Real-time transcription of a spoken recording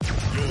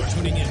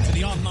tuning in to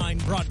the online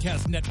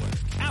broadcast network,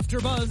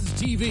 AfterBuzz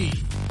TV.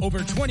 Over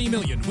 20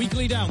 million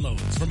weekly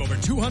downloads from over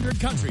 200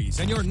 countries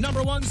and your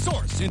number one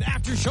source in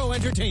after-show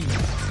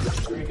entertainment.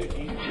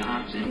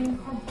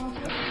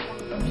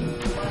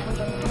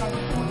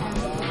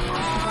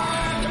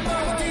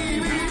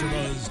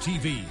 AfterBuzz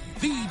TV,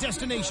 the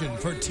destination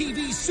for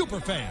TV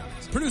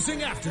superfans. Producing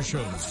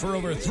aftershows for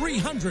over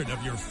 300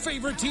 of your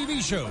favorite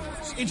TV shows.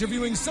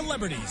 Interviewing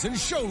celebrities and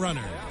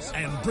showrunners.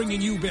 And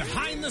bringing you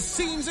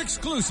behind-the-scenes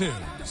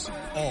exclusives.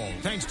 All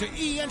thanks to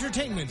E!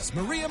 Entertainment's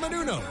Maria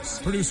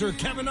Menounos, producer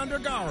Kevin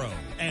Undergaro,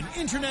 and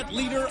internet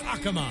leader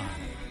Akamai.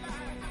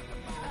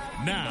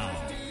 Now,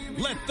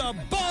 let the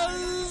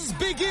buzz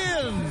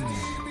begin!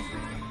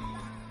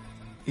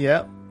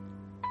 Yep.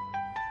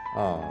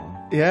 Oh,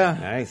 Yeah.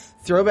 nice.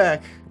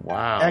 Throwback.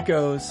 Wow.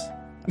 Echoes.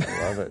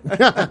 I love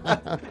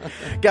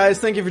it. Guys,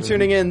 thank you for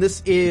tuning in.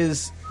 This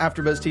is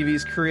AfterBuzz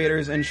TV's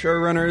creators and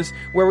showrunners,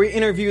 where we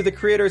interview the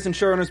creators and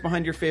showrunners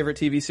behind your favorite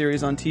TV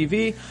series on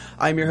TV.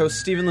 I'm your host,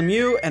 Stephen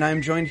Lemieux, and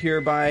I'm joined here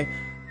by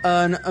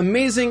an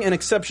amazing and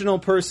exceptional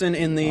person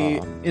in the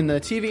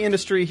TV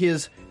industry. He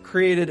has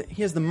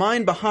the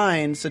mind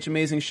behind such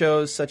amazing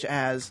shows such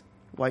as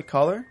White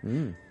Collar,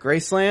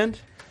 Graceland,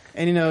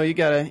 and you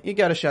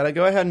gotta shout out.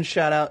 Go ahead and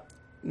shout out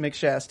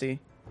McShasty.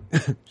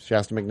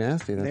 Shasta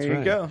McNasty, that's right. There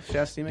you go,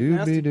 Shasty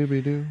McNasty.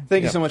 Doobie-doobie-doo.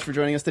 Thank you so much for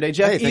joining us today.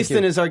 Jeff Hey, thank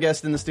Easton you. is our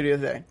guest in the studio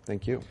today.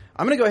 Thank you.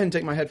 I'm going to go ahead and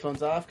take my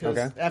headphones off because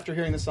Okay. after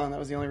hearing the song, that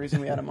was the only reason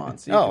we had them on.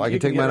 So I can you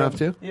take get mine a- off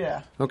too?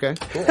 Yeah. Okay,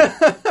 cool.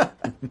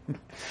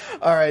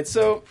 All right.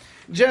 So,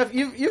 Jeff,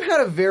 you've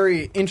had a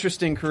very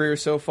interesting career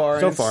so far.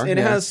 So and far, it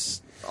yeah.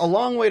 has a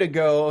long way to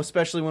go,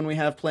 especially when we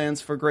have plans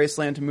for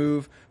Graceland to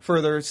move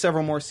further,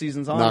 several more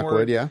seasons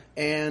onward. Knockwood, yeah.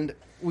 And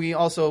we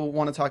also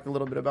want to talk a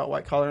little bit about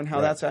White Collar and how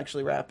Right. that's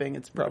actually wrapping.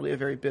 It's probably a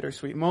very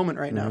bittersweet moment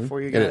right now for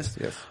you It guys. is,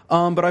 yes.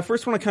 But I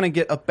first want to kind of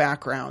get a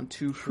background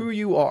to who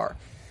you are.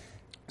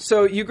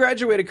 So you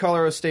graduated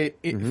Colorado State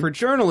for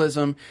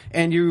journalism,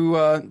 and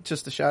you,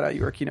 just a shout out,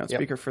 you were a keynote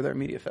speaker for their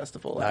media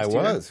festival last year.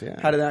 I was, yeah.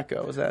 How did that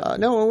go? Was that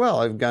No, well,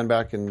 I've gone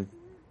back and,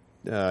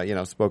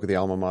 spoke at the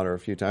alma mater a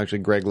few times. Actually,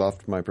 Greg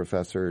Luft, my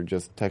professor,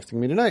 just texting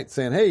me tonight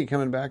saying, hey, you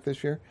coming back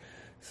this year?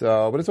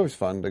 So, but it's always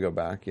fun to go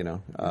back,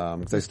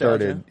 because I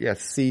started,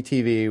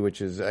 CTV,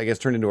 which is, I guess,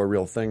 turned into a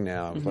real thing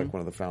now. I was like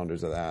one of the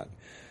founders of that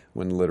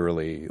when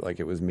literally, like,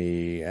 it was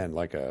me and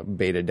like a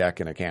beta deck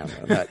and a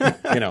camera,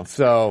 that,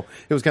 so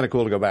it was kind of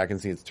cool to go back and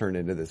see it's turned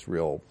into this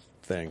real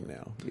thing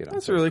now,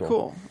 That's so really it's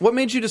cool. What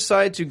made you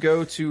decide to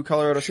go to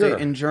Colorado Sure.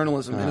 State in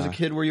journalism? As a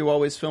kid, were you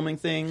always filming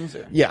things?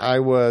 Or? Yeah, I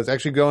was.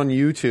 Actually, go on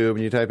YouTube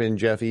and you type in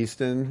Jeff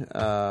Easton,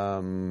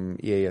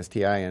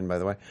 E-A-S-T-I-N, by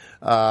the way.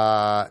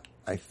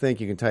 I think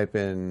you can type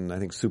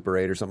in, Super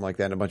 8 or something like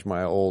that. And a bunch of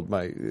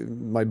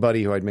my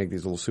buddy who I'd make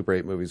these little Super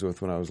 8 movies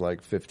with when I was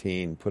like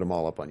 15, put them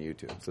all up on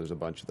YouTube. So there's a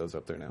bunch of those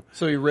up there now.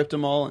 So you ripped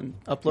them all and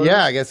uploaded?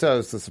 Yeah, I guess so.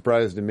 It's a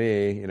surprise to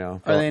me, Are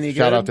they any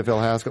Shout good? out to Phil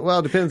Haskell. Well,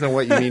 it depends on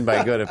what you mean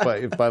by good.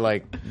 If by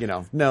like,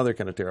 no, they're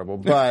kind of terrible.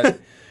 But,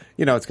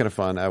 it's kind of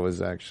fun. I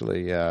was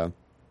actually,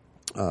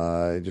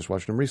 I just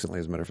watched them recently,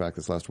 as a matter of fact,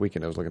 this last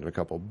weekend. I was looking at a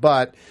couple.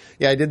 But,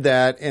 yeah, I did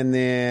that. And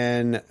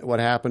then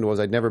what happened was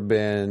I'd never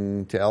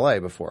been to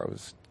L.A. before. I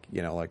was,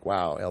 like,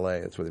 wow,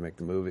 L.A., that's where they make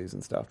the movies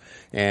and stuff.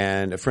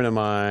 And a friend of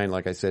mine,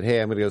 like I said,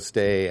 hey, I'm going to go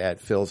stay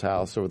at Phil's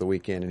house over the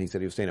weekend. And he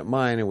said he was staying at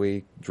mine. And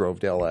we drove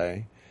to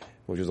L.A.,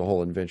 which was a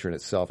whole adventure in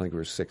itself. I think we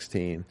were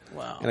 16.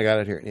 Wow. And I got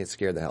out here and it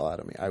scared the hell out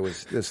of me.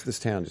 This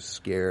town just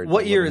scared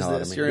What the year living is hell out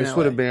this? of me. You're in This LA.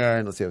 would have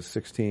been, let's see, I was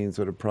 16,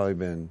 so it would have probably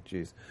been,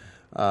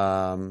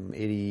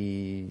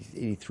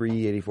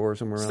 83, 84,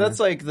 somewhere So around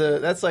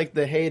that's like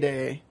the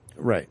heyday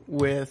there. Right.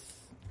 with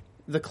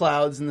the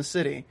clouds in the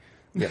city.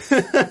 Yes.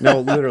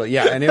 No, literally.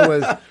 Yeah. And it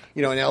was,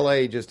 in LA,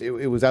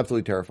 it was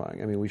absolutely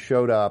terrifying. I mean, we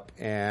showed up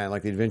and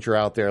like the adventure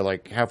out there,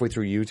 like halfway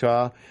through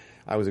Utah,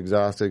 I was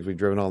exhausted because we'd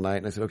driven all night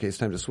and I said, okay, it's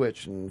time to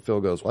switch. And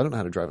Phil goes, well, I don't know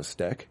how to drive a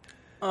stick.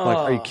 I'm like,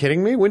 are you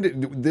kidding me?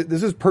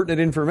 This is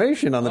pertinent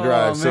information on the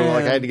drive. So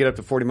like I had to get up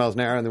to 40 miles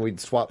an hour and then we'd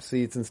swap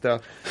seats and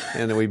stuff.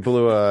 And then we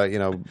blew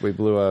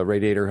a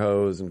radiator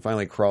hose and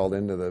finally crawled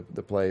into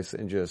the place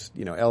and just,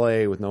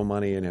 LA with no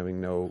money and having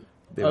no,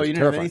 it was you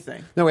didn't terrifying. have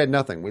anything? No, we had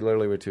nothing. We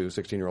literally were two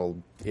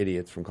 16-year-old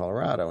idiots from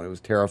Colorado, and it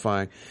was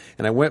terrifying.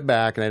 And I went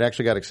back, and I'd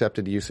actually got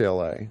accepted to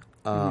UCLA.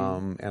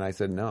 And I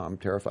said, no, I'm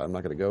terrified. I'm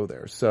not going to go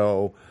there.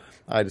 So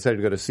I decided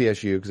to go to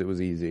CSU because it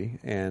was easy,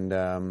 and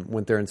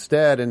went there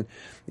instead. And,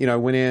 I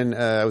went in.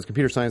 I was a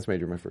computer science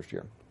major my first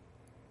year.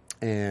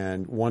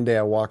 And one day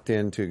I walked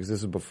into, because this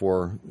is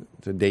before,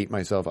 to date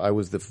myself, I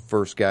was the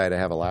first guy to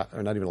have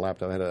or not even a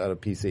laptop, I had a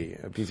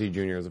PC. A PC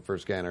Junior was the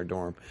first guy in our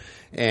dorm.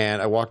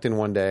 And I walked in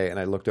one day and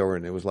I looked over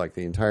and it was like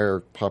the entire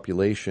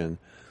population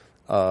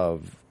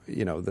of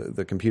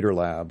the computer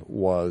lab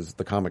was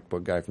the comic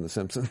book guy from The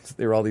Simpsons.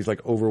 They were all these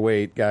like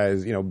overweight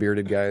guys,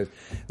 bearded guys.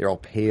 They're all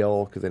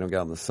pale because they don't get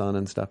out in the sun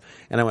and stuff.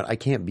 And I went, I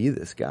can't be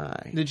this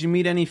guy. Did you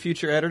meet any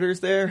future editors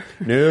there?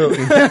 No.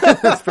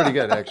 That's pretty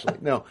good, actually.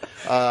 No,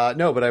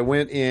 but I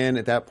went in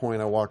at that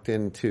point. I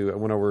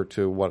went over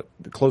to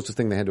the closest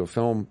thing they had to a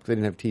film. They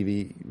didn't have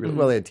TV. Really,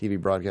 well, they had TV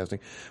broadcasting.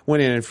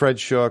 Went in, and Fred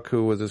Shook,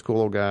 who was this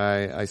cool old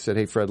guy, I said,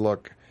 hey, Fred,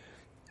 look,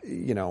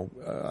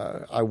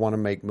 I want to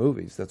make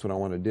movies. That's what I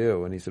want to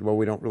do. And he said, well,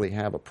 we don't really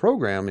have a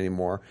program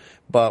anymore.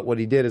 But what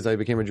he did is I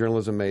became a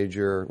journalism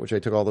major, which I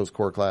took all those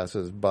core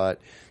classes, but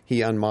he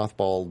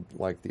unmothballed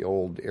like the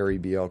old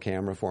Arri BL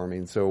camera for me.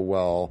 And so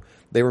while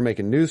they were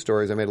making news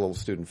stories, I made a little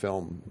student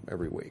film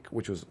every week,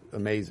 which was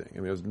amazing. I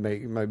mean, it was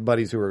my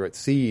buddies who were at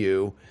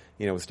CU,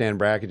 with Stan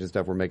Brakhage and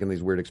stuff, were making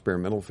these weird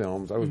experimental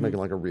films. I was making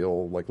like a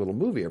real like little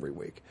movie every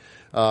week,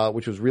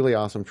 which was really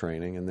awesome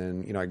training. And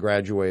then, I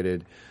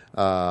graduated.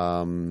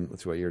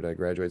 Let's see, what year did I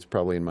graduate? It's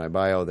probably in my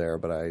bio there,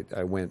 but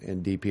I went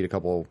and DP'd a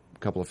couple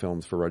of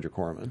films for Roger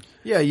Corman.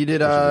 Yeah, you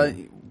did.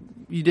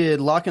 You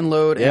did Lock and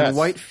Load and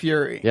White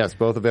Fury. Yes,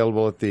 both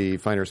available at the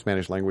finer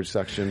Spanish language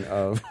section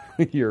of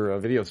your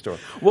video store.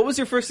 What was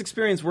your first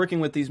experience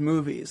working with these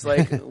movies?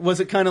 Like, was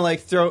it kind of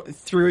like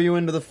threw you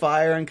into the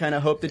fire and kind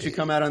of hoped that you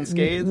come out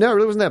unscathed? No, it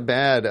really wasn't that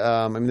bad.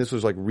 This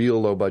was like real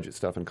low budget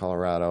stuff in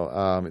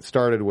Colorado. It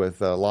started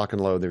with Lock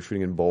and Load. They were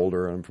shooting in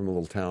Boulder. I'm from a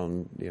little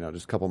town,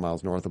 just a couple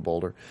miles north of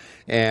Boulder.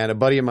 And a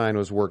buddy of mine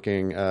was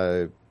working.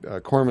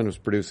 Corman was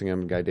producing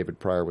him. Guy David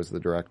Pryor was the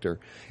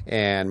director,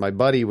 and my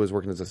buddy was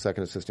working as a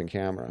second assistant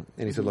camera.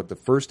 And he said, "Look, the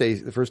first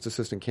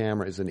assistant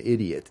camera is an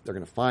idiot. They're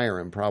going to fire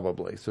him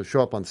probably. So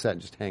show up on set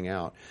and just hang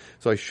out."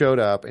 So I showed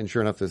up, and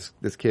sure enough,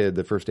 this kid,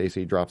 the first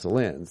AC, drops a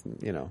lens.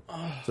 So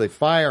they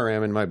fire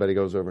him, and my buddy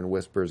goes over and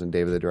whispers, and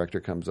David, the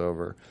director, comes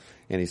over,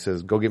 and he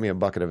says, "Go get me a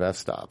bucket of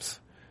f-stops."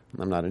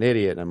 I'm not an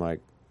idiot, and I'm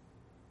like,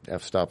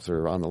 f-stops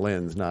are on the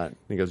lens, not.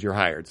 He goes, "You're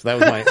hired." So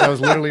that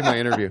was literally my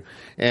interview.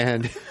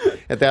 And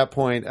at that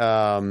point,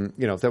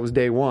 that was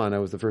day one. I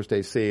was the first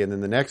AC, and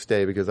then the next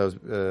day, because I was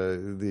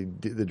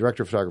the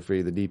director of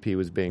photography, the DP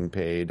was being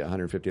paid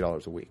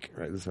 $150 a week.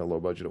 Right, this is how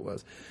low budget it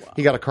was. Wow.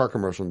 He got a car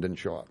commercial and didn't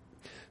show up.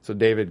 So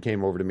David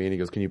came over to me and he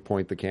goes, "Can you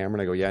point the camera?"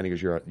 And I go, "Yeah." And he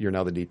goes, "You're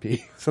now the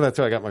DP." So that's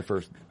how I got my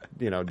first,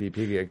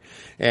 DP gig.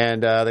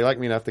 And they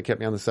liked me enough they kept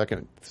me on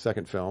the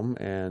second film.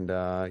 And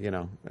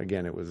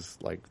again, it was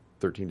like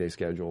 13-day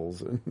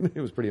schedules, and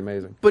it was pretty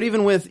amazing. But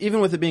even with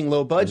it being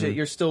low budget,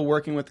 you're still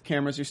working with the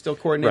cameras, you're still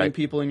coordinating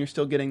people, and you're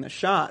still getting the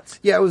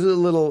shots. Yeah, it was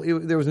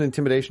there was an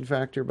intimidation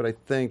factor, but I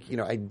think,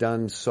 I'd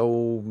done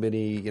so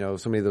many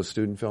of those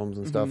student films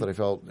and stuff that I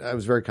felt I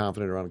was very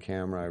confident around a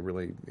camera. I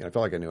really, I felt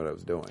like I knew what I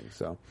was doing.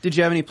 So, did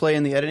you have any play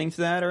in the editing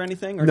to that or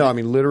anything? Or no,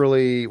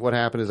 literally what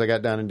happened is I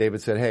got done and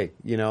David said, "Hey,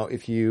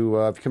 if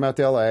you come out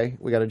to LA,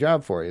 we got a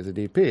job for you as a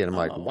DP." And I'm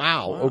like,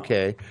 wow,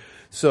 okay.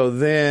 So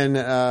then,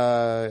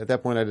 at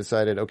that point, I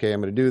decided, okay, I'm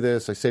going to do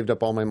this. I saved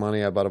up all my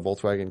money. I bought a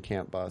Volkswagen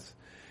camp bus,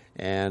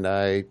 and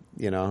I,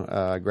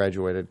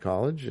 graduated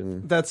college.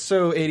 And that's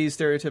so 80s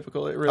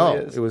stereotypical. It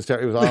really is. It was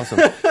awesome.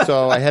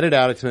 So I headed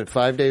out. I spent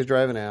 5 days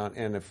driving out,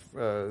 and a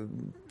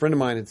friend of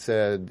mine had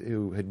said,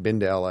 who had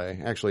been to L.A.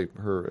 Actually,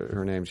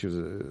 her name, she was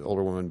an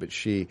older woman, but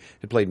she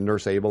had played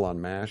Nurse Abel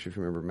on MASH. If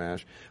you remember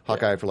MASH,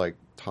 Hawkeye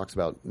talks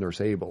about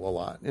Nurse Abel a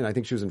lot, and I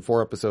think she was in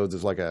 4 episodes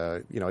as like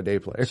a day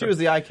player. She was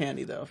the eye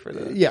candy though for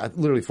the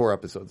literally 4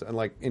 episodes, and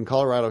like in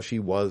Colorado, she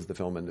was the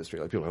film industry.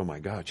 Like people, oh my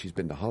God, she's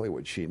been to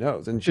Hollywood, she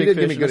knows, and she did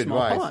give me good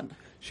advice. Pond.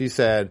 She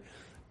said,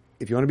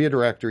 if you want to be a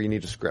director, you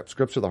need a script.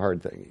 Scripts are the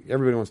hard thing.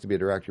 Everybody wants to be a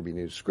director, but you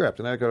need a script,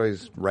 and I could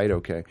always write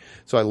okay.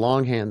 So I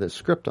longhand this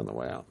script on the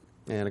way out.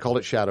 And I called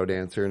it Shadow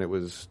Dancer, and it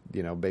was,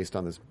 based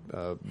on this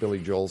Billy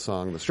Joel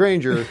song, The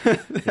Stranger,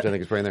 which I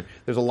think is right in there.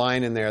 There's a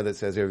line in there that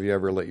says, "Have you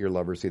ever let your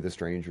lover see the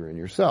stranger in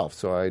yourself?"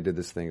 So I did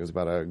this thing. It was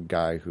about a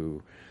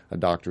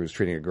doctor who's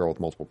treating a girl with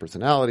multiple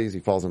personalities. He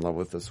falls in love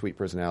with the sweet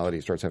personality.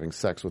 He starts having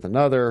sex with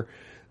another.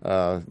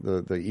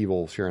 The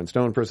evil Sharon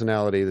Stone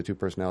personality. The two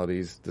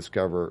personalities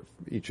discover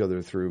each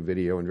other through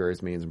video and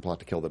various means and plot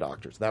to kill the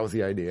doctor. So that was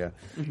the idea.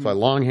 Mm-hmm. So I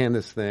longhand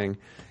this thing,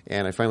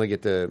 and I finally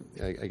get to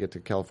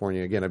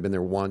California again. I've been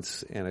there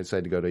once, and I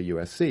decided to go to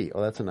USC.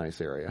 Oh, that's a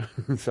nice area.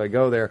 So I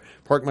go there,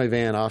 park my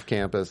van off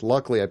campus.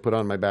 Luckily, I put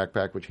on my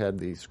backpack, which had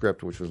the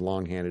script, which was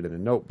long-handed in a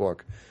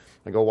notebook.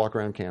 I go walk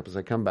around campus.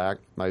 I come back.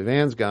 My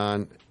van's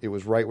gone. It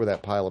was right where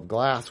that pile of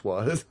glass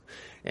was.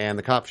 And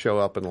the cops show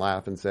up and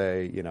laugh and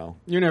say, you're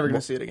never going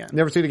to see it again.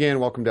 Never see it again.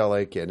 Welcome to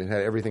LA, kid. It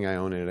had everything I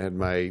own in it. It had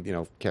my,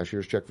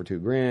 cashier's check for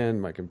 $2,000,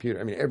 my computer.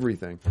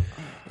 Everything.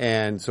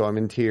 And so I'm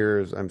in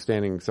tears. I'm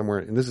standing somewhere,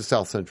 and this is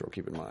South Central,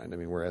 keep in mind.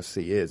 Where SC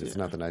is. It's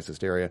not the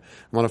nicest area.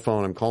 I'm on a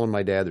phone. I'm calling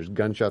my dad. There's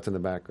gunshots in the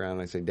background.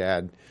 And I say,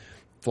 "Dad,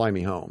 fly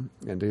me home."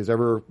 And to his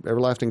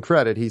everlasting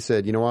credit, he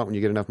said, "You know what? When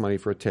you get enough money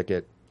for a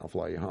ticket, I'll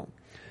fly you home."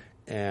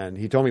 And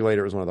he told me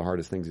later it was one of the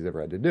hardest things he's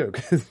ever had to do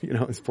because,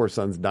 his poor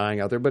son's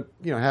dying out there. But,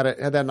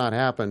 had that not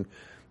happened,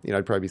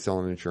 I'd probably be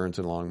selling insurance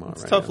in Longmont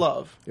right now. Tough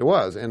love. It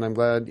was. And I'm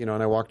glad, and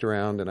I walked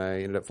around and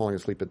I ended up falling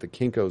asleep at the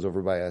Kinko's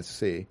over by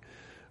SC.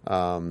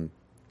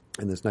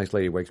 And this nice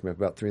lady wakes me up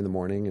about 3 a.m.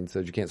 and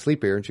says, "You can't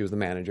sleep here." And she was the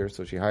manager,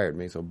 so she hired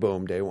me. So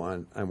boom, day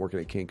one, I'm working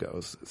at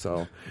Kinko's.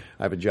 So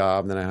I have a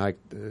job. And then I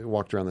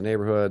walked around the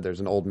neighborhood. There's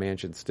an old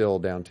mansion still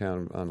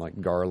downtown on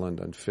like Garland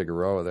and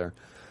Figueroa there.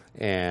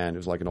 And it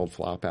was like an old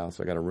flop house.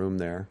 So I got a room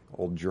there.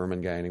 Old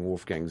German guy named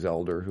Wolfgang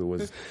Zelder, who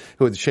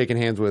had shaken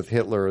hands with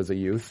Hitler as a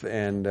youth.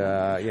 And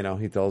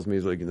he tells me,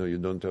 he's like, you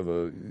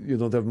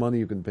don't have money,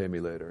 you can pay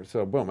me later.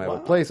 So boom, I have a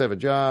place, I have a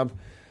job.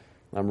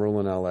 I'm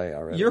ruling LA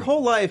already. Your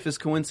whole life is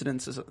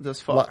coincidences thus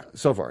far.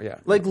 So far, yeah.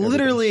 Like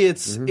literally,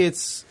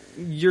 it's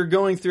you're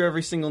going through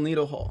every single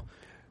needle hole.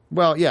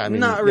 Well, yeah, I mean,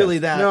 not really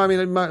that. No, I mean,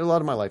 a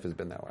lot of my life has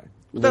been that way.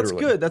 That's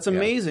good. That's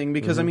amazing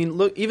because I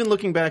mean, even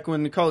looking back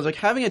when in college, like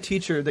having a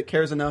teacher that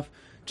cares enough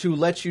to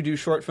let you do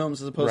short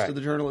films as opposed to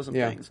the journalism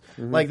things,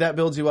 like that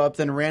builds you up.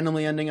 Then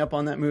randomly ending up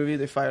on that movie,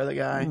 they fire the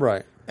guy,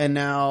 right? And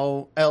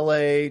now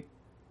LA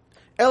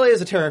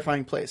is a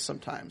terrifying place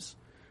sometimes.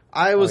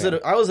 I was at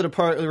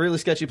a really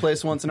sketchy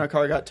place once, and our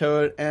car got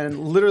towed. And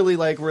literally,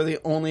 like, we're the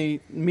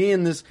only me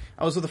and this.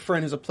 I was with a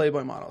friend who's a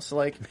Playboy model, so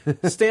like,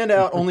 stand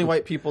out, only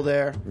white people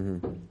there.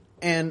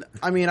 And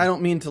I mean, I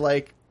don't mean to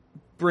like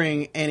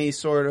bring any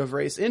sort of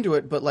race into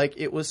it, but like,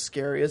 it was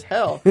scary as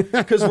hell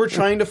because we're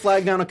trying to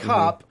flag down a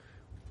cop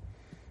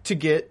to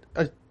get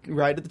a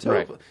ride at the tow.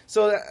 Right.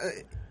 So.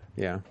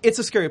 Yeah, it's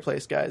a scary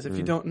place, guys. If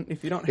you don't,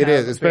 it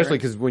is, especially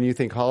because when you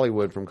think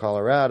Hollywood from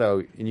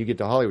Colorado, and you get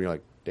to Hollywood, you're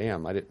like,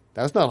 damn,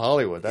 that's not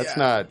Hollywood. That's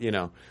not,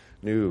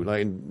 new.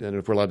 Like, and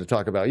if we're allowed to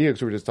talk about you,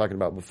 because we were just talking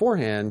about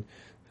beforehand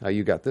how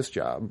you got this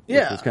job.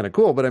 Yeah. Which is kind of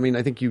cool. But I mean,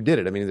 I think you did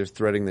it. I mean, there's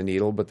threading the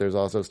needle, but there's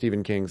also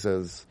Stephen King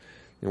says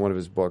in one of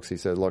his books, he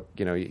said, look,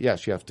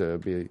 yes, you have to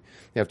be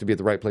at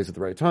the right place at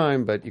the right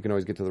time, but you can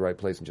always get to the right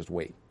place and just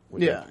wait.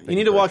 Yeah, you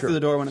need to walk through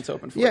the door when it's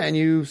open for you. Yeah, and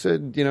you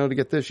said, to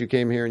get this, you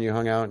came here and you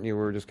hung out and you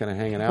were just kind of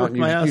hanging out and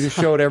you just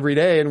showed every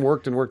day and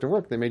worked and worked and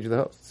worked. They made you the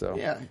host. So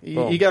yeah,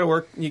 you got to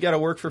work. You got to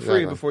work for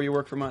free before you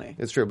work for money.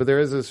 It's true, but there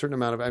is a certain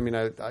amount of. I mean,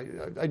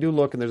 I do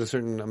look, and there's a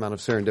certain amount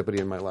of serendipity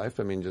in my life.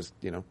 I mean, just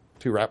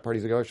 2 rap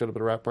parties ago, I showed up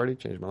at a rap party,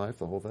 changed my life,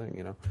 the whole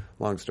thing.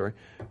 Long story,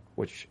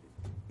 which.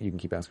 You can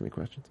keep asking me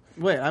questions.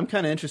 Wait, I'm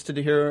kind of interested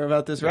to hear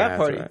about this rap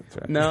party. That's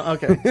right. No,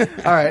 okay,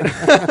 all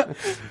right.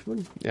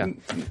 Yeah.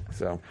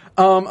 So.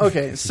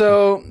 Okay,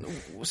 so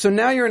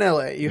now you're in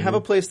LA. You have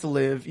a place to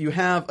live. You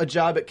have a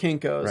job at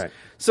Kinko's. Right.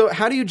 So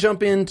how do you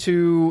jump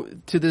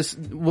into this?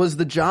 Was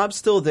the job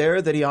still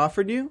there that he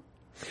offered you?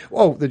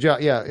 Oh, the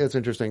job. Yeah, it's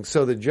interesting.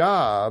 So the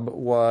job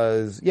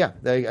was,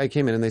 I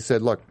came in and they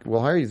said, look,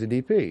 we'll hire you as a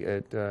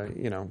DP.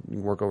 You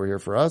can work over here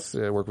for us,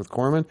 work with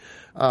Corman.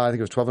 I think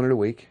it was $1,200 a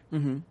week.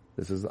 Mm-hmm.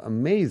 This is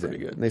amazing.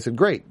 Pretty good. And they said,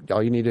 great.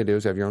 All you need to do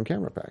is have your own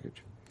camera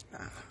package.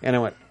 And I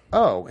went,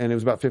 oh, and it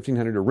was about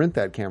 $1,500 to rent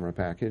that camera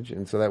package.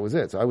 And so that was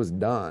it. So I was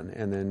done.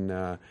 And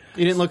then,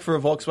 you didn't look for a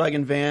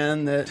Volkswagen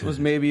van that was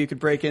maybe you could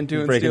break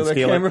into and steal their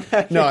camera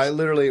package? No,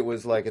 it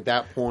was like at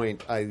that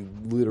point, I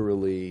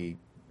literally,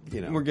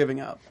 we're giving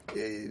up.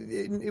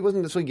 It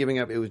wasn't necessarily giving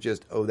up. It was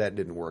just, that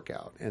didn't work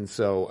out. And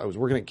so I was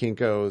working at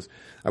Kinko's.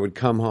 I would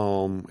come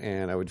home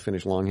and I would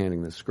finish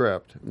longhanding the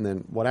script. And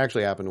then what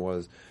actually happened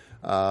was,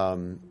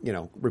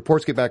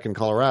 reports get back in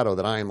Colorado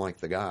that I am like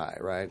the guy,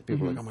 right?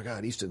 People are like, oh my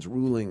God, Easton's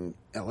ruling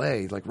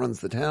LA, like runs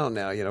the town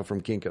now,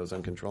 from Kinko's.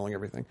 I'm controlling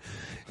everything.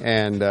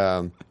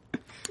 And,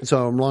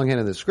 so I'm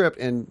longhanding the script.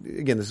 And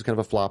again, this is kind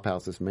of a flop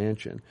house, this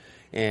mansion.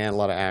 And a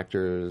lot of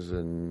actors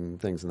and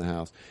things in the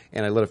house.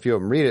 And I let a few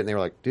of them read it, and they were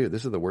like, dude,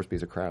 this is the worst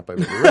piece of crap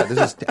I've ever read.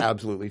 This is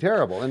absolutely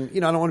terrible. And, I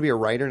don't want to be a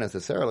writer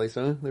necessarily,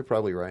 so they're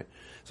probably right.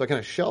 So I kind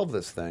of shelved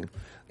this thing.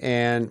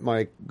 And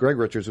Greg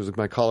Richards, who was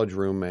my college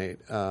roommate,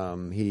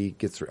 he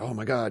gets through, oh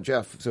my God,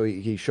 Jeff. So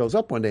he shows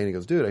up one day and he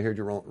goes, dude, I heard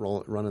you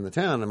running the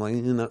town. I'm like,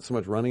 not so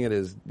much running it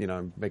as,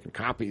 I'm making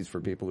copies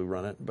for people who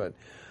run it. But,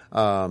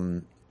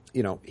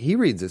 he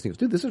reads this and he goes,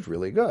 dude, this is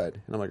really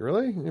good. And I'm like,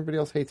 really? Everybody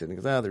else hates it. And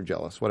he goes, they're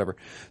jealous, whatever.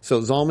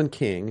 So Zalman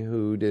King,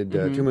 who did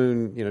Two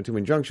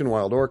Moon Junction,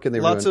 Wild Orchid.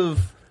 Lots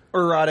of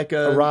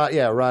erotica.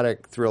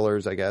 Erotic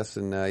thrillers, I guess.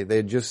 And they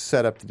had just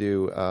set up to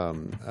do,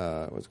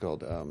 what's it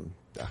called?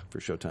 For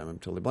Showtime, I'm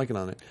totally blanking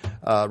on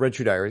it. Red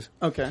Shoe Diaries.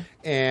 Okay.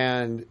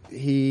 And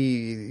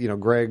he,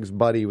 Greg's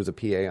buddy was a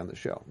PA on the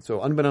show. So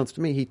unbeknownst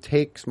to me, he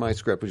takes my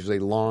script, which is a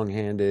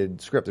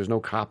long-handed script. There's no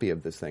copy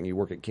of this thing. You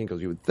work at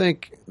Kinko's. You would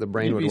think the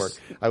brain would work.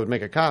 I would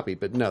make a copy,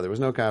 but no, there was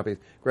no copy.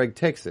 Greg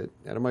takes it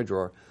out of my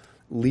drawer,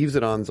 leaves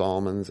it on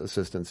Zalman's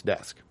assistant's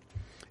desk.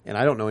 And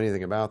I don't know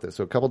anything about this.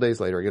 So a couple days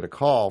later, I get a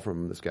call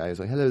from this guy. He's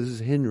like, hello, this is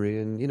Henry.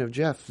 And,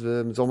 Jeff,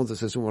 Zalman's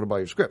assistant, want to buy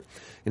your script.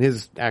 And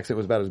his accent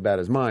was about as bad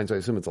as mine, so I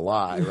assume it's a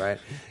lie, right?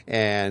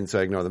 And so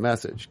I ignore the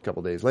message. A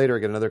couple days later, I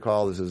get another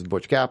call. This is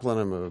Butch Kaplan.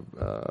 I'm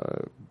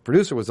a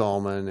producer with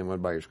Zalman and want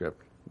to buy your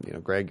script.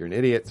 Greg, you're an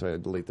idiot. So I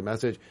delete the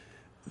message.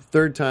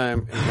 Third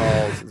time he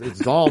calls, it's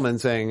Zalman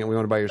saying, we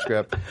want to buy your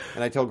script.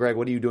 And I tell Greg,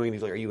 what are you doing? And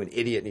he's like, are you an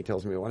idiot? And he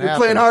tells me what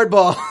happened. We're playing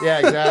hardball. Yeah,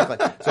 exactly.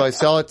 So I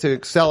sell it to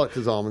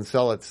Zalman,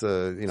 sell it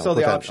to, So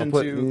the option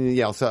to.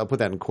 Yeah, I'll put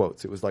that in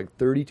quotes. It was like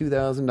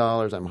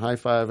 $32,000. I'm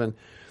high-fiving.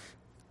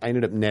 I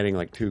ended up netting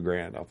like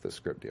 $2,000 off this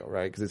script deal,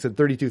 right? Because it said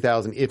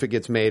 $32,000 if it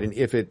gets made and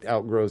if it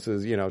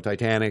outgrosses,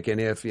 Titanic and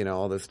if,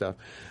 all this stuff.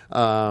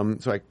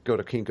 So I go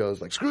to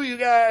Kinko's like, screw you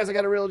guys, I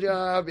got a real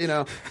job,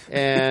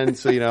 And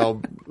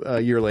so, a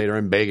year later,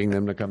 I'm begging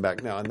them to come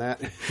back. No, and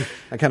that,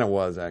 I kind of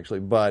was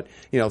actually. But,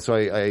 so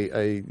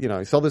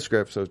I sell the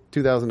script, so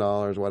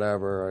 $2,000,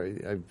 whatever,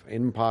 I'm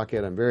in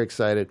pocket, I'm very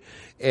excited.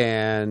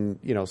 And,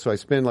 so I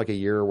spend like a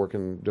year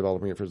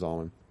developing it for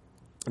Zalman.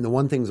 And the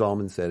one thing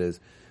Zalman said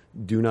is,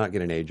 do not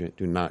get an agent.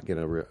 Do not get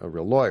a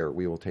real lawyer.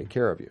 We will take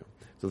care of you.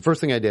 So the first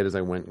thing I did is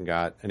I went and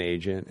got an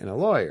agent and a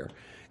lawyer.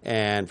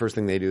 And first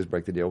thing they do is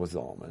break the deal with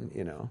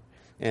Zalman,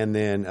 And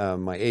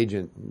then my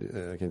agent,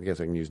 I guess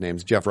I can use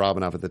names, Jeff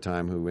Robinoff at the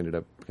time, who ended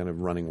up kind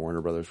of running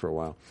Warner Brothers for a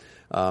while.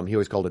 He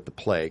always called it the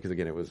play because,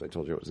 again, I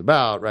told you what it was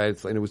about,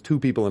 right? And it was two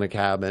people in a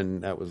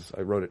cabin.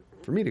 I wrote it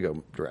for me to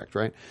go direct,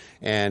 right?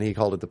 And he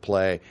called it the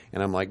play.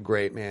 And I'm like,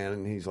 great, man.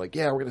 And he's like,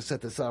 yeah, we're going to set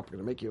this up. We're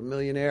going to make you a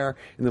millionaire.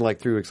 And then like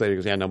 3 weeks later, he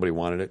goes, yeah, nobody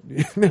wanted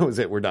it. That was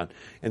it. We're done.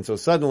 And so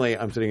suddenly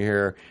I'm sitting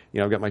here,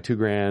 I've got my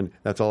 $2,000.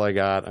 That's all I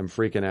got. I'm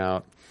freaking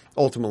out.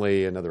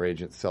 Ultimately, another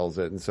agent sells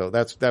it. And so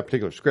that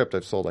particular script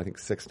I've sold, I think,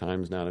 6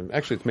 times now. And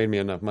actually, it's made me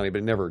enough money, but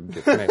it never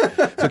gets made.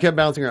 So I kept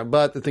bouncing around.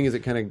 But the thing is,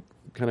 it kind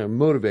of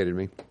motivated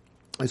me.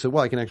 I said,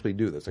 well, I can actually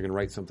do this. I can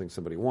write something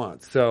somebody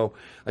wants. So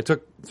I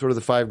took sort of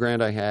the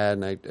 $5,000 I had,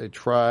 and I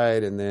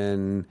tried, and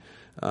then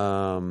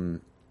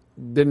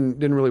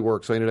didn't really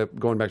work. So I ended up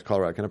going back to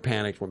Colorado. Kind of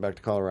panicked, went back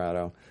to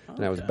Colorado,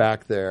 and I was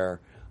back there.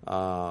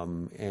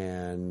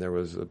 And there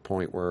was a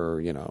point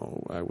where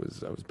I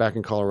was back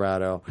in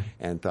Colorado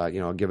and thought,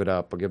 I'll give it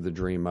up. I'll give the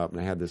dream up.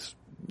 And I had this.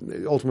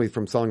 Ultimately,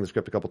 from selling the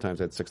script a couple times,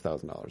 I had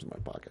 $6,000 in my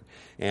pocket.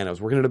 And I was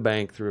working at a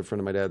bank through a friend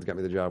of my dad's got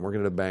me the job.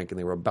 Working at a bank, and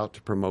they were about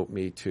to promote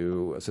me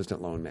to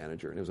assistant loan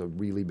manager. And it was a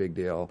really big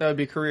deal. That would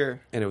be a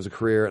career. And it was a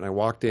career. And I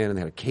walked in, and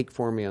they had a cake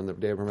for me on the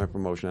day of my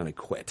promotion, and I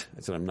quit.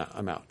 I said,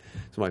 I'm out.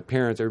 So my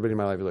parents, everybody in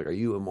my life was like, are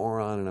you a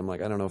moron? And I'm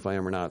like, I don't know if I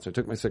am or not. So I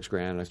took my $6,000,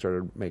 and I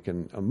started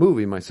making a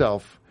movie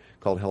myself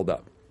called Held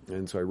Up.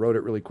 And so I wrote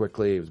it really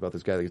quickly. It was about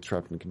this guy that gets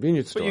trapped in a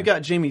convenience store. But you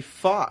got Jamie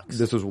Foxx.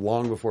 This was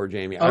long before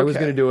Jamie. Okay. I was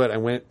going to do it.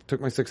 I took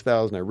my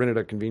 $6,000. I rented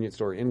a convenience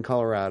store in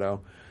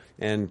Colorado.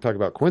 And talk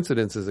about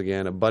coincidences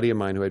again. A buddy of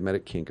mine who I'd met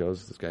at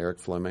Kinko's, this guy Eric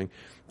Fleming,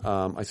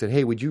 I said,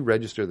 hey, would you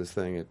register this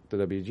thing at the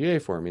WGA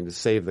for me to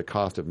save the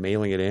cost of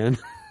mailing it in?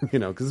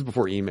 Because this is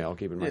before email,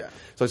 keep in mind. Yeah.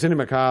 So I sent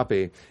him a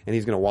copy, and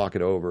he's going to walk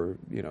it over,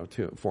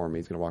 for me.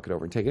 He's going to walk it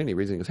over and take it. And he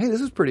reads it and he goes, hey,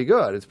 this is pretty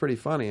good. It's pretty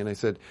funny. And I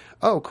said,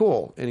 oh,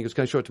 cool. And he goes,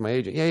 can I show it to my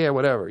agent? Yeah,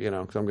 whatever,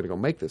 because I'm going to go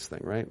make this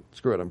thing, right?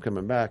 Screw it, I'm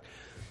coming back.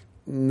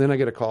 And then I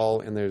get a call,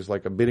 and there's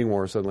like a bidding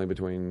war suddenly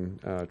between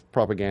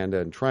Propaganda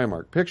and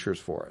Trimark Pictures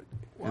for it.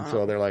 Wow. And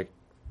so they're like,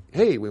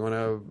 hey, we want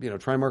to,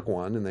 Trimark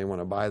won, and they want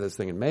to buy this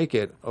thing and make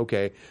it.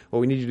 Okay, well,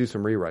 we need you to do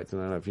some rewrites.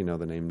 And I don't know if you know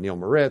the name Neil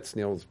Moritz.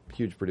 Neil's a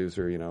huge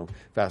producer,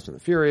 Fast and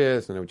the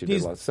Furious. I know what you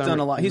did last summer. He's done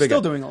a lot. He's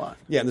still doing a lot.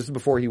 Yeah, and this is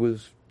before he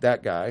was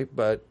that guy,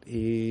 but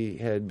he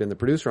had been the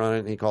producer on it,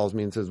 and he calls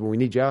me and says, well, we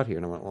need you out here.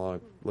 And I went, well, I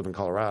live in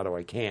Colorado.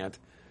 I can't.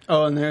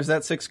 Oh, and there's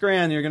that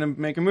 $6,000 you're going to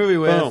make a movie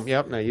with. Boom,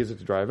 yep, and I use it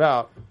to drive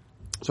out.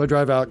 So I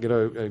drive out,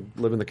 I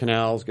live in the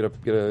canals, get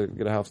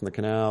a house in the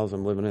canals.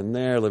 I'm living in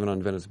there, living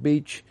on Venice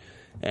Beach.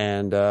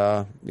 And,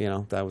 that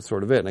was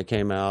sort of it. And I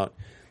came out,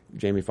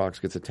 Jamie Foxx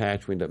gets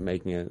attached. We end up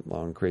making a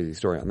long, crazy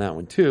story on that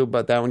one, too.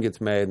 But that one gets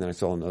made, and then I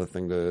sold another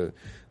thing to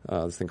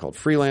this thing called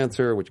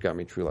Freelancer, which got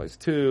me True Lies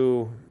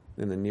 2.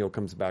 And then Neil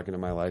comes back into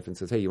my life and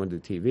says, hey, you want to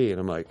do TV? And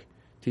I'm like,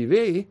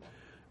 TV?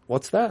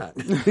 What's that?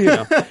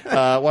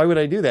 Why would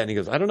I do that? And he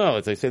goes, I don't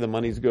know. They say the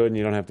money's good and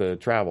you don't have to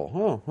travel.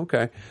 Oh,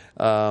 okay.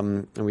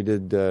 And we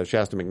did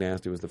Shasta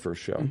McNasty was the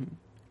first show. Mm-hmm.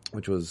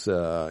 Which was,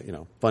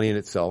 funny in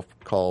itself,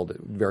 called at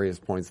various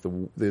points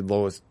the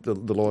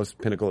lowest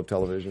pinnacle of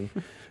television.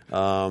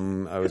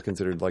 I was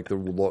considered like the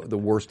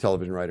worst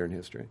television writer in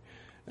history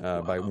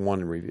by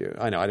one review.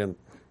 I know I didn't,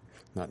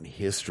 not in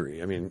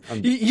history. I mean,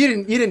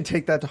 you didn't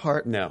take that to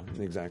heart. No,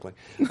 exactly,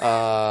 which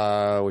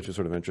was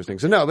sort of interesting.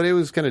 So no, but it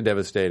was kind of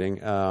devastating.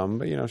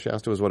 But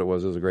Shasta was what it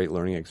was. It was a great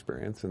learning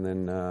experience. And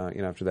then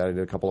after that, I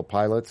did a couple of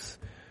pilots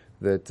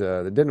that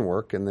didn't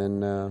work, and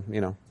then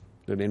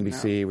did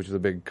NBC, which is a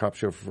big cop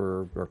show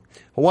or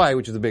Hawaii,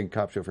 which is a big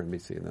cop show for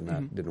NBC, and then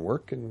that didn't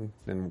work, and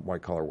then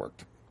White Collar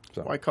worked.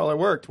 So White Collar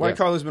worked. White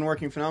Collar's been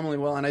working phenomenally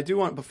well, and I do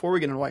want, before we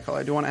get into White Collar,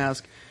 I do want to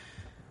ask,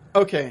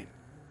 okay,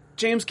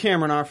 James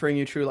Cameron offering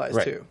you True Lies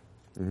 2.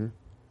 Mm-hmm.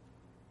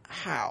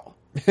 How?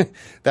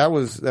 That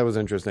was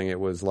interesting. It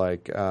was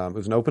like it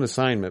was an open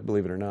assignment,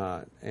 believe it or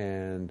not,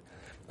 and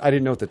I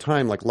didn't know at the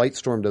time. Like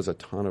Lightstorm does a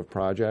ton of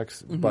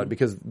projects, but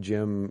because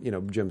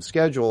Jim's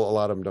schedule, a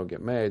lot of them don't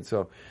get made.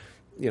 So,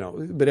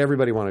 but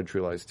everybody wanted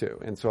True Lies too,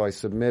 and so I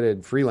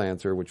submitted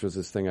Freelancer, which was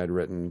this thing I'd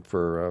written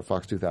for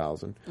Fox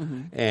 2000,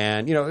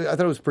 and I thought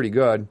it was pretty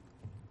good.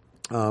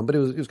 But it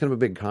was kind of a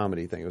big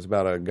comedy thing. It was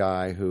about a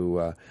guy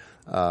who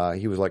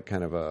He was like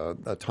kind of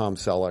a Tom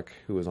Selleck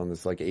who was on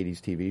this like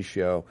 80s TV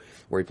show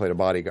where he played a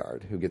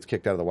bodyguard who gets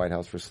kicked out of the White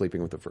House for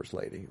sleeping with the First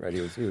Lady, right?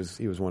 He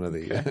was one of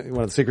the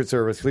one of the Secret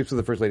Service, sleeps with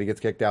the First Lady, gets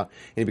kicked out,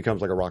 and he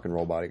becomes like a rock and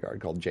roll bodyguard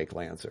called Jake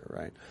Lancer,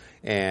 right?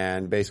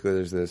 And basically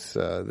there's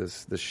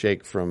this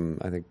sheikh from,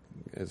 I think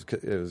it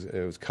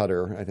was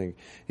Qatar. I think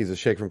he's a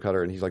sheikh from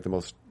Qatar, and he's like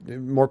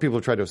more people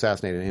have tried to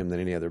assassinate him than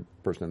any other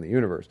person in the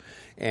universe.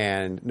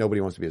 And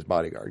nobody wants to be his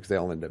bodyguard because they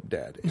all end up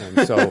dead.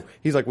 And so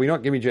he's like, well, you know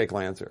what? Give me Jake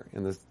Lancer.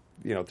 And this,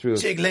 through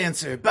Jake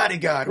Lancer,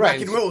 bodyguard, right,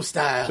 rock and roll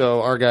style.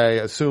 So our guy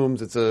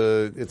assumes it's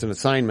an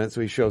assignment,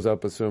 so he shows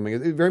up assuming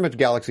it's very much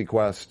Galaxy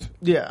Quest.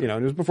 Yeah. And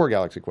it was before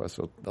Galaxy Quest,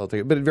 so I'll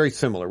take it. But it's very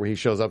similar, where he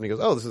shows up and he goes,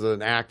 oh, this is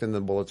an act and the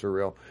bullets are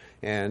real.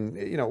 And,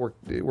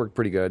 it worked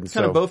pretty good. And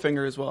kind of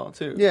Bowfinger as well,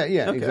 too. Yeah,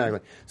 okay. Exactly.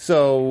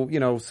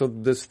 So, so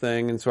this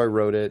thing, and so I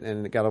wrote it,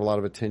 and it got a lot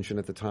of attention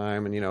at the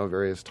time, and,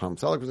 various Tom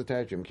Selleck was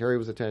attached, Jim Carrey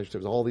was attached, there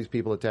was all these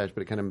people attached,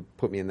 but it kind of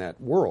put me in that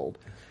world.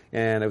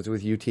 And I was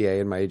with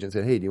UTA, and my agent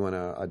said, hey, do you want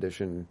to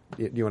audition,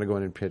 do you want to go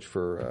in and pitch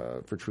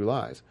for True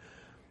Lies,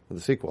 for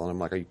the sequel? And I'm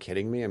like, are you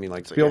kidding me? I mean,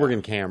 like, Spielberg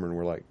and Cameron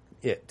were like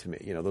it to me,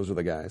 those were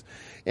the guys.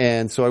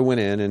 And so I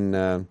went in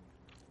and,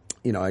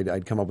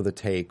 I'd come up with a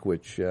take,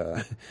 which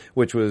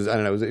was, I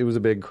don't know, it was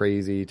a big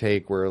crazy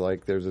take where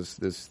like there's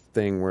this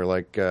thing where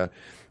like they're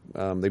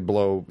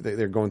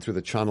going through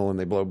the channel and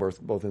they blow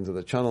both ends of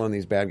the channel, and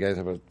these bad guys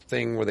have a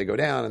thing where they go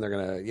down and they're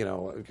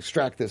gonna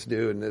extract this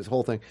dude and this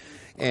whole thing.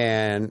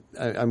 And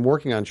I'm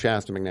working on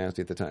Shasta McNasty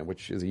at the time,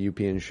 which is a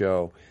UPN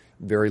show,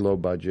 very low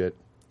budget.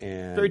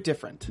 And very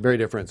different. Very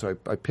different. So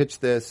I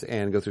pitched this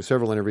and go through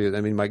several interviews. I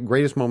mean, my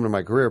greatest moment of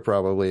my career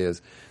probably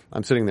is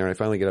I'm sitting there and I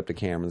finally get up to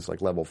Cameron. It's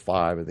like level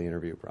 5 of the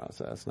interview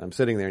process. And I'm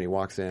sitting there and he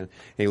walks in and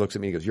he looks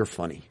at me and he goes, you're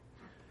funny.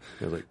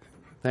 I was like,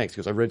 thanks. He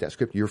goes, I read that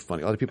script. You're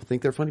funny. A lot of people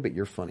think they're funny, but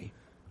you're funny.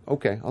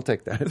 Okay, I'll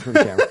take that from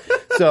Cameron.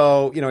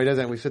 So, he does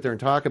that. We sit there and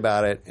talk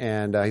about it.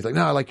 And he's like,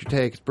 no, I like your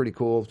take. It's pretty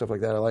cool. Stuff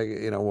like that. I like,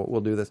 we'll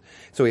do this.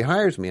 So he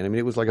hires me. And I mean,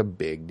 it was like a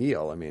big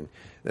deal. I mean,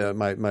 I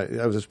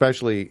was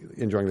especially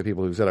enjoying the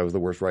people who said I was the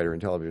worst writer in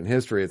television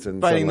history. It's in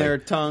biting their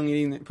tongue,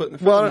 putting the foot in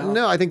the mouth.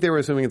 No, I think they were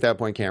assuming at that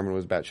point Cameron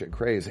was batshit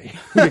crazy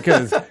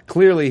because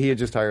clearly he had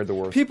just hired the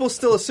worst. People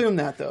still assume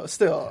that though,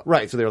 still.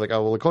 Right. So they were like,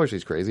 oh, well, of course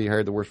he's crazy. He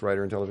hired the worst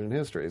writer in television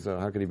history. So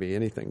how could he be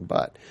anything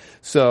but?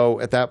 So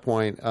at that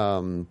point,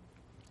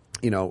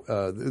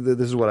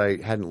 this is what I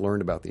hadn't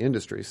learned about the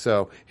industry.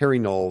 So Harry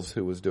Knowles,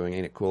 who was doing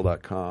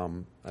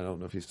AintItCool.com, I don't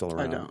know if he's still around.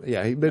 I don't.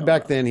 Yeah, but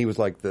back then he was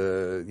like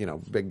the,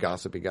 big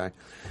gossipy guy.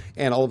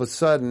 And all of a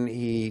sudden,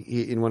 he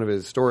in one of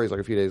his stories, like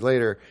a few days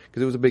later,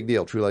 because it was a big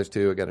deal, True Lies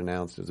 2, it got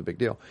announced, it was a big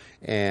deal.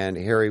 And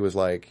Harry was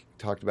like,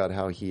 talked about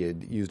how he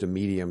had used a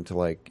medium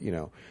to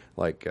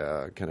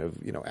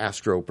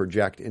astro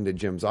project into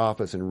Jim's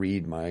office and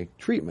read my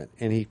treatment.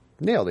 And he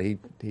nailed it.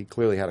 He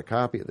clearly had a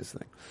copy of this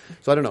thing.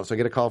 So I don't know. So I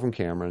get a call from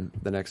Cameron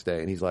the next day,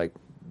 and he's like,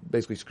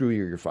 basically, screw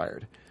you, you're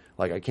fired.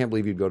 Like, I can't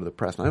believe you'd go to the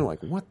press. And I'm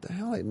like, what the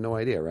hell? I had no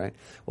idea, right?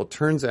 Well, it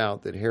turns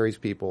out that Harry's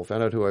people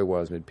found out who I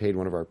was and had paid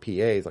one of our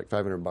PAs like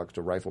 $500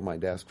 to rifle my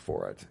desk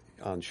for it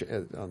on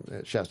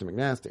Shasta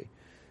McNasty.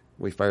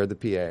 We fired the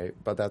PA,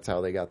 but that's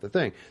how they got the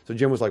thing. So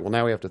Jim was like, well,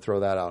 now we have to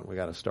throw that out and we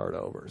got to start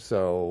over.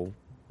 So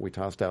we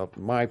tossed out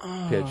my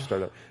pitch,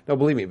 started up. No,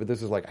 believe me, but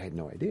this is like, I had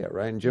no idea,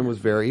 right? And Jim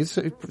was he's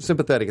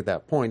sympathetic at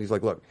that point. He's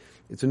like, look,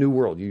 it's a new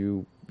world.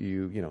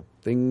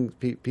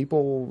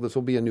 People, this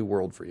will be a new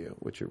world for you,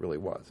 which it really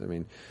was. I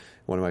mean,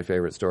 one of my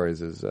favorite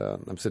stories is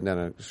I'm sitting down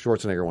and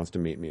Schwarzenegger wants to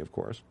meet me, of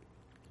course.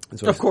 And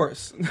so of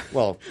course.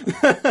 Well,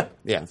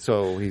 yeah.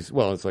 So it's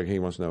like he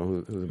wants to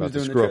know who's about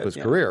to screw up his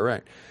career,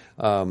 right?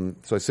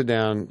 So I sit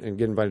down and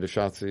get invited to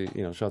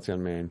Shotzi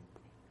on Main.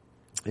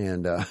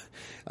 And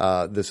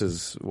this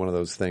is one of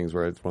those things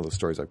where it's one of those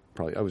stories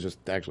I was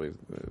just actually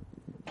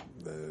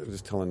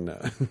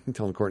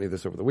telling Courtney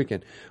this over the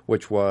weekend,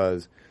 which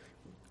was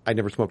I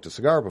never smoked a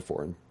cigar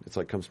before, and it's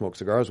like, come smoke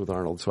cigars with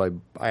Arnold.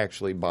 So I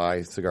actually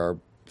buy cigars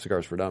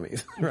for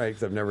dummies, right?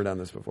 Because I've never done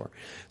this before.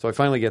 So I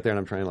finally get there and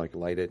I'm trying to like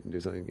light it and do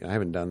something. I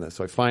haven't done this.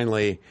 So I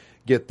finally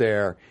get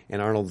there and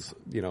Arnold's,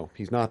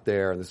 he's not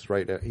there. And this is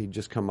right. He'd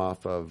just come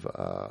off of,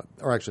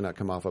 or actually not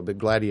come off of, but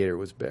Gladiator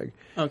was big.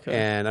 Okay.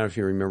 And I don't know if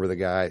you remember the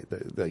guy,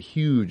 the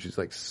huge, he's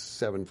like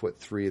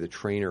 7'3", the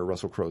trainer,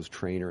 Russell Crowe's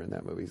trainer in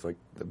that movie. He's like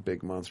the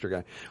big monster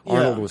guy.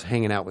 Arnold was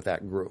hanging out with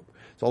that group.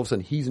 So all of a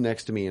sudden, he's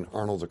next to me, and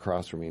Arnold's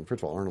across from me. And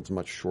first of all, Arnold's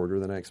much shorter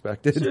than I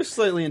expected. So you're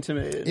slightly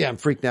intimidated. Yeah, I'm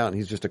freaked out, and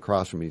he's just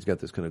across from me. He's got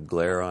this kind of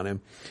glare on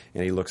him,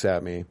 and he looks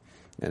at me,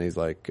 and he's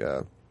like,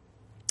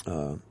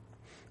 let's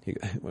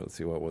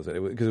see, what was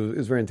it? Because it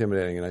was very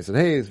intimidating. And I said,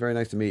 "Hey, it's very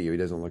nice to meet you." He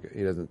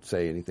doesn't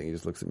say anything. He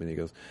just looks at me, and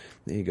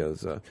he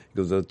goes, there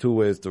are two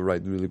ways to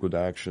write really good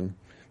action.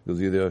 Because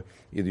either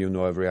you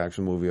know every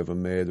action movie ever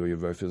made, or you're a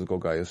very physical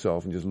guy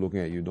yourself, and just looking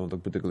at you don't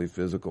look particularly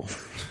physical.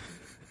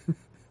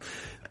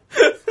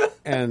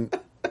 And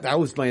that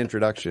was my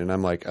introduction.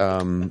 I'm like,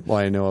 well,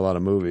 I know a lot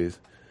of movies.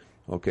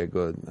 Okay,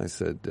 good. I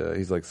said,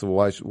 he's like, so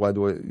why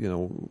do I,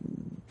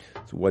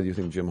 So what do you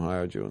think Jim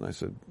hired you? And I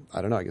said,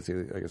 I don't know. I guess he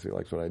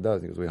likes what I do.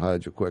 He goes, we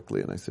hired you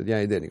quickly. And I said, yeah,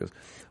 he did. And he goes,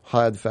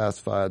 hired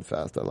fast, fired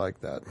fast. I like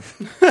that.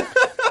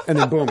 And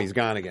then boom, he's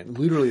gone again.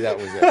 Literally, that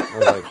was it. I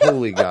was like,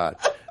 holy God.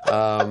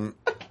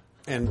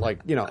 And like,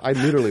 I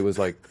literally was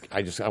like,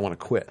 I want to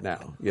quit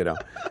now,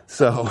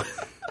 So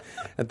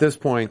at this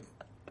point,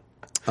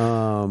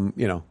 I'm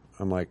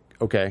like,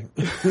 okay,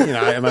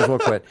 I might as well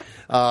quit.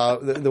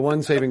 The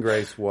one saving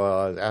grace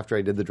was after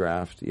I did the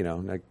draft,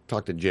 I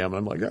talked to Jim and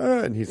I'm like,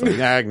 and he's like,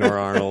 nah, ignore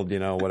Arnold,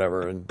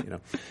 whatever.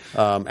 And,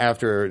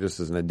 after, just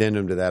as an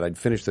addendum to that, I'd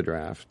finished the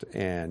draft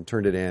and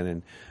turned it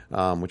in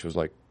and, which was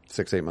like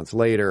 6-8 months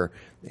later,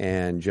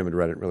 and Jim had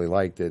read it and really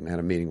liked it and had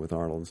a meeting with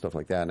Arnold and stuff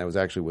like that. And I was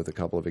actually with a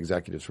couple of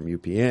executives from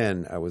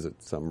UPN. I was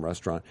at some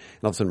restaurant,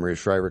 and all of a sudden Maria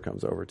Shriver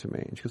comes over to me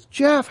and she goes,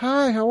 Jeff,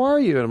 hi, how are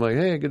you? And I'm like,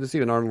 hey, good to see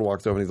you. And Arnold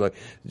walks over and he's like,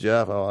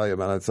 Jeff, how are you,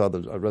 man? I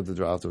read the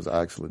draft. It was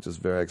excellent. Just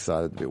very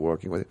excited to be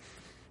working with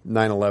you.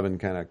 9/11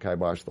 kind of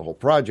kiboshed the whole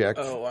project.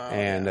 Oh, wow.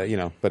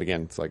 And, but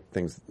again, it's like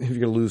things, if you're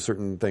going to lose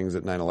certain things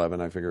at 9/11,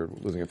 I figure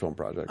losing a film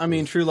project. I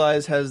mean, True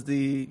Lies has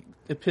the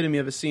epitome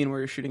of a scene where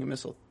you're shooting a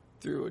missile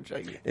through a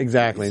giant.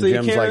 Exactly. So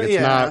and Jim's like,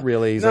 it's not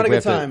really. He's not like, a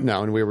good time.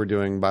 No, and we were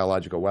doing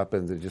biological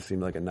weapons. It just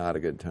seemed like not a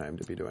good time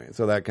to be doing it.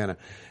 So that kind of,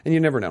 and you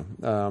never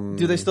know.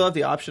 Do they still have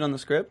the option on the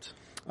script?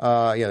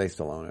 Yeah, they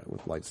still own it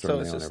with Lightstorm. So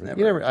it's they own just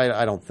everything. never.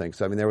 I don't think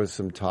so. I mean, there was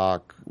some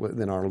talk.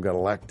 Then Arnold got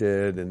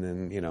elected, and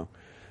then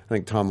I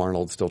think Tom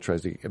Arnold still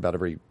tries to about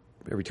every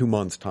 2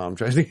 months. Tom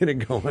tries to get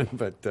it going,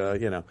 but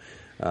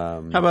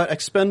How about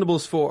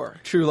Expendables 4,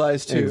 True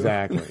Lies 2?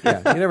 Exactly.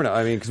 Yeah, you never know.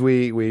 I mean, because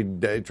we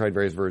tried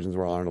various versions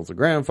where Arnold's a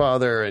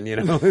grandfather, and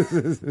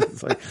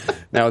it's like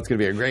now it's going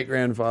to be a great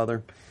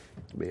grandfather.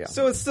 But yeah.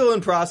 So it's still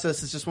in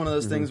process. It's just one of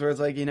those things where it's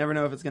like you never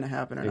know if it's going to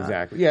happen or not.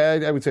 Exactly. Yeah,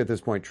 I would say at this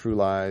point, True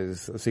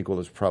Lies, a sequel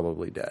is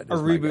probably dead. A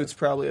reboot's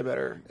probably a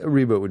better. A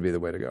reboot would be the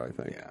way to go, I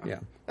think. Yeah.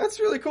 That's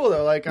really cool,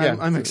 though. Like,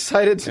 I'm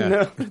excited to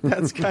know that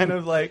that's kind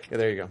of like. Yeah,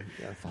 there you go.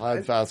 Yeah,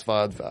 fired fast.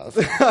 Fired fast.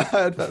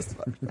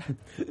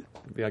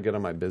 Maybe I'll get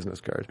on my business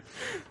card.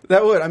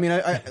 That would. I mean,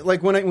 I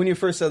like when you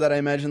first said that, I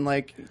imagined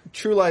like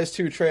True Lies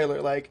 2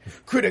 trailer, like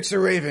critics are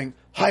raving,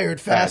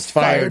 hired fast,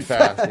 fired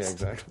fast. Yeah,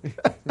 exactly.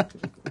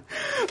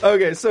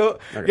 Okay, so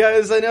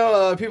guys, I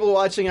know people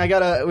watching. We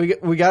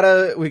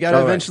gotta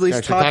eventually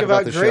talk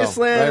about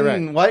Graceland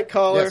and White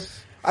Collar.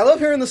 Yes. I love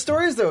hearing the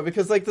stories though,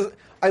 because like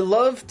I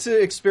love to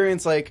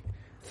experience like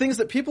things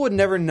that people would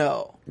never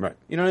know. Right.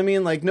 You know what I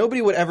mean? Like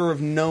nobody would ever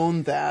have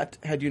known that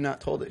had you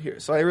not told it here.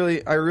 So I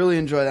really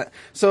enjoy that.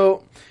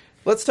 So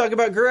let's talk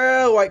about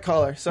White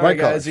Collar. Sorry White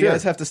guys, Collar, you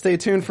guys have to stay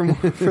tuned for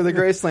the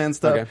Graceland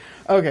stuff.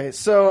 Okay.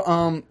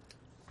 So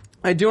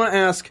I do want to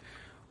ask,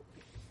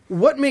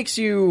 what makes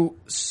you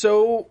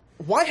so?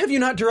 Why have you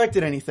not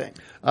directed anything?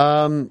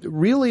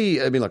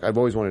 Really, I mean, look, I've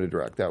always wanted to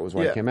direct. That was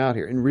why I came out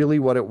here. And really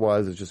what it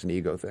was is just an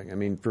ego thing. I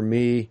mean, for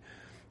me,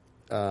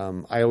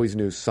 I always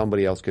knew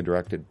somebody else could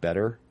direct it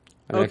better.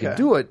 I mean, I could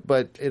do it,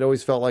 but it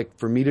always felt like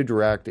for me to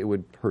direct, it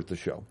would hurt the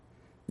show.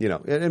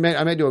 I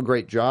may do a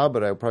great job,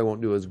 but I probably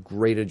won't do as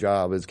great a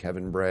job as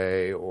Kevin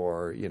Bray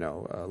or,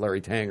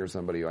 Larry Tang or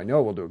somebody who I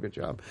know will do a good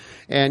job.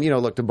 And,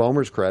 look, to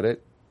Bomer's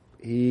credit,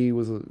 he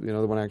was,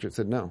 the one actor that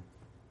said no.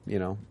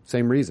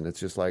 Same reason. It's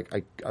just like,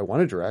 I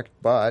want to direct,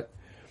 but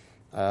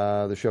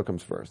the show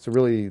comes first. So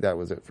really, that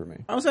was it for me.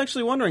 I was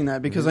actually wondering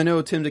that because I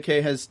know Tim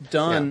DeKay has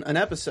done an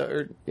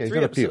episode, or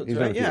 3 episodes, he's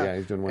right? done a few. Yeah,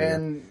 he's done one.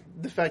 And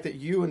the fact that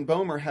you and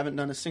Bomer haven't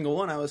done a single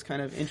one, I was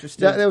kind of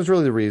interested. That was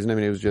really the reason. I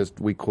mean, it was just,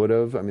 we could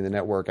have. I mean, the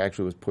network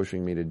actually was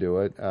pushing me to do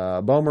it.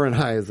 Bomer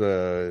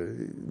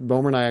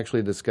and I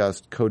actually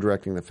discussed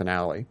co-directing the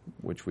finale,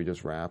 which we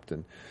just wrapped,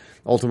 and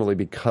ultimately,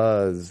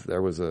 because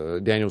there was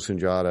a Daniel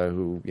Sunjata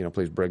who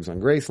plays Briggs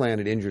on Graceland,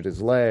 had injured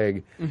his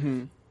leg,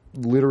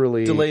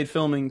 literally delayed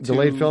filming,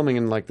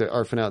 and like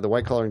our finale, the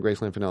White Collar and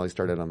Graceland finale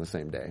started on the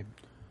same day.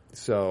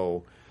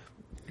 So,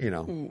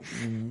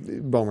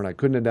 Bomer and I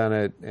couldn't have done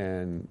it,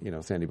 and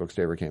Sandy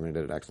Bookstaver came in and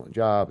did an excellent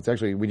job. It's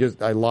actually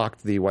I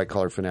locked the White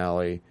Collar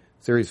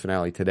series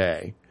finale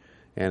today.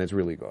 And it's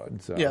really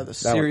good. So the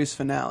series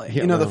finale.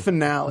 Yeah, the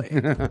finale.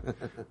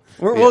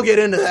 We'll get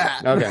into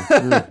that.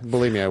 Okay.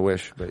 Believe me, I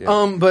wish. But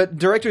yeah. But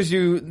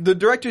the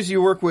directors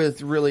you work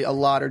with really a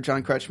lot are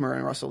John Kretschmer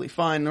and Russell Lee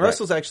Fine.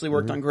 Russell's actually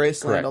worked on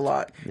Graceland a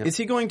lot. Yep. Is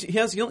he going to?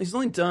 He's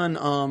only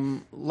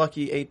done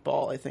Lucky 8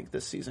 Ball, I think,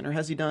 this season, or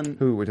has he done?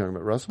 Who are we talking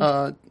about?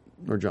 Russell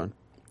or John?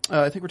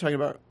 I think we're talking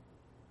about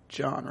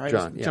John, right?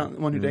 John, yeah. John,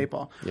 the one who did 8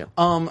 Ball. Yeah.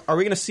 Are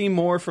we going to see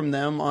more from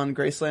them on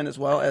Graceland as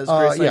well as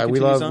Graceland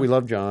continues on? we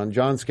love John.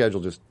 John's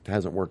schedule just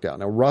hasn't worked out.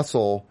 Now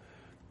Russell,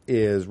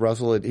 he was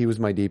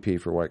my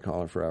DP for White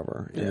Collar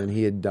forever, and then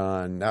he had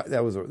done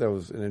that was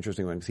an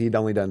interesting one because he had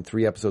only done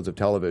 3 episodes of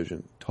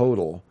television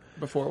total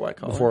before White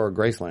Collar. Before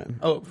Graceland.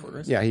 Oh, before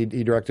Graceland. Yeah, he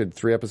directed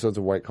 3 episodes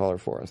of White Collar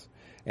for us,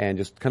 and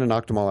just kind of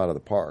knocked them all out of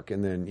the park.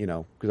 And then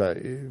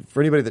because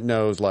for anybody that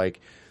knows, like,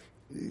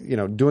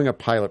 doing a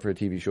pilot for a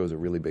TV show is a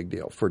really big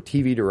deal. For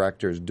TV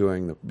directors,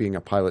 being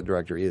a pilot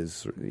director is,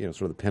 sort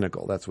of the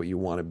pinnacle. That's what you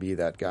want to be,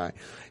 that guy.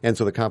 And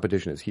so the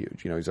competition is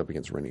huge. He's up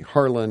against Rennie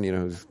Harlan,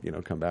 who's,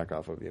 come back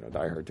off of,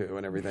 Die Hard 2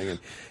 and everything. And,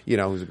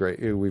 who's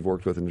we've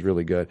worked with and is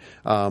really good.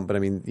 But I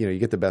mean, you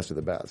get the best of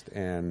the best.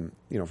 And,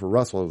 for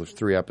Russell, those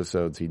 3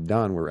 episodes he'd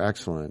done were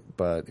excellent,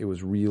 but it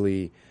was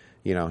really,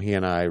 he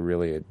and I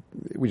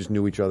we just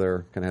knew each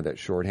other, kind of had that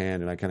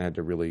shorthand, and I kind of had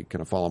to really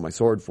kind of follow my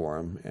sword for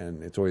him.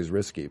 And it's always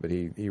risky, but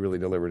he really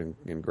delivered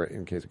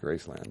in Case of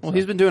Graceland. Well,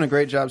 he's been doing a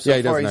great job so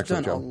far. He's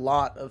done job. a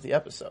lot of the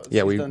episodes.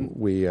 Yeah,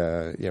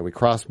 we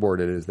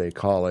cross-boarded, as they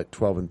call it,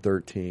 12 and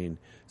 13,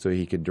 so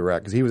he could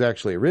direct, because he was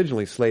actually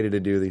originally slated to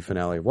do the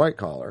finale of White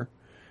Collar.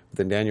 But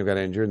then Daniel got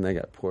injured, and they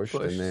got pushed.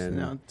 And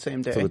then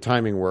same day. So the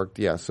timing worked.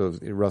 Yeah, so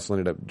Russell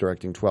ended up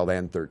directing 12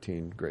 and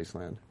 13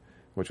 Graceland,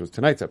 which was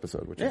tonight's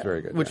episode, which was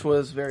very good. Which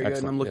was very good,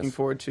 and I'm looking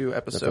forward to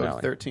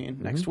episode 13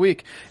 next Mm-hmm.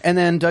 week. And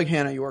then Doug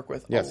Hanna, you work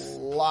with a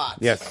lot.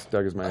 Yes,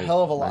 Doug is a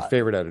hell of a lot. My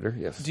favorite editor,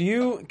 yes.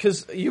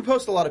 Because you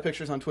post a lot of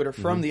pictures on Twitter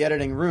from the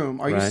editing room.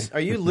 Are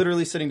you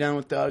literally sitting down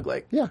with Doug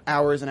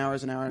hours and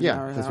hours and hours and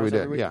hours? That's what we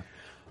did, every week?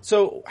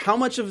 So how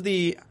much of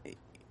the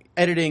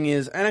editing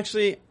is, and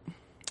actually,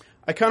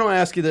 I kind of want to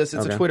ask you this.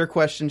 It's a Twitter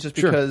question just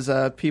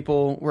because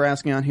people were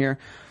asking on here.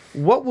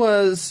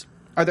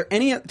 Are there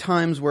any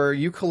times where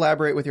you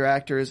collaborate with your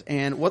actors,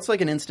 and what's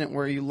like an instant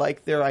where you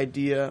like their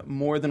idea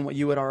more than what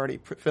you had already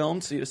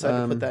filmed, so you decided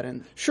to put that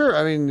in? Sure.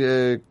 I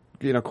mean,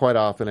 quite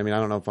often. I mean, I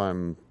don't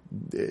know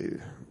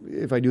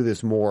if I do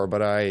this more,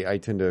 but I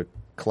tend to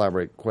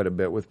collaborate quite a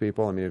bit with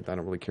people. I mean, I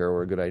don't really care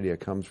where a good idea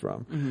comes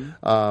from.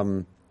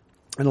 Mm-hmm.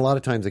 And a lot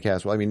of times the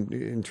cast, I mean,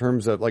 in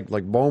terms of like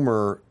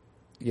Bomer,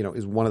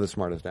 is one of the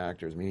smartest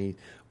actors. I mean, he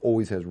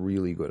always has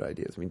really good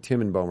ideas. I mean, Tim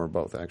and Bomer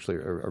both actually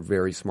are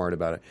very smart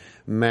about it.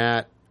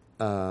 Matt,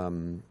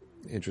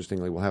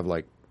 interestingly, will have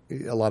like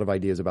a lot of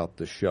ideas about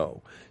the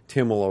show.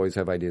 Tim will always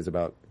have ideas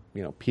about,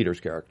 Peter's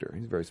character.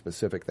 He's very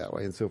specific that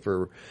way. And so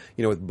for,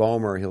 with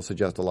Bomer, he'll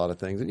suggest a lot of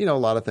things. And, a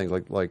lot of things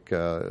like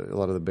a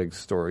lot of the big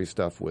story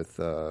stuff with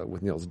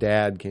Neil's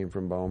dad came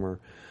from Bomer.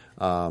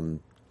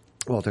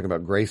 Well, talking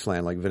about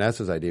Graceland, like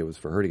Vanessa's idea was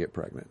for her to get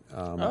pregnant.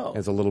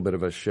 It's a little bit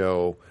of a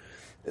show.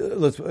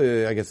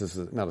 I guess this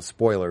is not a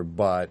spoiler,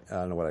 but I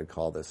don't know what I'd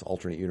call this,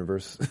 alternate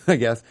universe, I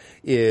guess,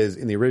 is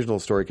in the original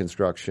story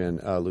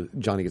construction,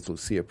 Johnny gets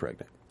Lucia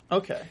pregnant.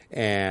 Okay.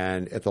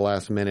 And at the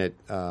last minute,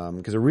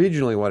 because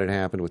originally what had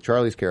happened with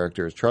Charlie's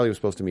character is Charlie was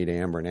supposed to meet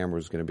Amber, and Amber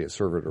was going to be a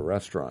server at a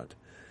restaurant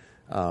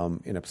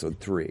in episode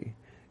 3.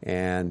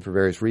 And for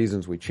various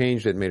reasons, we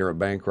changed it, made her a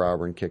bank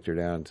robber, and kicked her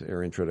down to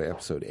her intro to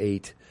episode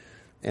 8.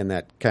 And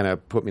that kind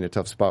of put me in a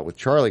tough spot with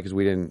Charlie, because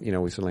we didn't,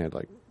 we suddenly had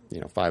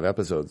 5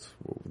 episodes,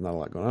 not a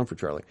lot going on for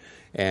Charlie.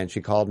 And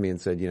she called me and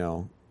said,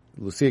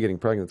 Lucia getting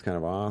pregnant is kind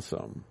of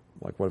awesome.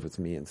 Like, what if it's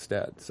me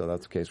instead? So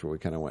that's a case where we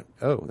kind of went,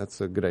 oh,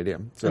 that's a good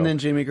idea. So, and then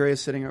Jamie Gray is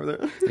sitting over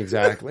there.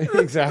 Exactly.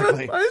 Well,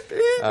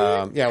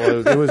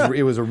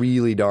 it was a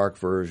really dark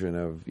version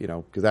of,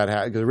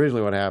 because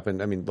originally what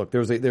happened, I mean, look, there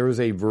was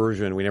a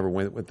version, we never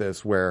went with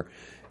this, where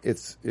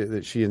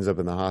that she ends up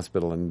in the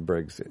hospital and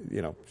Briggs,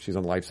 she's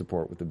on life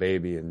support with the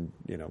baby, and,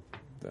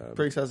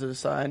 Briggs has to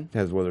decide.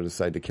 Has whether to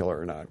decide to kill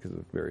her or not because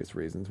of various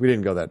reasons. We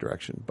didn't go that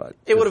direction, but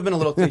it would have been a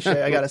little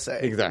cliche, I gotta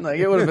say. Exactly. Like,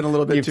 it would have been a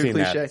little bit You've too seen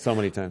cliche. That so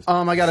many times.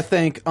 I gotta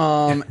thank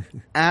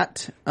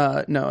at DJ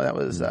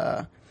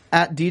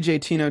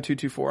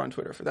Tino224 on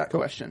Twitter for that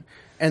question.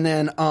 And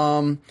then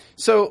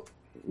so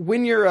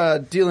when you're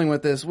dealing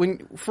with this,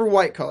 for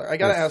White Collar, I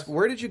gotta ask,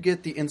 where did you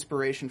get the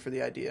inspiration for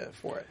the idea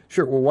for it?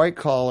 Sure. Well, White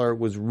Collar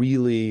was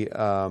really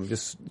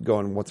just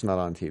going what's not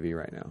on TV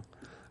right now.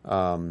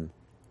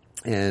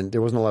 And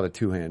there wasn't a lot of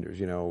two-handers,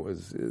 there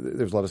was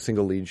a lot of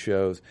single lead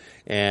shows.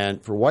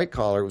 And for White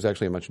Collar, it was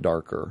actually a much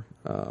darker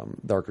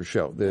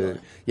show.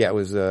 It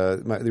was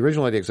the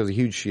original idea, because I was a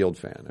huge S.H.I.E.L.D.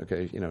 fan.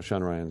 Okay,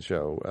 Sean Ryan's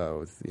show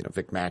with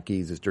Vic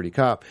Mackey's this dirty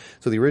cop.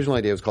 So the original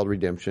idea was called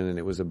Redemption, and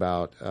it was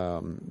about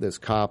this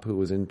cop who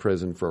was in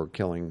prison for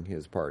killing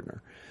his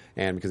partner.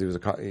 And because he was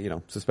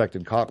a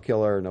suspected cop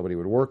killer, nobody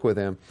would work with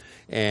him,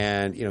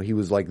 and he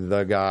was like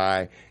the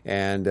guy.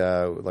 And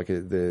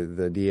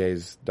the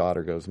DA's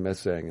daughter goes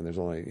missing, and there's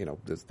only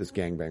this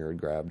gangbanger had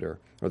grabbed her,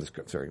 or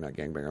not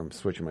gangbanger. I'm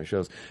switching my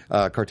shows.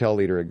 Cartel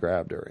leader had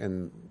grabbed her,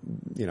 and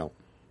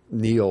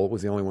Neil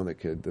was the only one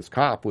this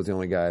cop was the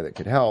only guy that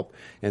could help.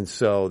 And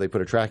so they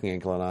put a tracking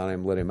anklet on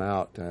him, let him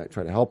out,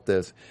 try to help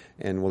this.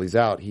 And while he's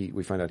out,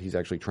 we find out he's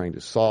actually trying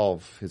to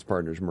solve his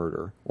partner's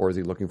murder. Or is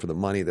he looking for the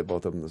money that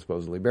both of them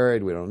supposedly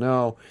buried? We don't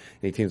know.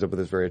 And he teams up with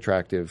this very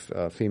attractive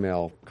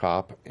female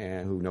cop,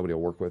 and who nobody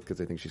will work with because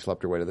they think she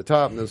slept her way to the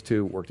top. And those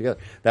two work together.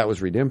 That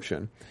was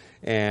Redemption.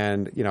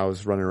 And, I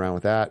was running around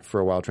with that for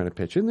a while trying to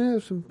pitch in. There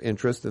was some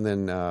interest. And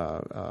then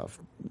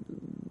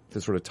to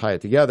sort of tie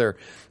it together,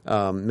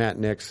 Matt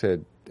Nix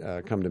had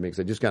come to me because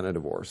I'd just gotten a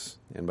divorce.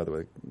 And by the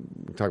way,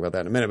 we'll talk about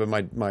that in a minute. But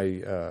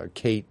the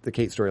Kate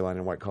storyline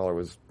in White Collar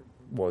was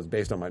was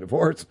based on my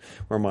divorce,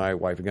 where my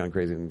wife had gone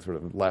crazy and sort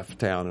of left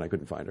town and I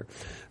couldn't find her.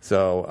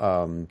 So,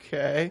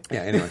 Okay.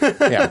 yeah, anyway,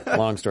 yeah,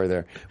 long story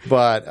there.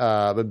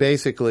 But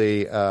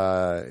basically,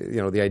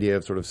 the idea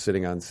of sort of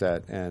sitting on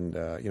set and,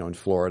 in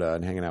Florida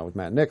and hanging out with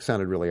Matt Nix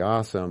sounded really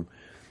awesome.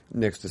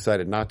 Nix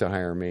decided not to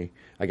hire me,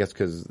 I guess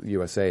because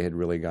USA had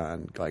really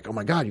gone like, oh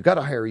my God, you got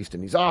to hire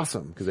Easton. He's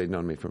awesome, because they'd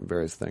known me from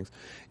various things.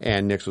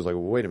 And Nix was like,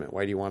 well, wait a minute,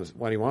 why do you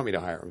want me to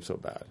hire him so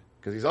bad?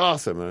 Because he's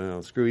awesome.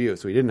 And screw you.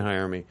 So he didn't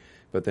hire me.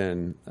 But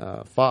then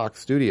Fox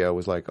Studio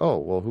was like, oh,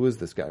 well, who is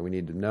this guy? We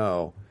need to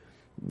know.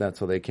 That's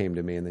how they came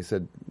to me, and they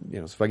said,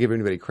 so if I give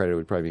anybody credit, it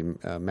would probably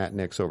be Matt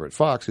Nix over at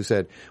Fox, who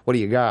said, what do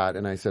you got?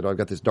 And I said, I've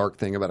got this dark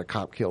thing about a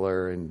cop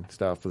killer and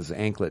stuff with this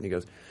anklet. And he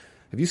goes,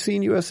 have you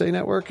seen USA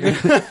Network? And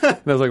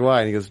I was like,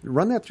 why? And he goes,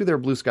 run that through their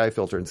blue sky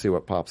filter and see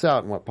what pops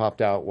out. And what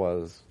popped out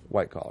was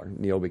White Collar.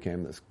 Neil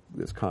became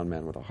this con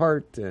man with a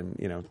heart and,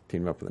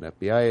 teamed up with an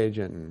FBI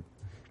agent, and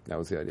that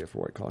was the idea for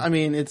White Collar. I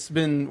mean, it's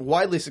been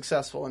widely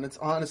successful, and it's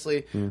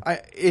honestly,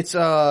 it's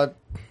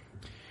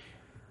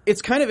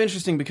kind of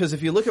interesting because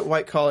if you look at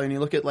White Collar and you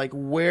look at like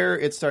where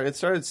it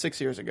started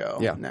 6 years ago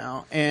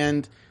now,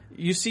 and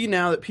you see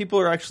now that people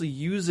are actually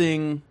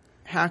using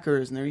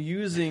hackers and they're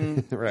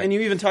using, right. And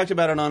you even talked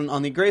about it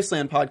on the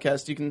Graceland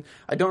podcast.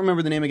 I don't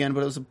remember the name again,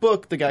 but it was a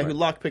book, the guy who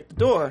lockpicked the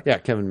door. Yeah,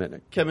 Kevin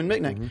Mitnick.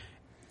 Mm-hmm.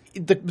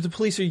 The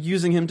police are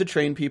using him to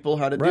train people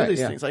how to do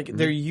these things. Like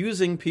they're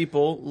using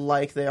people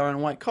like they are in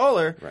White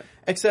Collar,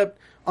 except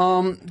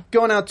going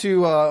out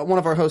to one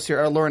of our hosts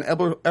here, Lauren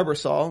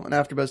Ebersol, an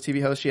AfterBuzz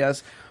TV host. She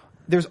has.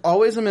 There's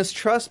always a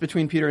mistrust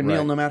between Peter and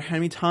Neil, no matter how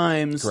many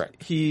times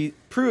he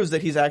proves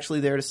that he's actually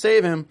there to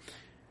save him.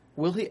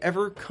 Will he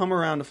ever come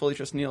around to fully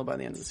trust Neil by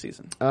the end of the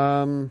season?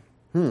 By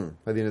the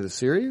end of the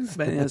series?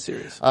 By the end of the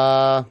series.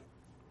 I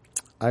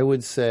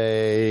would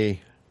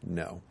say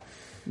no.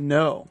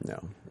 No.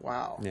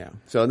 Wow. Yeah.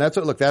 So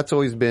that's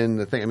always been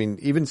the thing. I mean,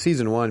 even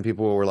season 1,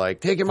 people were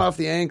like, take him off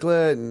the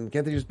anklet, and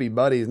can't they just be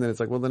buddies? And then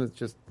it's like, well, then it's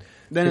just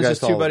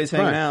two buddies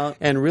hanging out.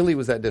 And really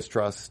was that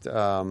distrust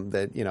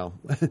that,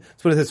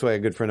 let's put it this way, a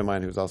good friend of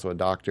mine who's also a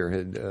doctor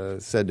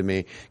had said to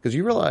me, because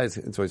you realize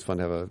it's always fun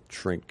to have a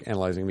shrink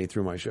analyzing me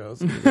through my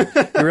shows. You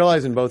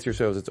realize in both your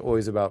shows it's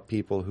always about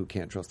people who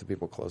can't trust the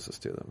people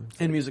closest to them.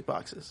 And music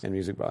boxes.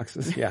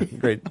 Yeah,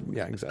 great.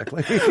 Yeah,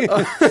 exactly.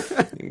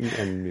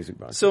 And music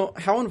boxes. So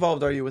how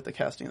involved are you with the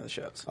casting of the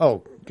shows?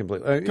 Oh,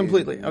 completely.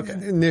 Completely, okay.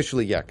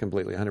 Initially, yeah,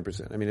 completely,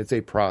 100%. I mean, it's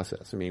a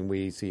process. I mean,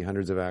 we see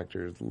hundreds of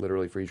actors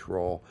literally for each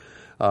role.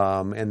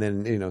 And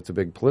then, it's a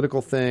big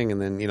political thing.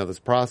 And then, this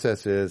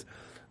process is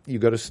you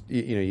go to,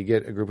 you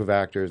get a group of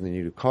actors and then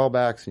you do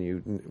callbacks and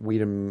you weed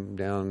them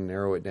down,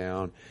 narrow it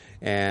down.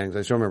 And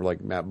I still remember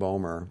like Matt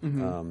Bomer.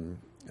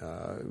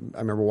 I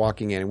remember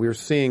walking in and we were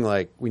seeing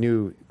we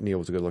knew Neil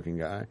was a good looking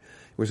guy.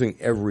 We were seeing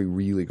every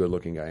really good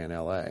looking guy in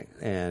LA.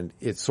 And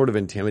it's sort of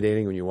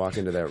intimidating when you walk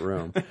into that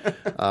room.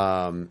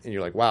 And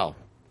you're like, wow,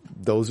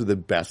 those are the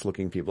best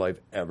looking people I've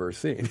ever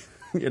seen.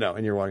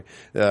 And you're walking.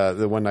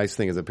 The one nice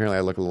thing is apparently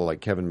I look a little like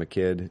Kevin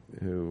McKidd,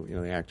 who,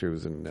 the actor who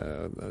was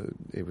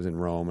in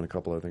Rome and a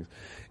couple other things.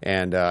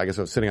 And I guess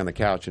I was sitting on the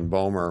couch and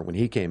Bomer, when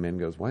he came in,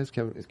 goes, "Why is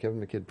Kevin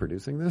McKidd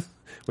producing this?"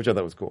 Which I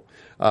thought was cool.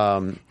 But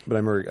I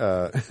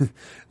remember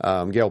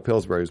Gail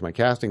Pillsbury, who's my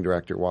casting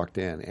director, walked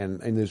in,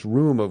 and in this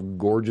room of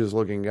gorgeous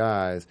looking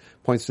guys,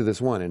 points to this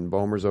one, and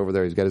Bomer's over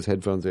there. He's got his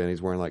headphones in.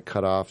 He's wearing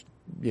cut off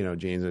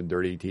jeans and a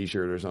dirty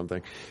T-shirt or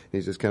something.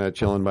 He's just kind of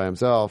chilling by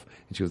himself.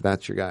 And she goes,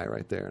 "That's your guy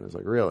right there." And I was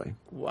like, "Really?"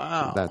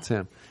 Wow. That's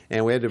him.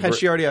 And we had to. Had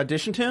she already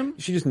auditioned him?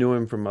 She just knew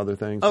him from other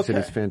things. Okay. She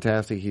said he's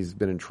fantastic. He's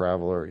been in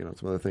Traveler,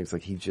 some other things.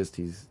 Like he's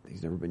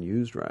never been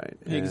used right.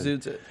 He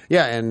exudes it.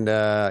 Yeah, and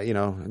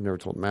I've never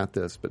told Matt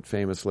this, but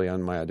famously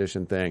on my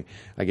audition thing,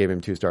 I gave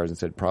him 2 stars and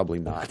said, "Probably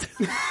not."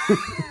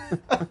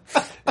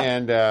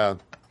 And the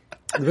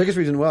biggest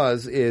reason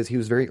is he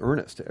was very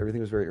earnest.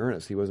 Everything was very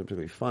earnest. He wasn't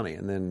particularly funny.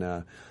 And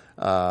then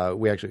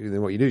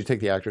then what you do is you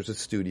take the actors to the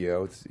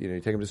studio. It's, you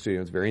take them to the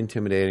studio. It's very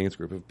intimidating. It's a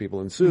group of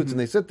people in suits, and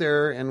they sit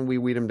there, and we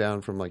weed them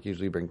down from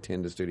usually you bring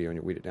 10 to studio, and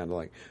you weed it down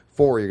to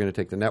 4. You're going to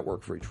take the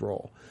network for each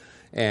role.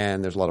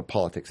 And there's a lot of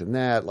politics in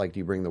that. Do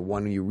you bring the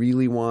one you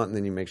really want, and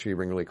then you make sure you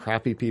bring really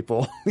crappy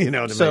people, to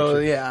make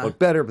sure it look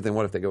better. But then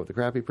what if they go with the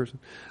crappy person?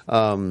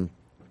 And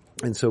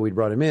so we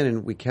brought him in,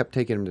 and we kept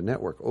taking him to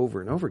network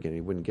over and over again. And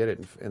he wouldn't get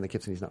it, and they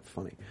kept saying he's not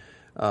funny.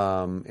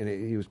 And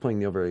he was playing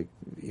Neil very,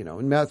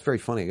 and Matt's a very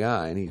funny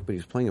guy, but he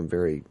was playing him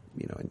very,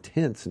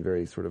 intense and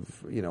very sort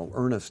of,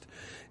 earnest.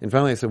 And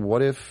finally I said,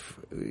 what if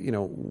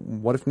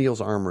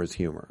Neil's armor is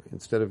humor?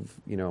 Instead of,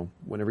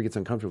 whenever he gets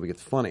uncomfortable, he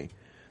gets funny.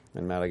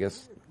 And Matt, I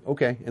guess,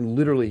 okay. And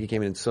literally he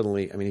came in and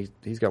suddenly,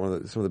 he's got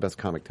some of the best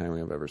comic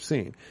timing I've ever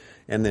seen.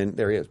 And then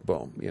there he is,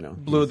 boom,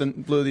 Blew the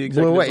executives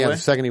away. away. Yeah, the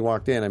second he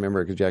walked in, I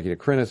remember because Jackie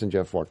DeCrinnis and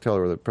Jeff Wachtell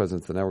were the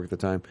presidents of the network at the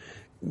time.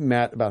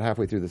 Matt, about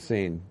halfway through the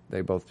scene,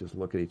 they both just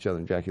look at each other,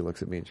 and Jackie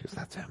looks at me and she goes,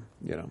 "That's him."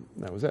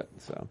 That was it.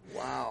 So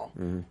wow.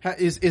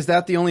 Is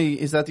that the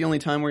only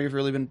time where you've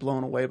really been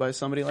blown away by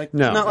somebody like?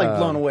 No, not like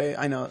blown away.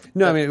 I know.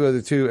 No, I mean it was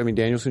the two. I mean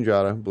Daniel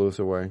Sunjata blew us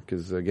away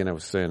because again I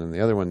was saying, and the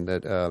other one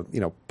that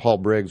Paul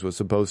Briggs was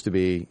supposed to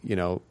be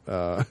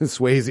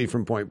Swayze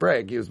from Point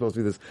Break. He was supposed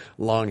to be this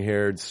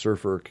long-haired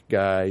surfer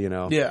guy,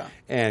 Yeah.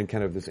 and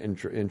kind of this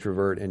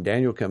introvert. And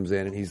Daniel comes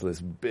in and he's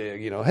this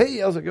big, hey,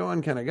 how's it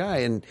going kind of guy,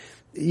 and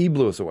he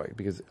blew us away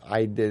because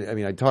I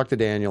talked to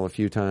Daniel a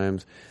few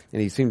times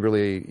and he seemed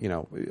really,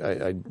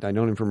 I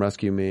known him from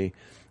Rescue Me.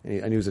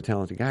 And I knew he was a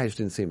talented guy. I just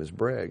didn't see him as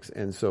Briggs.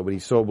 But he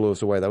so blew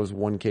us away. That was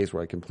one case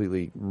where I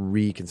completely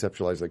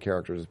reconceptualized the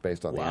characters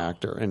based on the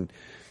actor. And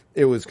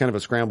it was kind of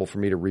a scramble for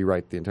me to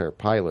rewrite the entire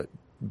pilot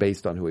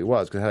based on who he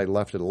was. Because had I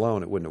left it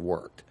alone, it wouldn't have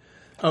wored.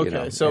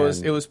 Okay, so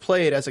it was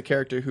played as a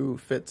character who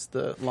fits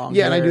the long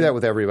Yeah, hair. and I do that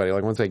with everybody.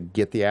 Like once I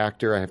get the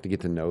actor, I have to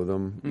get to know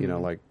them.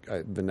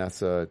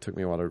 Vanessa, it took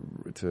me a while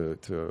to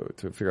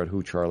figure out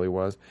who Charlie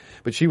was,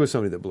 but she was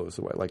somebody that blew us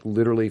away. Like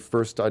literally,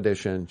 first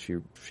audition,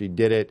 she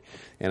did it,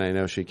 and I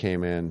know she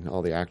came in.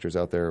 All the actors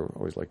out there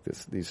always like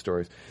these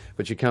stories,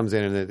 but she comes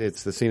in and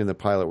it's the scene in the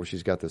pilot where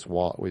she's got this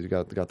wallet. We've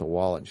got the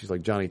wallet, and she's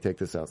like, "Johnny, take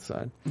this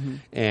outside,"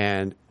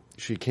 and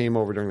she came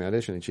over during the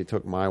audition and she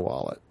took my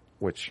wallet,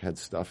 which had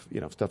stuff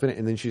in it.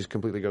 And then she just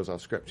completely goes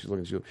off script. She's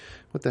looking, she goes,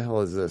 "What the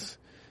hell is this?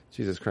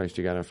 Jesus Christ,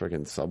 you got a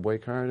freaking Subway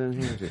card in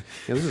here?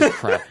 This is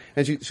crap."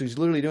 And she's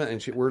literally doing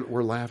it, and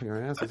we're laughing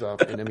our asses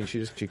off. And I mean,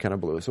 she kind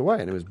of blew us away,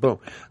 and it was boom.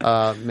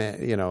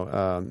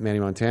 Manny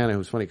Montana,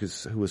 who's funny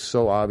who was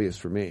so obvious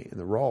for me in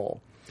the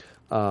role.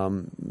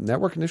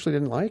 Network initially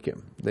didn't like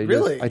him.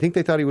 I think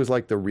they thought he was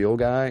like the real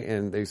guy,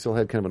 and they still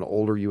had kind of an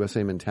older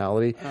USA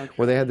mentality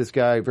where they had this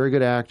guy, very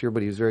good actor,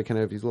 but he was very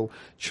he's a little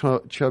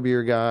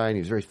chubbier guy, and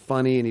he was very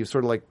funny, and he was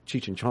sort of like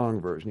Cheech and Chong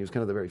version. He was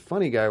kind of the very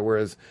funny guy,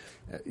 whereas,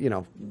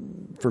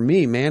 for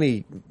me,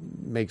 Manny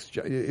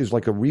is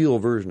like a real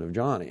version of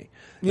Johnny.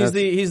 He's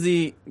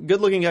the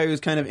good-looking guy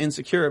who's kind of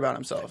insecure about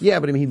himself. Yeah,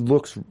 but I mean, he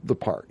looks the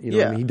part.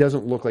 Yeah. I mean, he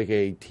doesn't look like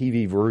a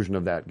TV version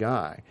of that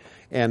guy.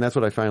 And that's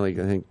what I finally,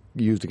 I think,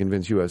 used to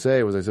convince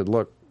USA was I said,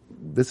 look,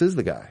 this is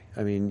the guy.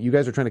 I mean, you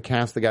guys are trying to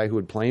cast the guy who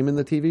would play him in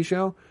the TV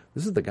show.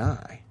 This is the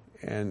guy.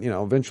 And,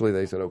 eventually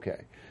they said,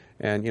 okay.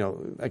 And,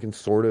 I can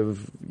sort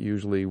of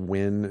usually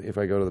win if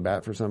I go to the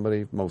bat for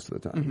somebody most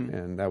of the time. Mm-hmm.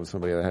 And that was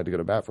somebody that I had to go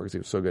to bat for because he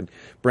was so good.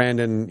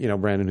 Brandon,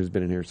 who's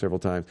been in here several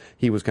times,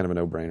 he was kind of a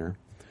no-brainer.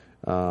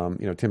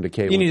 Tim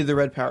DeKay. You needed the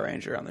Red Power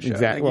Ranger on the show.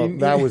 Exactly. Well,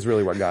 that was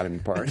really what got him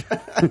apart.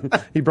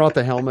 He brought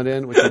the helmet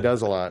in, which he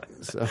does a lot.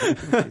 So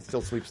he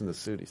still sleeps in the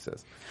suit, he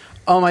says.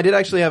 I did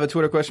actually have a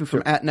Twitter question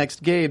from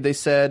 @NextGabe. They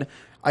said,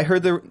 I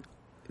heard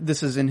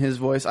this is in his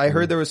voice, I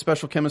heard there was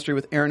special chemistry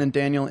with Aaron and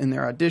Daniel in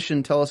their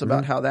audition. Tell us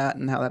about how that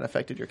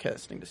affected your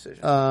casting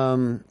decision.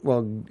 There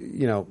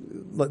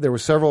were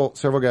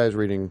several guys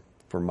reading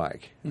for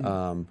Mike.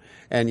 Mm-hmm.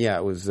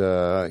 It was,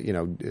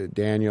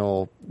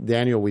 Daniel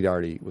we'd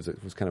already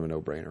was kind of a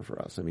no-brainer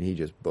for us. I mean, he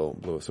just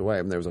blew us away.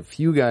 I mean, there was a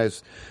few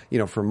guys,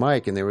 for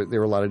Mike, and there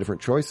were a lot of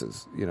different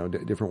choices,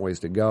 different ways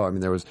to go. I mean,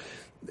 there were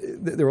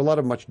a lot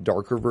of much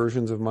darker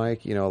versions of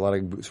Mike, a lot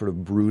of sort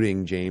of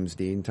brooding James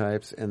Dean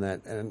types, and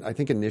I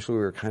think initially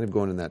we were kind of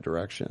going in that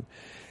direction.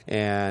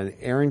 And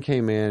Aaron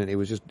came in, and it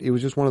was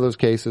just one of those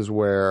cases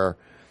where,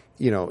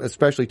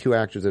 especially two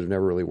actors that have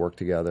never really worked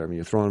together. I mean,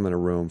 you're throwing them in a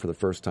room for the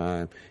first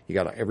time. You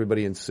got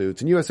everybody in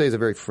suits. And USA is a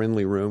very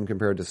friendly room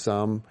compared to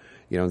some.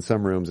 In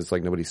some rooms, it's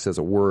like nobody says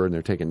a word and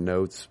they're taking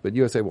notes. But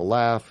USA will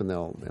laugh and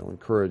they'll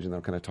encourage and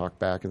they'll kind of talk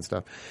back and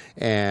stuff.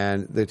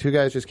 And the two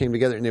guys just came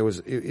together and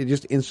it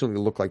just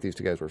instantly looked like these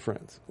two guys were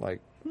friends.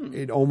 Like,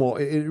 it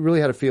really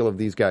had a feel of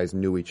these guys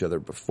knew each other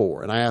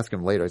before. And I asked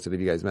them later, I said,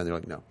 have you guys met? And they're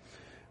like, no.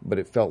 But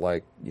it felt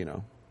like,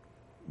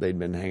 they'd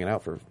been hanging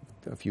out for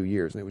a few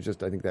years, and it was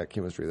just, I think, that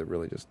chemistry that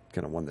really just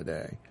kind of won the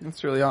day.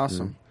 That's really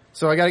awesome. Mm-hmm.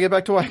 So I got to get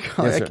back to White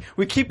Collar. Yes,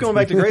 we keep going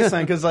back to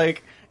Graceland because,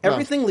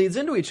 everything leads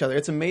into each other.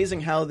 It's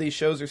amazing how these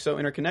shows are so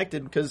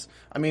interconnected. Because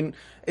I mean,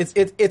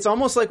 it's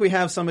almost like we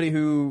have somebody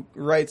who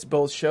writes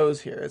both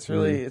shows here. It's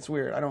really it's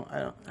weird. I don't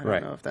know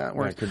if that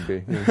works. That could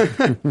be.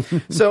 Yeah.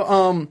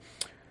 So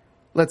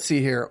let's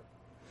see here.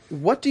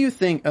 What do you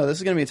think? Oh, this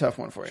is going to be a tough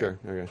one for you. Sure.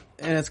 Okay.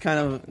 And it's kind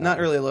of not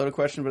really a loaded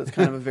question, but it's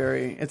kind of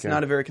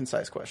not a very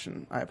concise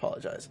question. I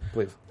apologize.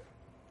 Please.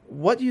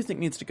 What do you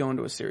think needs to go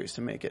into a series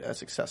to make it as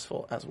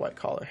successful as White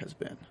Collar has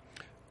been?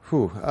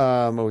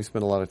 We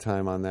spent a lot of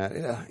time on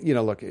that.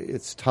 Look,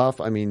 it's tough.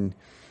 I mean,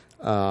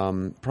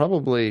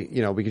 probably,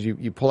 because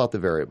you pull out the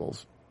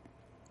variables.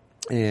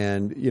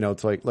 And,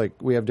 it's like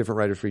we have different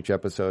writers for each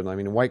episode. And I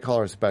mean, in White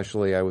Collar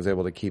especially, I was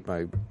able to keep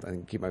my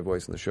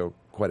voice in the show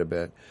quite a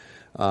bit.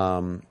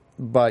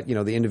 But,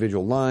 the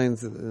individual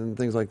lines and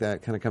things like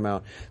that kind of come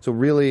out. So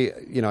really,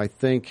 I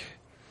think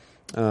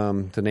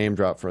to name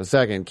drop for a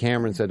second,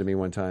 Cameron said to me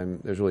one time,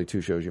 there's really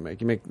two shows you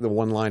make. You make the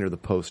one-liner, the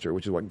poster,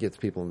 which is what gets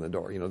people in the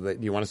door.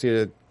 You want to see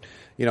a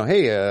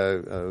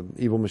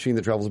evil machine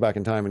that travels back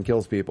in time and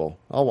kills people.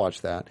 I'll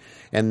watch that.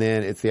 And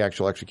then it's the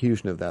actual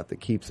execution of that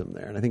keeps them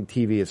there. And I think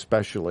TV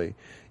especially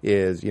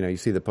is, you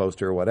see the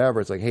poster or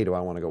whatever, it's like, hey, do I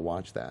want to go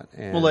watch that?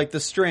 And well, like The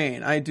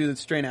Strain. I do the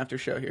Strain after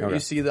show here. Okay. You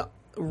see the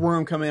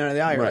worm coming out of the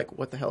eye, you're like,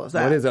 what the hell is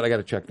that? What is that? I got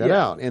to check that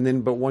out. And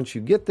then, but once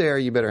you get there,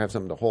 you better have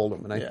something to hold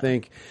them. And I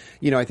think,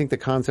 I think the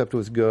concept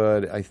was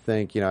good. I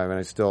think,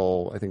 I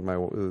think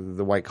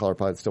the White Collar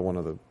Pilot's still one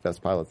of the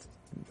best pilots.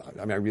 I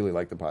mean, I really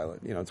like the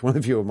pilot. It's one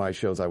of the few of my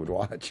shows I would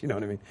watch. You know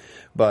what I mean?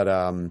 But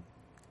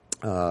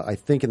I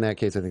think in that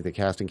case, I think the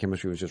casting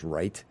chemistry was just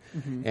right.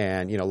 Mm-hmm.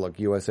 And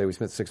look, USA, we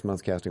spent 6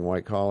 months casting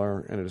White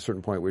Collar, and at a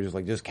certain point, we were just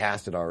like, just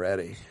cast it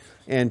already.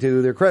 And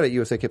to their credit,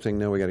 USA kept saying,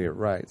 no, we got to get it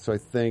right. So I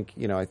think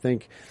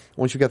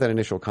once you got that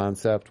initial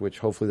concept, which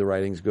hopefully the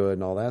writing's good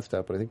and all that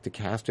stuff, but I think to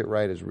cast it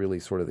right is really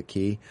sort of the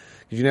key.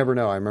 Because you never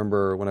know. I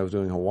remember when I was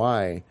doing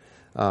Hawaii,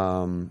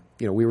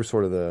 we were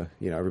sort of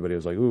everybody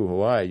was like, ooh,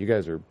 Hawaii, you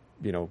guys are,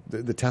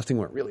 the testing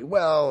went really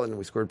well and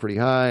we scored pretty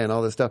high and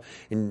all this stuff.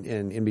 And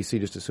NBC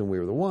just assumed we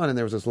were the one. And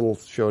there was this little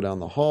show down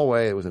the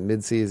hallway. It was a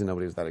mid-season.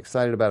 Nobody was that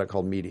excited about it,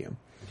 called Medium.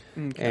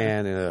 Okay.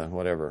 And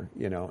whatever,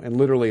 and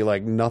literally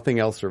like nothing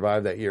else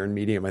survived that year. And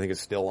Medium, I think, is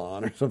still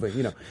on or something,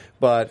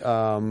 But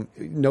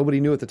nobody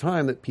knew at the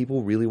time that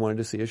people really wanted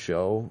to see a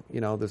show,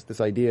 this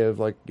idea of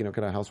like, kind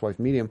of housewife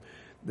Medium,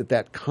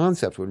 that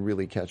concept would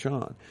really catch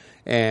on.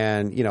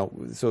 And,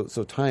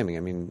 so timing,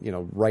 I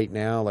mean, right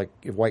now, like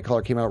if White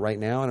Collar came out right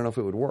now, I don't know if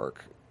it would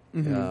work.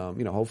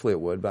 Mm-hmm. Hopefully it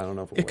would, but I don't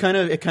know if it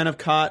would. It kind of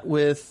caught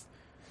with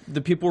the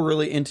people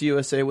really into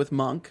USA with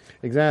Monk.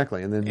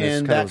 Exactly. And then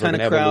that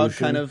kind of crowd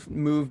kind of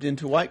moved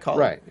into White Collar.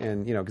 Right.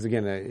 And, because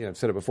again, I've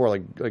said it before,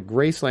 like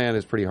Graceland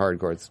is pretty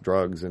hardcore. It's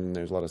drugs and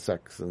there's a lot of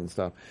sex and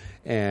stuff.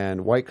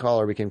 And White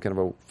Collar became kind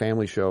of a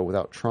family show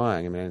without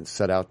trying. I mean, it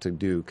set out to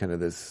do kind of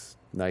this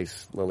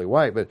nice Lily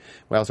White, but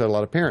we also had a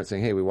lot of parents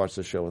saying, hey, we watched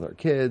this show with our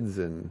kids,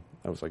 and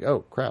I was like,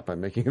 oh crap,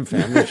 I'm making a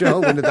family show.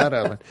 When did that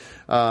happen?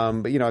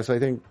 But so I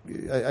think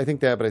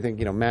that, but I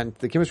think Matt,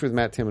 the chemistry with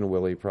Matt, Tim, and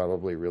Willie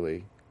probably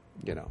really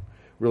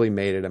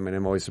made it. I mean,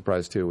 I'm always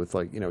surprised too with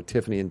like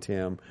Tiffany and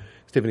Tim.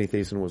 Tiffany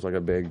Thiessen was like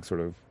a big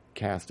sort of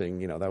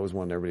casting. That was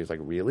one everybody's like,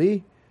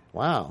 really?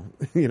 Wow,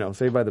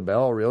 Saved by the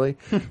Bell, really?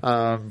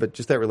 But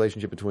just that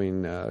relationship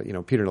between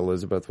Peter and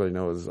Elizabeth. What I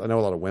know is, I know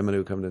a lot of women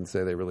who come in and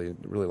say they really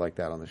like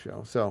that on the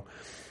show. So,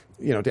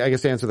 I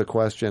guess to answer the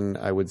question,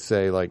 I would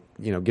say like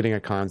getting a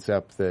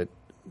concept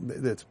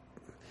that's,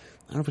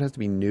 I don't know if it has to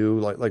be new.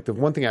 Like the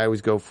one thing I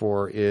always go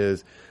for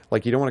is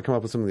like, you don't want to come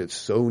up with something that's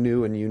so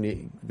new and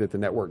unique that the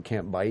network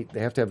can't bite. They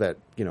have to have that,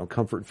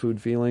 comfort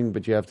food feeling,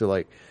 but you have to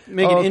like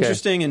make it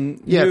interesting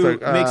and new,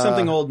 like, make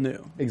something old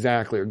new.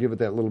 Exactly. Or give it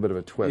that little bit of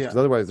a twist. Because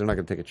otherwise they're not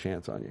going to take a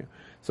chance on you.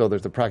 So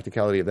there's the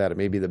practicality of that. It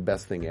may be the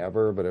best thing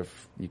ever, but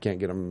if you can't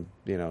get them,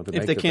 to make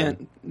if they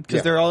can't,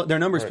 because they're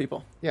numbers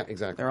people. Yeah,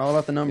 exactly. They're all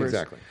about the numbers.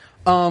 Exactly.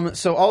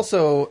 So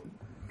also,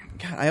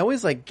 God, I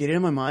always like get it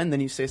in my mind,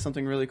 then you say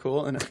something really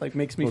cool, and it like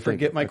makes me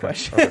forget my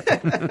question.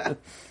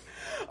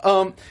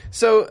 Okay.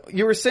 So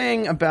you were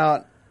saying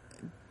about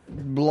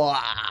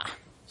blah.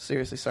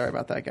 Seriously, sorry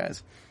about that,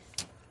 guys.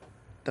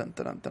 Dun,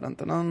 dun, dun, dun,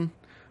 dun, dun.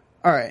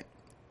 All right.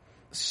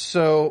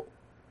 So,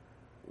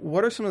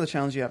 what are some of the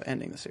challenges you have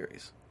ending the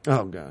series?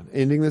 Oh God,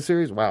 ending the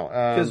series? Wow.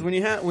 Because when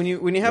you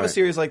have a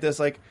series like this,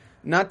 like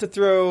not to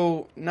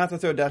throw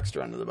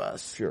Dexter under the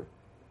bus. Sure.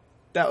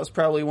 That was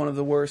probably one of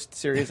the worst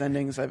series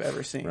endings I've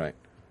ever seen. Right.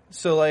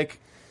 So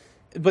like,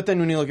 but then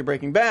when you look at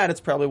Breaking Bad,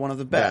 it's probably one of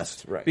the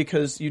best. Right.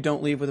 Because you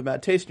don't leave with a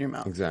bad taste in your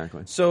mouth.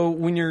 Exactly. So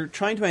when you're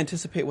trying to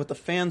anticipate what the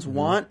fans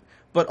want,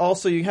 but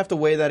also you have to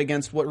weigh that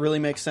against what really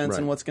makes sense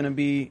and what's going to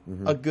be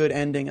a good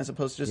ending as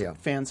opposed to just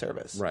fan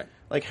service. Right.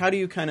 Like, how do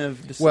you kind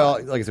of decide? Well,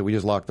 like I said, we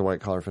just locked the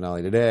White Collar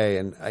finale today,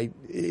 and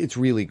it's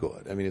really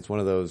good. I mean, it's one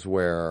of those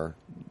where,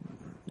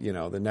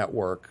 the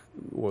network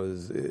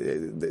was,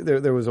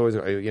 there was always,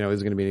 is it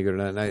going to be any good or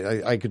not?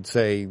 And I could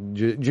say,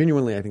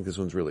 genuinely, I think this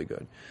one's really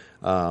good.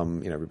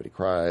 Everybody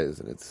cries,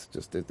 and it's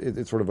just,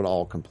 it's sort of an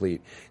all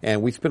complete.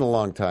 And we spent a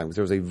long time, because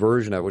there was a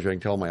version of it, which I can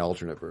tell my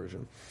alternate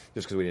version,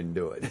 just because we didn't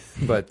do it.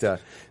 But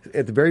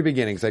at the very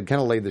beginning, because I'd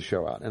kind of laid the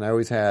show out, and I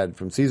always had,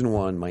 from season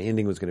 1, my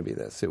ending was going to be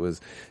this. It was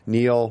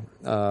Neil,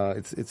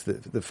 it's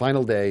the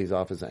final day, he's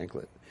off his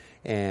anklet.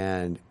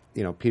 And,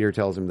 Peter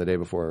tells him the day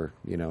before,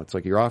 it's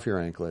like, you're off your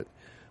anklet.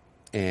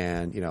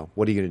 And,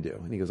 what are you going to do?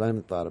 And he goes, I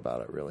haven't thought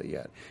about it really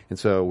yet. And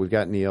so we've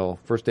got Neil.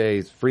 First day,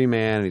 he's a free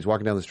man, and he's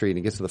walking down the street, and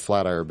he gets to the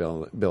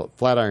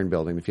Flatiron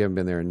building. If you haven't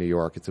been there in New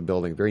York, it's a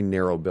building, very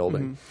narrow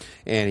building.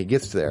 And he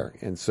gets there.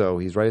 And so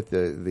he's right at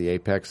the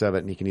apex of it,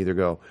 and he can either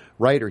go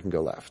right or he can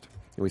go left.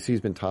 And we see he's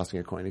been tossing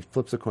a coin. He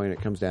flips a coin,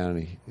 it comes down,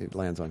 and it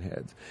lands on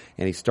heads.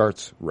 And he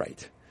starts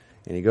right.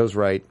 And he goes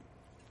right.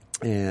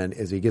 And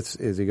as he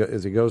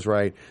goes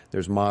right,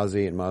 there's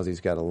Mozzie, and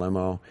Mozzie's got a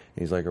limo, and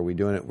he's like, "Are we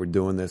doing it? We're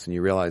doing this." And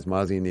you realize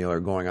Mozzie and Neil are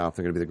going off.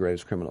 They're going to be the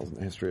greatest criminals in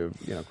the history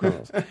of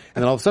criminals. And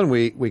then all of a sudden,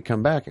 we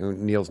come back,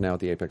 and Neil's now at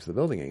the apex of the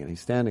building again. He's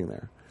standing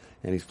there,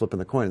 and he's flipping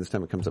the coin. And this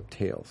time, it comes up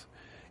tails.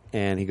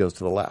 And he goes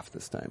to the left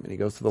this time. And he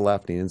goes to the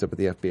left, and he ends up at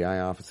the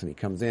FBI office, and he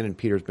comes in, and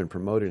Peter's been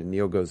promoted, and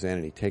Neil goes in,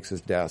 and he takes his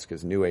desk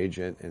as new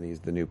agent, and he's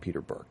the new Peter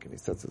Burke, and he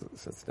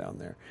sits down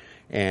there.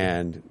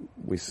 And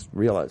we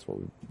realize,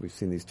 well, we've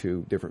seen these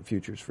two different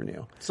futures for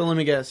Neil. So let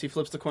me guess. He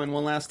flips the coin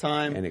one last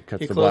time. And it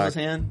cuts he to closes black. his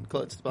hand.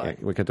 Closes to black.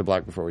 Yeah, we cut to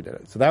black before we did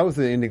it. So that was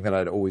the ending that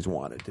I'd always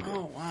wanted to do.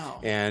 Oh, wow.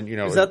 And,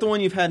 is that the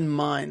one you've had in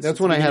mind? That's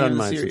one I had in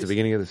mind since the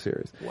beginning of the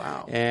series.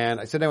 Wow.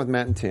 And I sat down with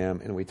Matt and Tim,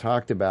 and we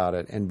talked about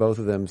it, and both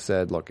of them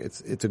said, look,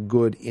 it's a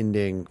good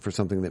ending for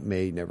something that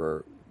may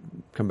never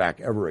come back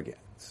ever again.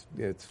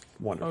 It's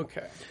wonderful.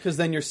 Okay. Because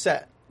then you're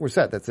set. We're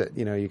set. That's it.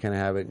 You can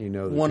have it. The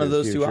one of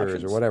those two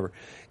options or whatever.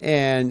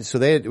 And so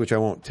they had, which I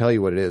won't tell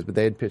you what it is, but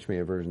they had pitched me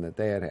a version that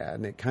they had,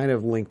 and it kind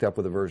of linked up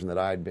with a version that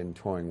I'd been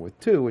toying with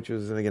too, which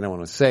was, and again, I don't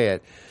want to say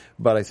it,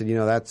 but I said,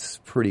 that's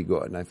pretty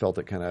good, and I felt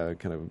it kind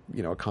of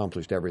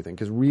accomplished everything,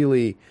 because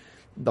really,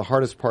 the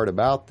hardest part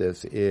about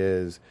this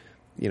is,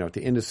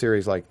 to end a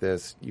series like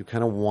this, you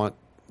kind of want.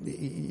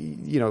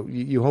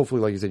 You hopefully,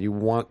 like you said, you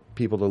want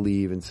people to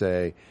leave and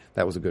say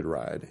that was a good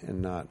ride,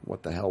 and not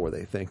what the hell were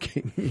they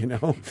thinking,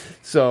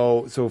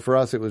 So for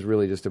us, it was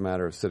really just a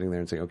matter of sitting there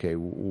and saying, okay,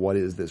 what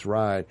is this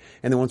ride?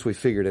 And then once we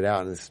figured it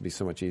out, and this would be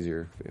so much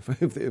easier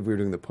if we were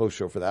doing the post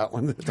show for that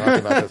one to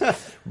talk about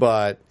this,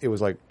 but it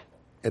was like,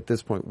 at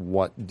this point,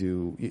 what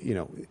did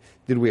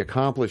we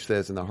accomplish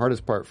this? And the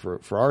hardest part for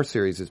our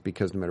series is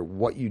because no matter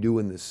what you do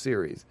in this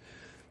series,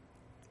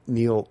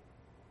 Neil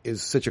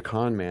is such a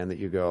con man that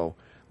you go,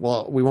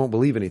 well, we won't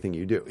believe anything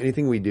you do.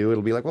 Anything we do,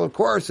 it'll be like, well, of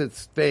course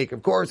it's fake.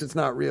 Of course it's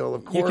not real.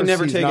 Of course you can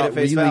never he's take not it at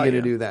face really value.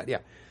 going to do that. Yeah.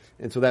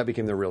 And so that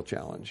became the real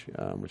challenge,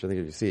 which I think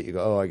if you see it, you go,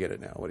 oh, I get it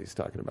now, what he's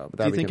talking about. But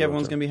that do you think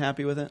everyone's going to be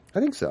happy with it?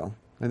 I think so.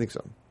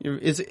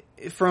 Is it,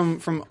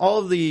 from all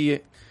of the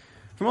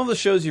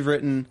shows you've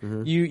written,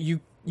 Mm-hmm.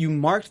 you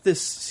marked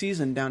this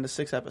season down to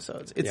 6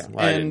 episodes. You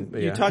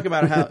talk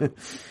about how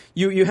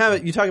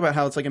you talk about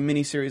how it's like a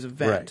mini series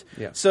event.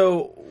 Right. Yeah.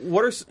 So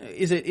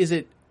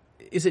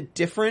is it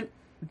different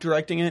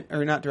directing it,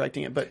 or not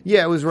directing it, but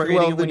yeah, it was right.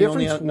 Well, the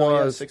difference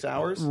was 6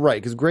 hours,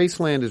 right? Because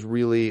Graceland is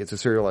it's a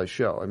serialized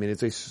show. I mean,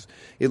 it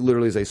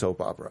literally is a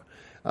soap opera.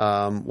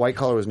 White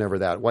Collar was never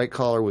that. White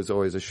Collar was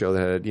always a show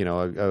that had,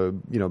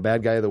 a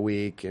bad guy of the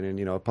week and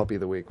then, a puppy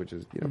of the week, which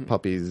is,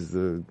 puppies,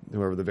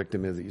 whoever the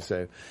victim is that you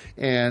say.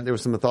 And there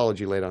was some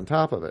mythology laid on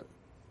top of it.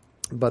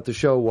 But the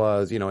show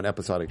was, an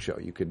episodic show.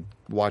 You could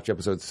watch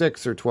episode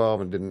 6 or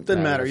 12 and it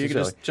didn't matter. You could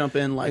just jump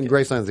in And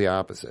Graceland's the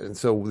opposite. And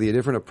so the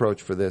different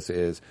approach for this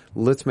is,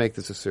 let's make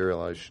this a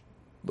serialized.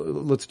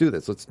 Let's do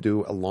this. Let's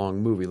do a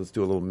long movie. Let's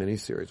do a little mini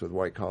series with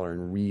White Collar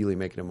and really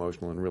make it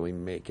emotional and really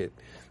make it,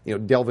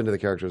 delve into the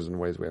characters in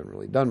ways we haven't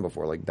really done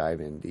before, like dive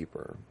in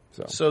deeper.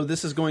 So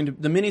this is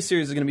the mini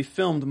series is going to be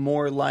filmed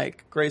more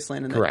like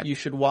Graceland, and that you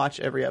should watch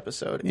every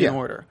episode in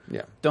order.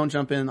 Yeah. Don't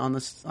jump in on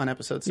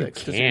episode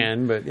 6. You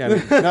can, but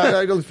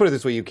let's put it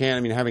this way: you can. I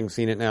mean, having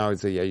seen it now, I'd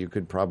say you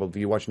could probably.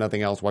 If you watch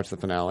nothing else, watch the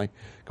finale.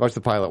 Watch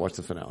the pilot. Watch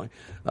the finale.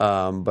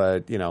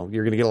 But you're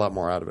going to get a lot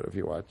more out of it if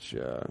you watch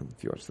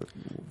the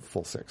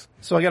full 6.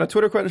 So I got a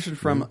Twitter question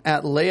from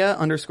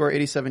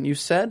 @Leia_87.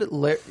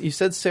 You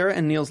said Sarah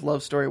and Neil's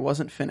love story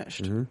wasn't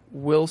finished.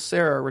 Will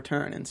Sarah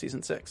return in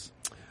season 6?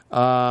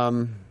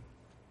 When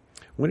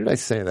did I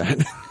say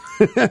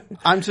that?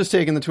 I'm just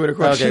taking the Twitter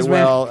questions. Okay,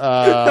 well,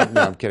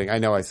 no, I'm kidding. I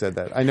know I said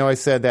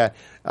that.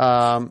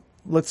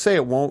 Let's say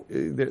it won't.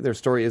 Their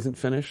story isn't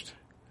finished.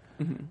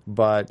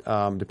 But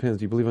depends.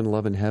 Do you believe in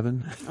love in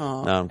heaven?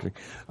 No, I'm kidding.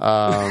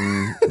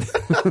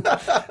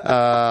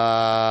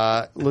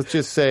 Let's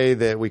just say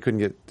that we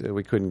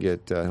couldn't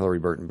get Hillary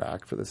Burton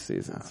back for this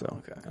season.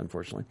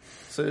 Unfortunately,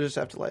 so you just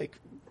have to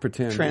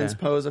pretend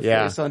transpose a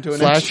face onto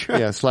an extra.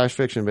 Yeah, slash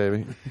fiction,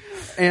 baby.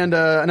 And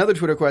another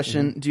Twitter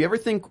question: do you ever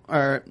think,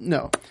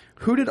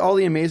 who did all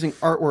the amazing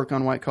artwork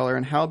on White Collar,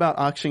 and how about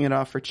auctioning it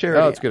off for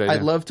charity? Oh, that's a good idea.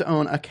 I'd love to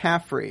own a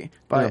Caffrey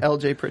by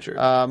L.J. Pritchard.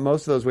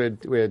 Most of those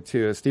we had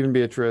two. Stephen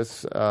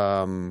Beatrice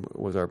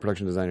was our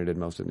production designer, did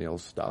most of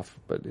Neil's stuff,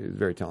 but he's a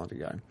very talented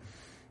guy.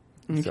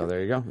 Okay. So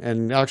there you go.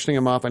 And auctioning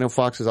them off. I know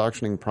Fox is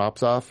auctioning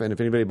props off, and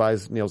if anybody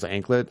buys Neil's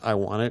anklet, I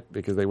want it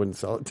because they wouldn't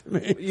sell it to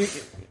me.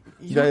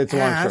 You don't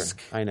ask.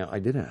 I know. I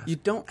did ask. You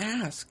don't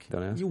ask.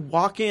 Don't ask. You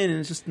walk in and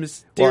it's just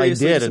mysteriously Well, I did.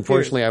 disappears.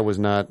 Unfortunately, I was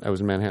not. I was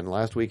in Manhattan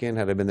last weekend.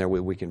 Had I been there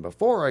the weekend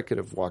before, I could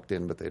have walked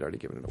in, but they'd already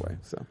given it away.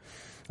 So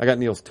I got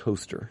Neil's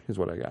toaster is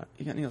what I got.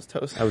 You got Neil's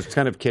toaster. I was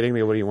kind of kidding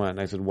me. What do you want? And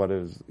I said, what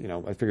is,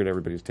 I figured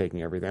everybody was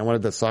taking everything. I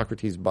wanted the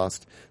Socrates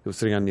bust that was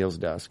sitting on Neil's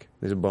desk.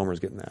 They said, Bomer's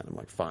getting that. I'm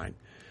like, fine.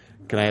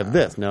 Can I have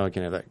this? No, I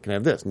can't have that. Can I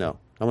have this? No.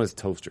 I want his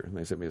toaster. And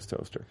they sent me his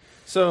toaster.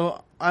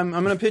 So I'm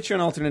going to pitch you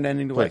an alternate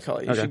ending to White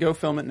Collar. You Okay. should go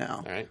film it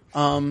now. All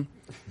right.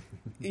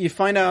 You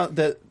find out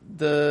that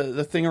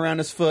the thing around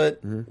his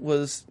foot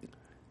was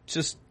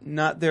just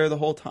not there the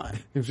whole time.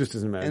 It was just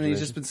his imagination. And he's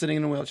just been sitting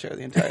in a wheelchair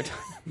the entire time.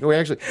 We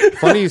actually,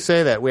 funny you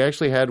say that. We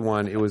actually had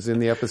one. It was in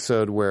the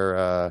episode where,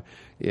 I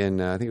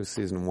think it was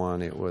season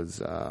 1. It was,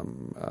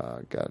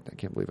 God, I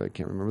can't believe I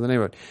can't remember the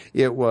name of it.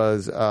 It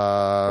was,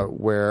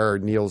 where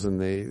Neil's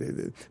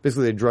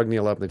basically they drug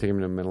Neil up and they take him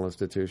to a mental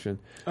institution.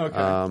 Okay.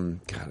 God,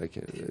 I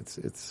can't,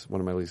 it's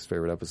one of my least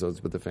favorite episodes,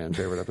 but the fan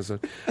favorite episode.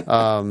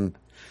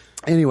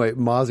 Anyway,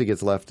 Mozzie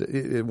gets left.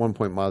 At one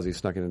point, Mozzie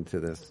snuck into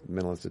this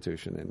mental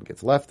institution and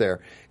gets left there.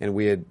 And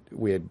we had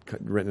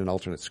written an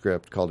alternate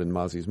script called In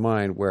Mozzie's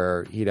Mind,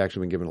 where he'd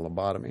actually been given a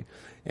lobotomy.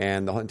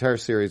 And the entire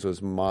series was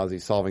Mozzie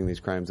solving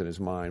these crimes in his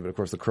mind. But of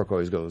course, the crook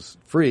always goes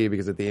free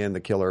because at the end, the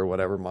killer or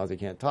whatever, Mozzie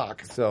can't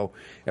talk. So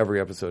every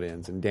episode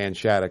ends. And Dan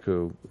Shattuck,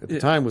 who at the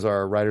time was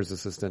our writer's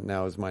assistant,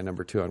 now is my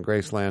number 2 on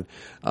Graceland,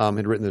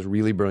 had written this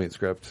really brilliant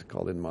script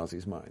called In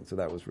Mozzie's Mind. So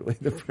that was really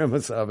the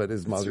premise of it,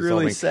 is Mozzie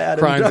really solving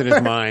crimes in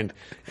his mind.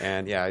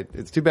 And yeah,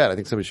 it's too bad. I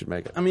think somebody should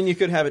make it. I mean, you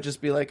could have it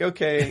just be like,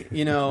 okay,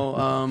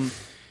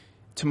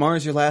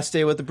 tomorrow's your last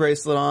day with the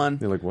bracelet on.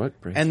 You're like, what?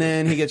 Bracelet? And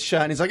then he gets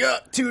shot and he's like,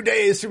 2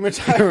 days from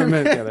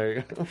retirement. Yeah, there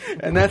you go.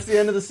 And that's the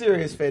end of the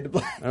series, fade to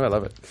black. Oh, I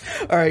love it.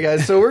 All right,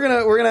 guys. So we're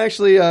gonna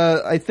actually,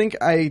 I think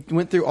I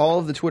went through all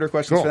of the Twitter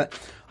questions Cool. for that.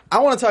 I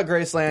want to talk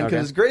Graceland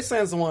because Okay.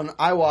 Graceland's the one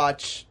I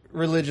watch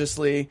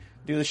religiously.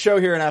 Do the show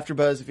here in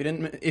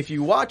AfterBuzz. If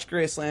you watch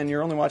Graceland,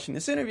 you're only watching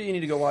this interview. You need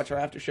to go watch our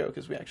after show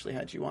because we actually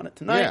had you on it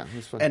tonight. Yeah, it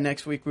was fun. And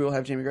next week we will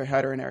have Jamie Gray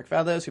Hyder and Eric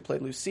Valdez, who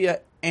played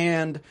Lucia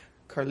and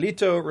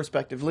Carlito,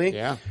 respectively.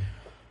 Yeah.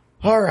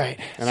 All right.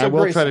 And So I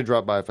will Graceland. try to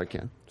drop by if I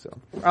can. So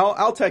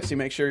I'll text you.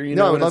 Make sure you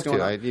no, know I would when love it's going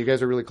to. on. You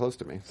guys are really close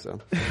to me. So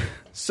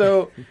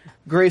So,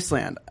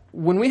 Graceland.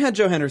 When we had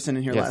Joe Henderson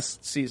in here Yes.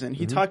 last season,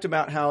 he talked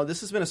about how this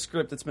has been a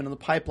script that's been in the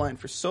pipeline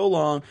for so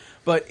long,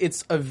 but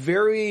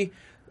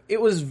it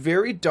was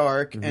very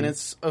dark, and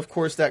it's, of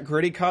course, that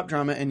gritty cop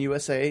drama in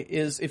USA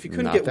is, if you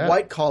couldn't Not get that.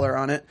 White Collar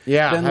on it,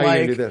 Yeah, then how are you like,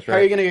 gonna do this, how are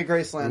right? you going to get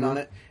Graceland on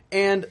it?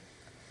 And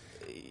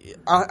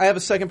I have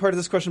a second part of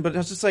this question, but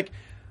it's just like,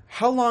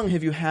 how long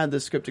have you had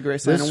this script of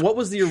Graceland, and what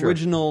was the Sure.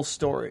 original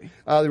story?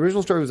 the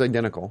original story was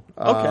identical.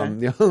 Okay.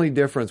 The only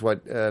difference,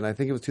 and I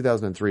think it was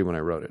 2003 when I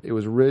wrote it. It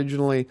was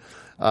originally,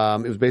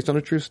 it was based on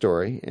a true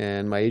story,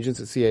 and my agents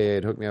at CAA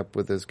had hooked me up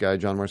with this guy,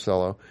 John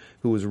Marcello,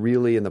 who was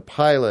really in the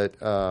pilot.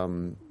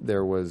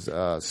 There was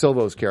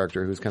Silvo's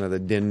character, who's kind of the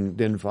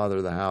din father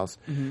of the house.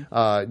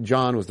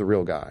 John was the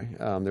real guy.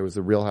 There was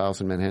the real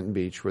house in Manhattan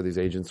Beach where these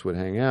agents would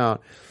hang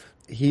out.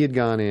 He had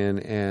gone in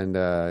and,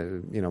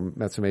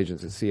 met some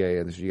agents at CA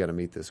and they said, you got to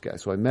meet this guy.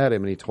 So I met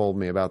him and he told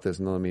me about this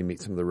and let me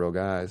meet some of the real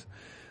guys.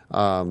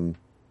 And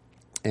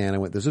I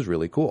went, this is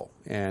really cool.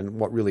 And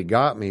what really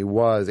got me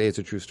was, it's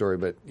a true story,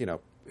 but,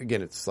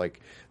 again, it's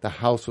like the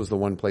house was the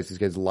one place these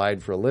guys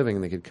lied for a living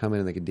and they could come in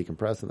and they could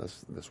decompress in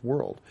this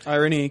world.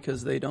 Irony,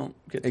 because they don't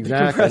get to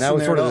Exactly. decompress And that in was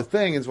there sort at of all. the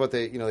thing is what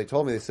they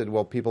told me. They said,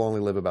 well, people only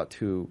live about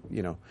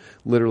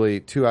literally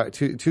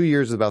 2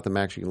 years is about the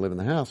max you can live in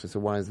the house. I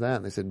said, why is that?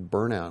 And they said,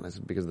 burnout. And I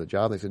said, because of the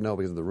job? They said, no,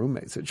 because of the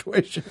roommate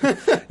situation.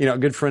 A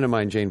good friend of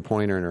mine, Jane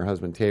Pointer, and her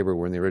husband Tabor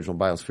were in the original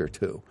Biosphere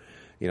 2.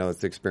 That's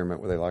the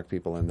experiment where they lock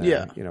people in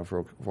there, for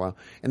a while.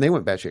 And they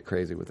went batshit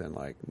crazy within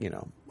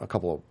a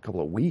couple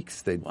of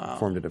weeks. They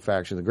formed into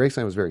faction. The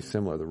Graceland was very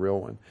similar, the real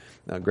one.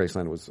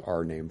 Graceland was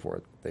our name for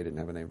it. They didn't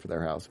have a name for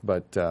their house.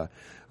 But,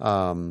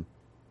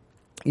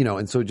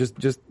 and so just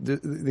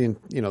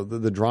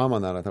the drama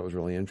on that I thought was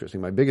really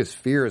interesting. My biggest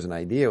fear as an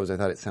idea was I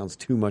thought it sounds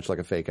too much like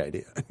a fake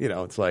idea.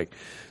 It's like,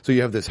 so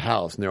you have this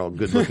house and they're all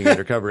good looking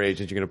undercover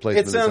agents. You're going to place them It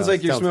in this sounds house.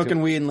 like you're Sounds smoking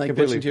too- weed and like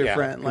completely- bitching to your yeah,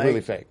 friend. Like,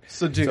 completely fake.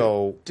 So,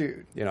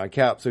 dude. I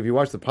kept, so if you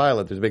watch the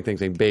pilot, there's a big thing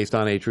saying based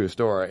on a true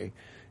story.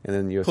 And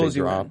then USA Pulls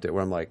you dropped in. it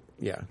where I'm like,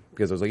 yeah,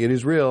 because I was like, it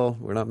is real.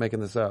 We're not making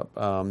this up.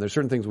 There's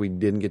certain things we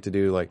didn't get to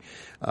do. Like,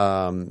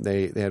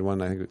 they had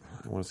one, I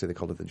want to say they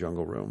called it the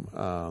Jungle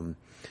Room,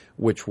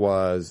 which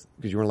was,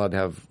 because you weren't allowed to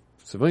have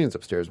civilians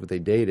upstairs, but they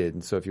dated.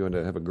 And so if you wanted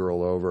to have a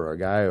girl over or a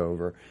guy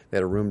over, they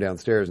had a room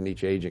downstairs and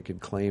each agent could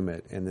claim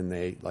it. And then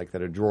they, like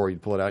that, a drawer,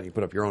 you'd pull it out and you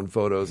put up your own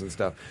photos and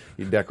stuff.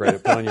 You'd decorate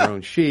it, put on your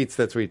own sheets.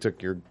 That's where you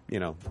took your,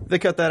 They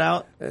cut that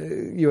out?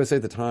 USA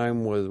at the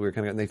time we were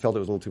kind of, and they felt it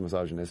was a little too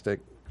misogynistic.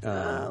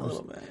 A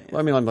little bit. Yeah. Well,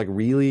 I mean, I'm like,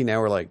 really?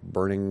 Now we're like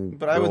burning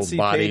But I would girls' see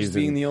bodies Paige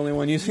being and- the only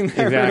one using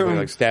that exactly, room.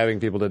 like stabbing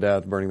people to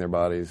death, burning their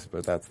bodies.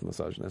 But that's the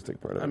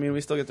misogynistic part of it. I mean,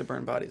 we still get to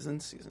burn bodies in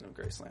season of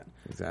Graceland.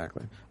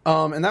 Exactly.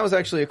 And that was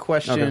actually a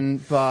question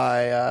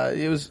by.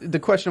 It was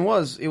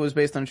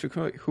based on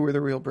Who Are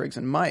the Real Briggs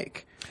and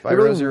Mike by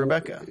Rosie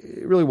Rebecca.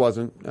 It really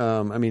wasn't.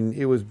 I mean,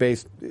 it was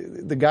based.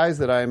 The guys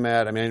that I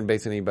met. I mean, I didn't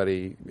base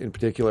anybody in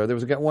particular. There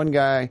was one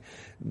guy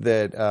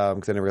that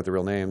because I never got the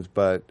real names,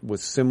 but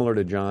was similar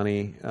to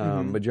Johnny.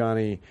 But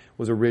Johnny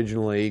was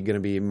originally going to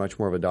be much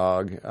more of a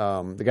dog.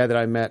 The guy that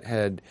I met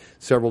had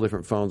several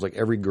different phones. Like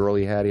every girl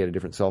he had a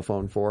different cell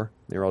phone for.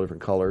 They were all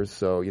different colors.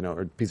 So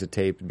or a piece of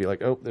tape would be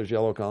like, oh, there's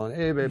Yellow calling.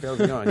 Hey, baby, how's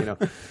it going?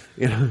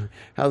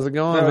 How's it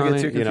going, That'll get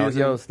honey? too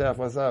confusing. Yo, Steph,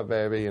 what's up,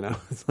 baby?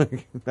 It's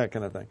like that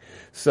kind of thing.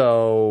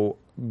 So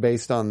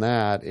based on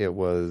that, it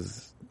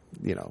was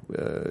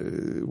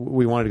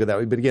we wanted to go that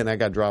way. But again, that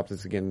got dropped.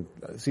 It's again,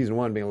 season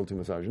 1 being a little too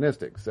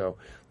misogynistic. So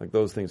like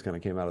those things kind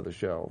of came out of the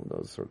show,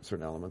 those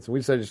certain elements. And we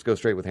decided to just go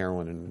straight with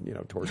heroin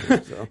and,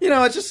 torture. So.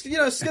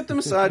 Skip the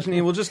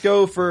misogyny. We'll just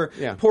go for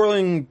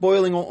boiling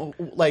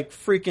like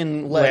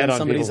freaking lead in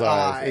somebody's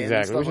eye.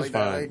 Exactly, which is like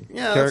fine.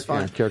 That's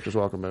fine. Characters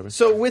welcome, baby.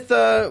 So with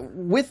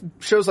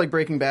shows like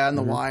Breaking Bad and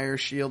The Wire,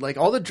 Shield, like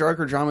all the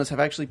darker dramas have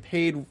actually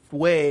paved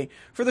way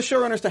for the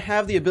showrunners to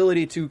have the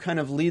ability to kind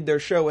of lead their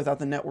show without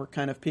the network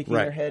kind of peeking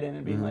their head in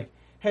and being like,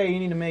 hey, you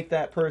need to make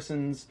that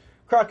person's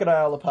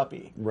crocodile a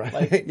puppy. Right.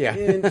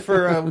 Like,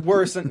 for a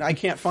worse, I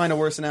can't find a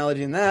worse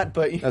analogy than that,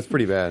 but that's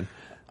pretty bad.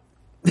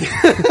 But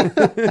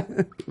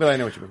I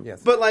know what you mean.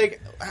 Yes. But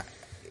like,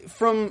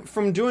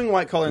 from doing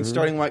White Collar and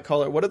starting White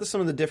Collar, what are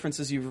some of the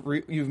differences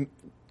you've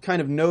kind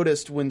of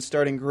noticed when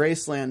starting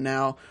Graceland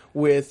now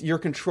with your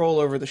control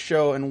over the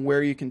show and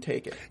where you can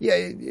take it? Yeah,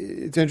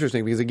 it's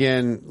interesting because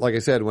again, like I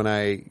said, when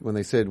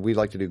they said we'd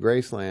like to do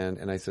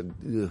Graceland, and I said,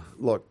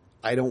 look,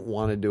 I don't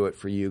want to do it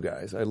for you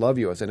guys. I love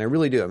USA, and I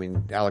really do. I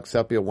mean, Alex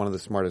Sepia, one of the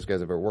smartest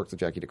guys I've ever worked with,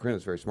 Jackie DeCrin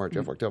is very smart.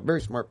 Jeff Wachtel,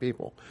 very smart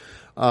people.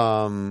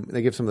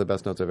 They give some of the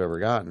best notes I've ever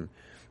gotten.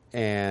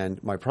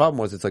 And my problem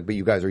was, it's like, but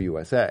you guys are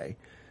USA.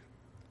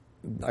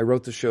 I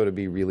wrote the show to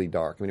be really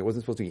dark. I mean, it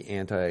wasn't supposed to be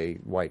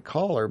anti-white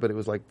collar, but it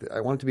was like, I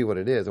wanted it to be what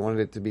it is. I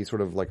wanted it to be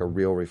sort of like a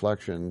real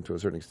reflection to a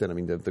certain extent. I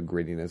mean, the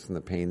grittiness and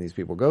the pain these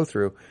people go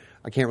through.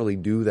 I can't really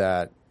do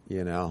that,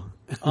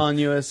 on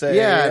USA.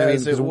 Yeah, I mean,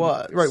 as it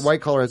was. Right,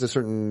 white collar has a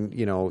certain,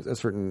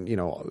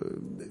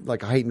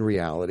 like a heightened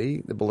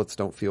reality. The bullets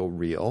don't feel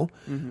real.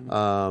 And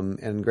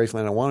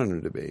Graceland, I wanted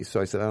it to be.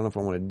 So I said, I don't know if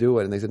I want to do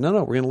it. And they said, no,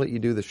 we're going to let you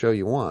do the show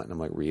you want. And I'm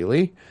like,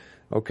 really?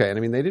 Okay. And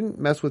I mean, they didn't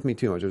mess with me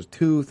too much. There's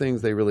 2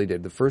 things they really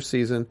did. The first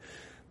season,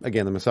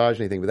 again, the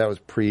misogyny thing, but that was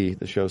pre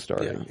the show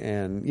starting. Yeah.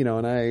 And,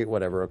 and I,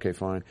 whatever, okay,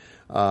 fine.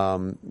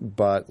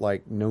 But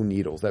like no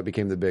needles. That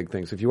became the big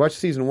thing. So if you watch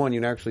season 1, you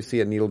can actually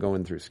see a needle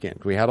going through skin.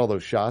 We had all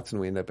those shots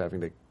and we ended up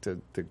having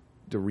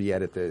to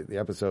re-edit the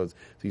episodes.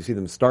 So you see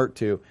them start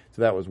to.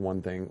 So that was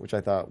one thing, which I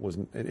thought was,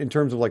 in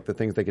terms of like the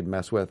things they could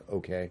mess with,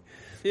 okay.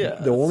 Yeah.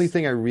 The only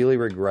thing I really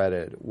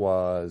regretted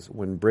was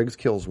when Briggs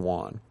kills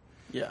Juan.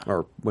 Yeah.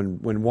 Or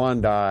when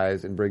Juan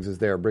dies and Briggs is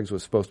there, Briggs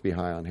was supposed to be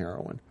high on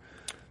heroin.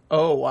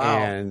 Oh, wow.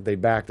 And they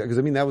backed that. Because,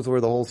 I mean, that was where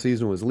the whole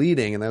season was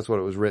leading, and that's what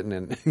it was written.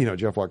 And,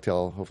 Jeff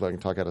Wachtel, hopefully I can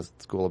talk out of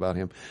school about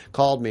him,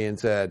 called me and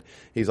said,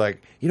 he's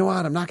like, you know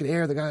what, I'm not going to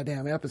air the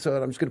goddamn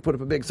episode. I'm just going to put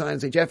up a big sign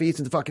and say, Jeff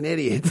Easton's a fucking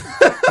idiot.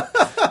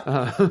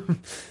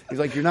 He's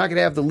like, you're not going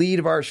to have the lead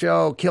of our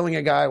show killing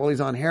a guy while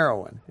he's on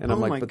heroin. And I'm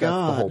like, but that's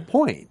the whole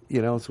point.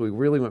 So we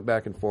really went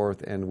back and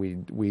forth, and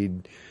we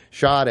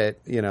shot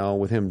it,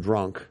 with him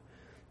drunk.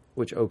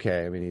 Which,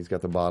 okay, I mean, he's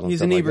got the bottle.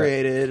 He's and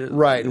inebriated. Like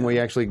right,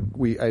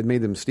 and I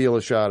made them steal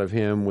a shot of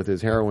him with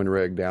his heroin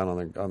rig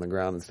down on the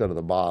ground instead of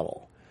the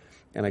bottle.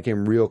 And I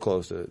came real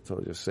close to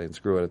just saying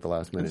screw it at the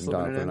last minute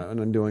and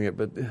undoing it.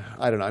 But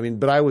I don't know. I mean,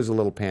 but I was a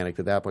little panicked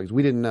at that point because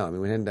we didn't know. I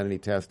mean, we hadn't done any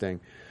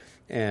testing.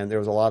 And there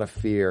was a lot of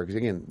fear because,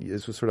 again,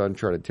 this was sort of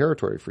uncharted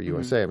territory for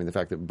USA. I mean, the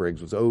fact that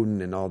Briggs was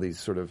Odin and all these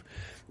sort of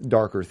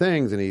darker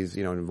things, and he's,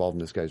 involved in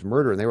this guy's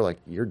murder. And they were like,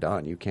 you're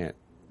done. You can't.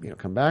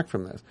 Come back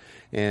from this.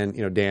 And,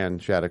 Dan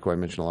Shattuck, who I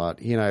mentioned a lot,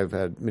 he and I have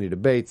had many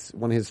debates.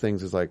 One of his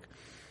things is like,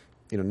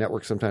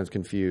 networks sometimes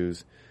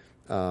confuse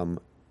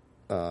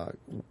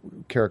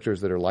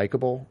characters that are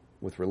likable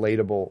with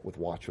relatable with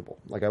watchable.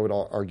 Like I would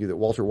argue that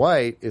Walter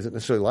White isn't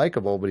necessarily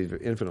likable, but he's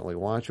infinitely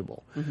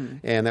watchable.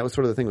 And that was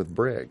sort of the thing with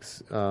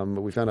Briggs. But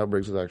we found out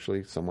Briggs was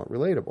actually somewhat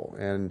relatable.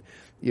 And,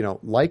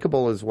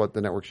 likable is what the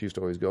networks used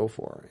to always go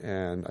for.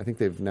 And I think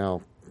they've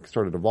now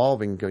started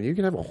evolving, going, you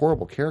can have a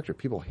horrible character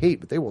people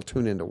hate, but they will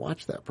tune in to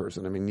watch that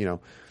person. I mean,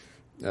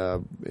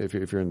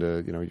 if you're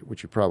into,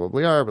 which you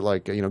probably are, but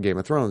like, Game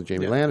of Thrones,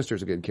 Jaime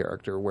Lannister's a good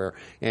character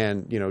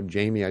Jamie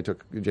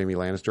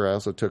Lannister I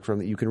also took from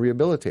that you can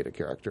rehabilitate a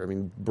character. I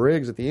mean,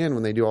 Briggs at the end,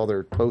 when they do all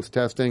their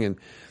post-testing and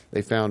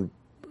they found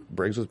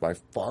Briggs was by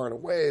far and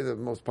away the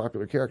most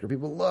popular character.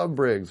 People love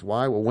Briggs.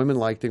 Why? Well, women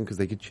liked him because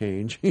they could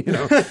change.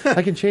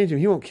 I can change him.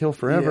 He won't kill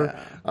forever.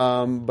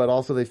 Yeah. But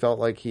also they felt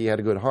like he had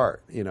a good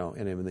heart, in him,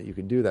 and that you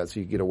could do that, so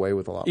you could get away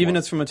with a lot. Even more.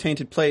 if it's from a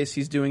tainted place,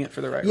 he's doing it for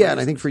the right reasons. Yeah, and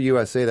I think for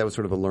USA that was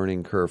sort of a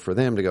learning curve for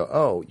them to go,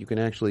 oh, you can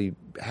actually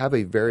have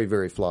a very,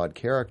 very flawed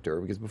character,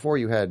 because before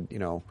you had,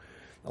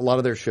 a lot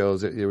of their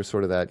shows, it was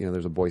sort of that,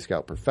 there's a Boy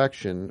Scout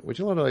perfection, which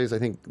in a lot of ways, I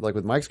think, like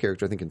with Mike's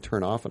character, I think can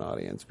turn off an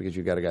audience because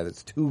you've got a guy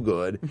that's too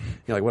good.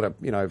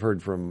 I've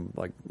heard from,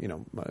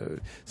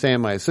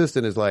 Sam, my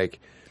assistant, is like,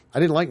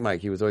 I didn't like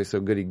Mike. He was always so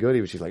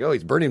goody-goody. She's like, oh,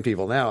 he's burning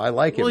people now. I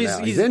like him now.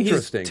 He's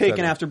interesting. He's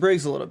taken after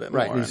Briggs a little bit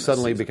more. Right, and he's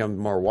suddenly become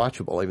more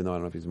watchable, even though I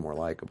don't know if he's more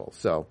likable.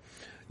 So,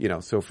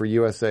 so for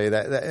USA,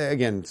 that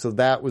again, so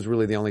that was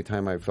really the only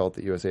time I felt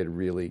that USA had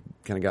really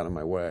kind of gotten in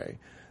my way.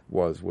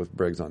 Was with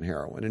Briggs on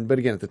heroin. But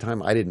again, at the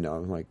time, I didn't know.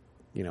 I'm like,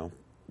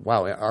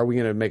 wow, are we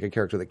going to make a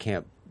character that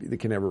can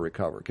ever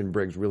recover? Can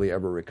Briggs really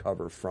ever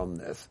recover from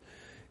this?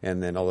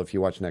 And then, although if you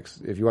watch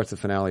the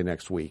finale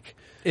next week,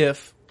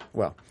 if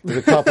well, there's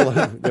a couple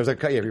of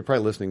if you're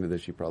probably listening to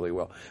this, you probably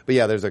will. But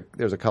yeah, there's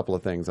a couple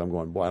of things I'm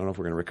going, boy, I don't know if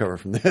we're going to recover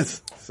from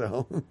this.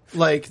 So,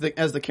 like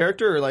as the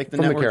character, or like the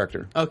from network? the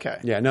character. Okay.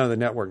 Yeah, no, the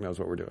network knows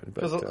what we're doing.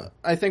 Because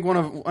I think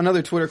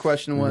another Twitter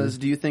question was,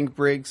 do you think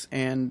Briggs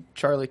and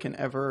Charlie can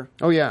ever?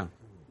 Oh yeah.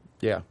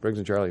 Yeah, Briggs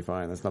and Charlie,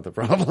 fine. That's not the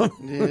problem.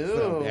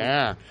 So,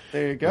 yeah.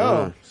 There you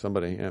go.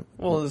 Somebody, yeah.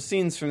 Well, the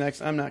scenes from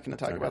next... I'm not going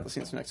to talk about the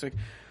scenes from next week.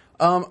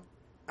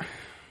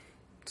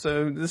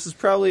 So this is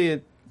probably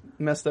a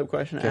messed up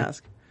question to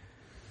ask.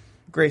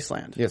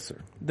 Graceland. Yes,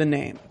 sir. The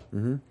name.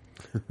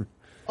 Mm-hmm.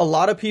 A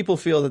lot of people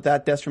feel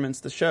that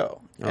detriments the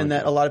show, and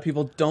that a lot of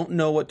people don't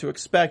know what to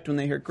expect when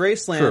they hear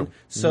Graceland. True.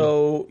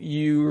 So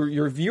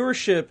your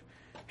viewership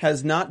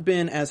has not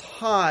been as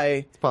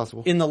high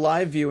in the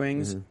live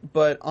viewings,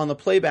 but on the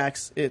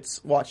playbacks,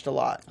 it's watched a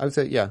lot. I would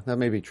say, yeah, that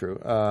may be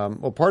true.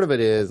 Well, part of it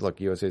is,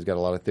 look, USA's got a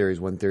lot of theories.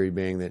 One theory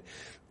being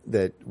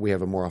that we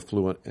have a more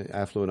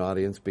affluent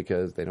audience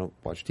because they don't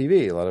watch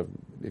TV.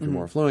 If you're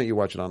more affluent, you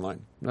watch it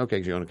online. Okay,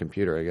 because you own a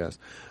computer, I guess.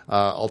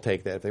 I'll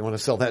take that. If they want to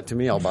sell that to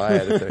me, I'll buy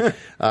it.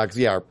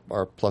 Because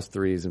our plus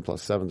 3s and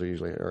plus 7s are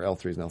usually, or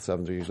L3s and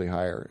L7s are usually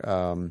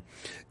higher.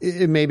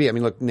 It may be. I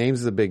mean, look,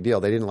 names is a big deal.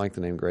 They didn't like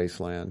the name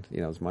Graceland.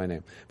 It's my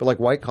name. But like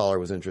White Collar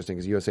was interesting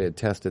because USA had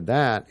tested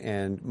that,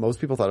 and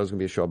most people thought it was going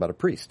to be a show about a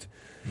priest.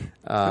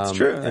 That's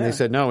true. And they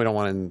said, no, we don't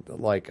want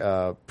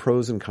to,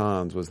 Pros and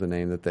Cons was the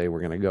name that they were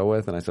going to go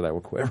with. And I said, I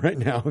will quit right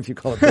now if you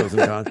call it Pros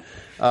and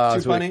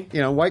Cons. Too funny.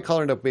 White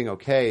Collar ended up being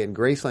okay. And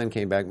Graceland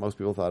came back. Most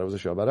people thought it was a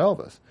show about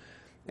Elvis.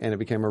 And it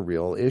became a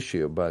real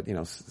issue. But,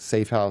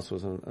 Safe House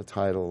was a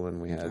title.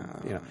 And we had,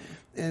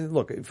 and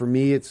look, for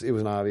me, it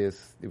was an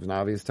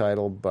obvious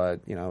title. But,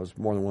 I was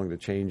more than willing to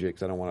change it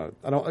because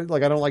I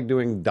don't like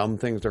doing dumb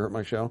things to hurt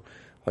my show.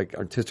 Like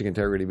artistic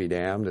integrity be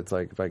damned. It's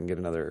like if I can get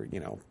another,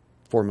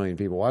 4 million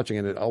people watching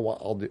it,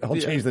 I'll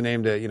change the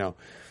name to,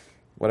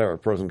 whatever,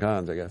 Pros and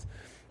Cons, I guess.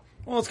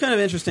 Well, it's kind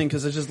of interesting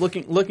because it's just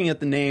looking at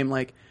the name,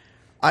 like,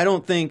 I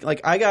don't think,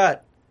 like,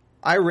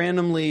 I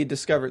randomly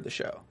discovered the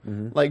show.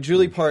 Mm-hmm. Like,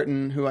 Julie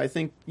Parton, who I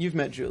think you've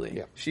met Julie.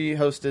 Yeah. She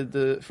hosted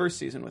the first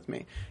season with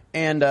me.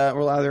 And,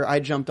 or rather, I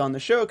jumped on the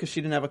show because she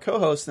didn't have a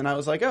co-host, and I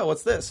was like, oh,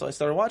 what's this? So I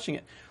started watching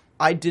it.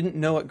 I didn't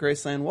know what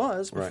Graceland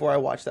was before I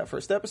watched that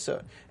first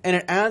episode. And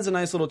it adds a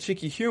nice little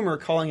cheeky humor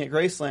calling it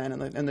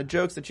Graceland and the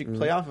jokes that you can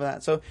play off of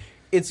that. So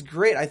it's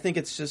great. I think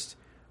it's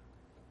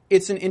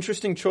an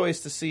interesting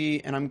choice to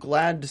see, and I'm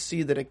glad to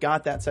see that it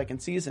got that second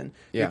season.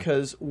 Yeah.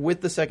 Because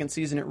with the second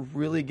season, it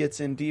really gets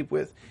in deep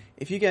with,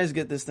 if you guys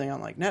get this thing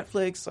on like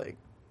Netflix, like,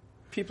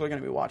 people are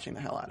going to be watching the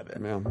hell out of it.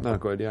 Yeah,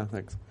 not good. Yeah,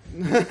 thanks.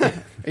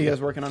 Are you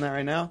guys working on that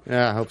right now?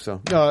 Yeah, I hope so.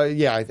 No,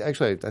 yeah, I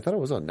thought it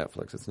was on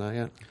Netflix. It's not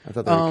yet. I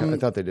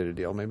thought they did a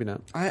deal. Maybe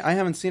not. I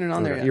haven't seen it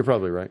on there yet. You're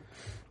probably right.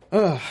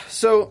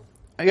 So,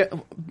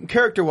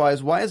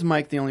 character-wise, why is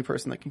Mike the only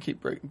person that can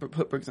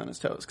put Briggs on his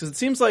toes? Because it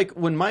seems like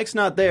when Mike's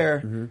not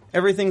there,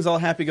 everything's all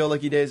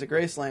happy-go-lucky days at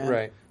Graceland.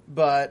 Right.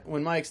 But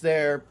when Mike's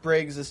there,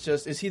 Briggs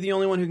is he the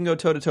only one who can go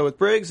toe-to-toe with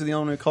Briggs, or the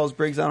only one who calls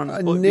Briggs out on his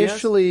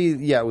Initially,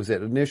 yeah, it was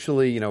it.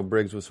 Initially,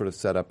 Briggs was sort of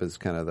set up as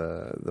kind of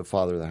the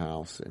father of the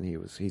house, and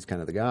he's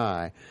kind of the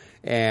guy.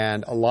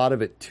 And a lot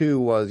of it, too,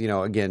 was,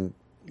 again,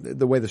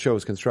 the way the show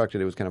was constructed,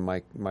 it was kind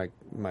of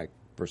Mike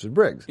versus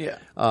Briggs. Yeah.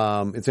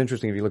 It's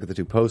interesting if you look at the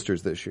two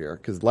posters this year,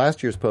 because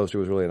last year's poster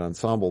was really an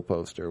ensemble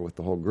poster with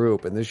the whole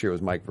group, and this year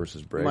was Mike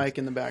versus Briggs. Mike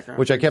in the background.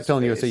 Which I kept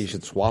telling USA you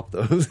should swap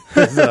those.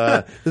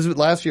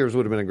 Last year's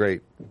would have been a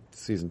great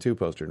season 2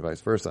 poster and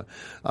vice versa.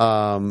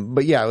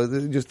 But yeah,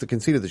 just the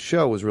conceit of the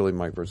show was really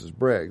Mike versus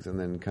Briggs, and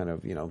then kind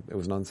of, it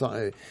was an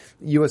ensemble.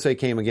 USA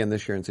came again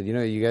this year and said,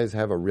 you guys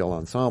have a real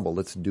ensemble.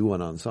 Let's do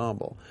an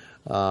ensemble.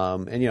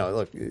 And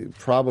look,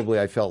 probably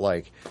I felt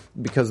like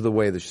because of the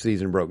way the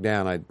season broke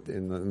down,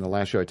 in the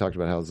last show I talked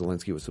about how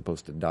Zelensky was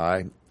supposed to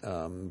die,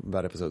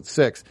 about episode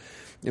 6,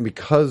 and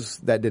because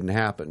that didn't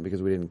happen,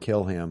 because we didn't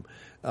kill him,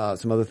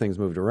 some other things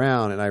moved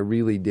around, and I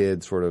really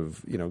did sort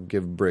of,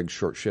 give Briggs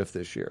short shift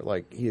this year.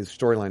 Like, his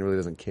storyline really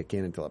doesn't kick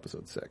in until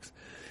episode 6.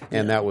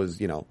 And that was,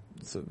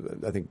 so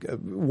I think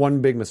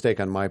one big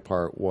mistake on my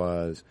part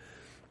was,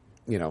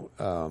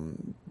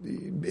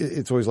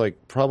 it's always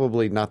like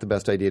probably not the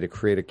best idea to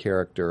create a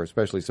character,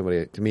 especially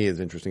somebody to me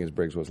as interesting as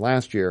Briggs was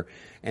last year,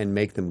 and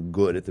make them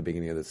good at the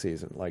beginning of the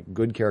season. Like,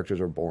 good characters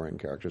are boring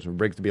characters. And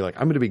Briggs to be like,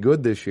 I'm going to be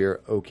good this year,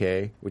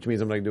 okay, which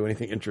means I'm not going to do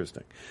anything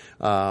interesting.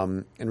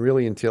 And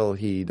really until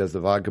he does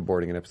the vodka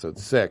boarding in episode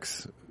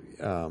 6,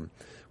 where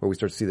we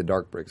start to see the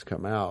dark Briggs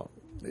come out.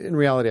 In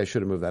reality, I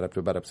should have moved that up to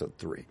about episode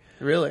 3.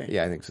 Really?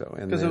 Yeah, I think so.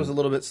 Because it was a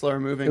little bit slower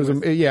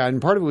moving. Yeah,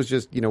 and part of it was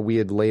just, we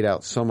had laid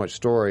out so much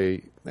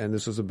story, and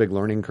this was a big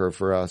learning curve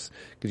for us,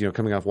 because,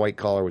 coming off White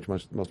Collar, which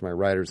most of my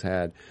writers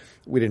had,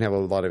 we didn't have a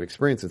lot of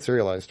experience in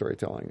serialized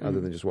storytelling, other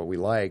than just what we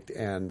liked.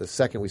 And the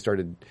second we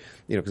started,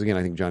 because again,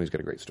 I think Johnny's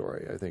got a great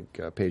story. I think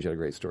Paige had a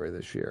great story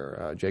this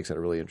year. Jake's had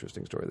a really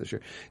interesting story this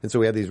year. And so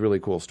we had these really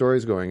cool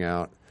stories going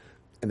out,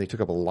 and they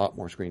took up a lot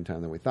more screen time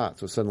than we thought.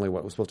 So suddenly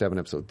what was supposed to happen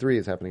in episode 3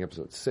 is happening in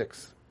episode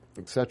 6.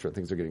 Etc.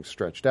 Things are getting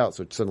stretched out.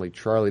 So suddenly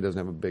Charlie doesn't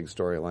have a big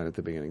storyline at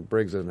the beginning.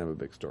 Briggs doesn't have a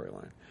big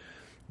storyline.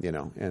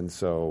 And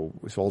so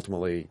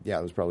ultimately, yeah,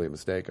 it was probably a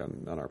mistake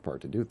on our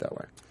part to do it that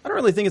way. I don't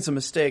really think it's a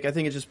mistake. I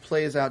think it just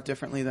plays out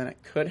differently than it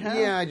could have.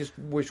 Yeah, I just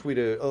wish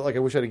I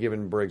wish I'd have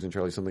given Briggs and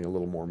Charlie something a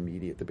little more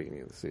meaty at the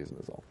beginning of the season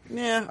is all.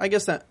 Yeah, I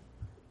guess that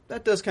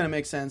does kind of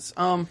make sense.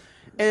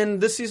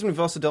 And this season we've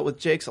also dealt with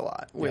Jake's a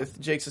lot, with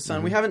Jake's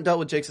son. We haven't dealt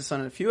with Jake's son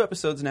in a few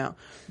episodes now,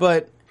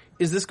 but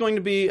is this going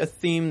to be a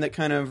theme that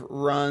kind of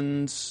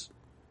runs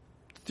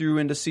through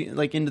into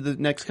the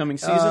next coming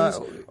seasons,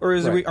 or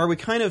are we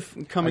kind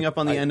of coming up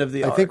on the end of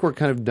the arc? I think we're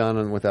kind of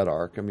done with that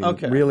arc. I mean,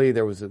 really,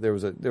 there was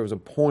a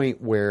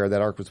point where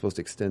that arc was supposed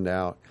to extend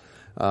out.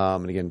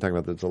 And again, talking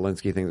about the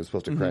Zelensky thing that was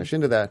supposed to crash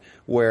into that,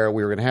 where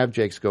we were going to have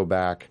Jake's go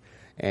back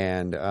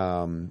and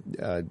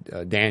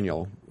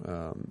Daniel.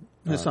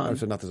 His son.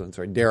 Not the son.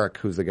 Sorry, Derek,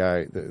 who's the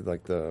guy,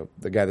 the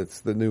guy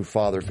that's the new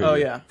father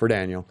figure for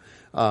Daniel.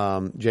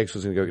 Jake's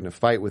was going to go get in a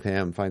fight with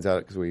him. Finds out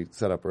because we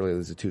set up earlier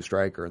there's a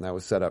 2-striker, and that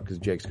was set up because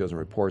Jake's goes and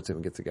reports him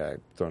and gets the guy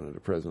thrown into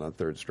prison on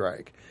 3rd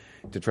strike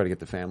to try to get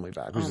the family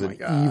back, which is an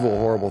evil,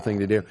 horrible thing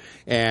to do.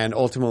 And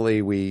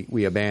ultimately,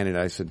 we abandoned it.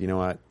 I said, you know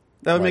what?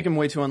 That would make him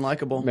way too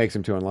unlikable. Makes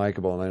him too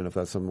unlikable, and I don't know if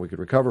that's something we could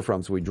recover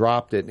from. So we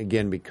dropped it, and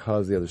again,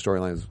 because the other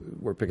storylines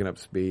were picking up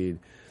speed,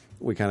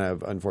 we kind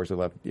of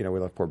unfortunately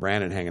left poor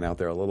Brandon hanging out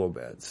there a little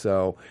bit.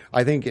 So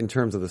I think in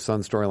terms of the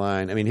son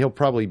storyline, I mean, he'll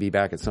probably be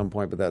back at some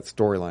point, but that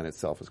storyline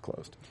itself is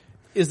closed.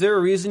 Is there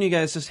a reason you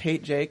guys just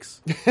hate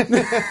Jake's? No,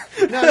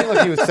 I mean,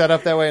 look, he was set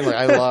up that way.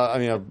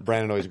 And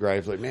Brandon always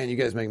gripes, like, man, you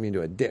guys make me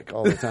into a dick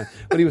all the time.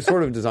 But he was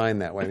sort of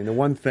designed that way. I mean, the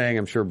one thing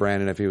I'm sure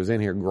Brandon, if he was in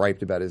here,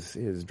 griped about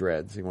his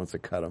dreads. He wants to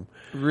cut them.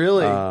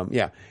 Really?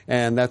 Yeah.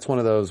 And that's one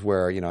of those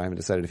where, I haven't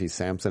decided if he's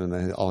Samson and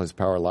then all his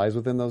power lies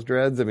within those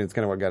dreads. I mean, it's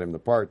kind of what got him the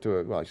part to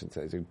it. Well, I shouldn't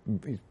say he's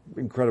an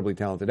incredibly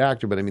talented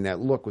actor, but I mean, that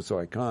look was so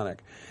iconic.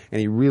 And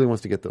he really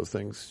wants to get those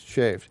things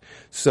shaved.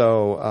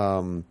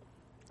 So,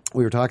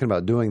 we were talking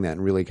about doing that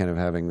and really kind of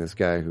having this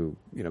guy who,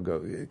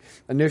 go.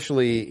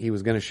 Initially, he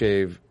was going to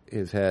shave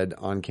his head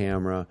on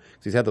camera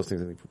because he's had those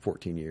things I think for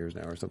 14 years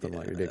now or something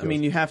like ridiculous. I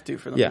mean, you have to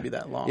for them to be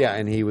that long. Yeah,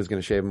 and he was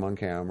going to shave him on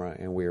camera,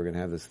 and we were going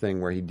to have this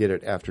thing where he did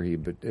it after he,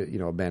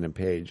 abandoned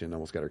Paige and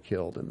almost got her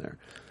killed in there.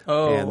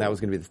 Oh, and that was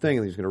going to be the thing,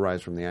 and he was going to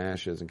rise from the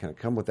ashes and kind of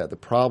come with that. The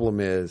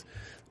problem is,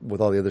 with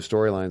all the other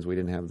storylines, we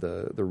didn't have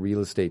the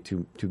real estate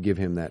to give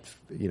him that,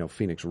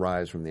 Phoenix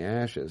rise from the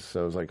ashes.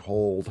 So it was like,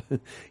 hold,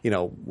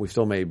 we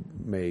still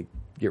may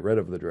get rid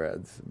of the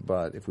dreads,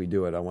 but if we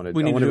do it,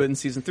 we need to do it in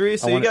season 3.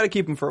 So you got to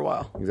keep him for a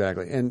while.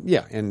 Exactly,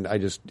 and I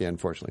just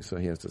unfortunately, so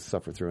he has to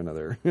suffer through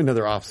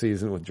another off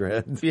season with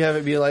dreads. You have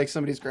it be like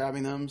somebody's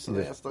grabbing them, so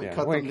they have to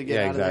cut them to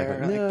get out of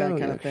there, that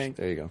kind of thing.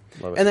 There you go.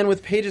 Love it. And then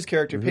with Paige's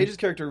character,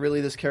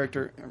 really this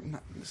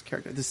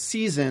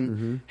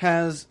season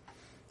has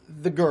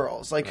the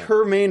girls. Like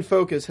her main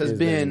focus has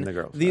been the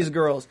girls, these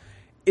girls.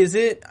 Is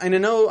it? And I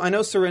know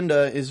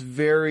Serinda is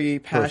very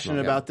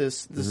passionate about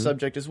this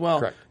subject as well.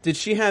 Correct. Did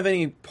she have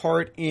any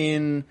part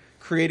in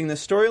creating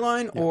this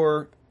storyline,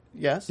 or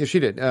yes? Yeah, she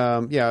did. It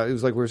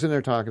was like we were sitting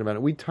there talking about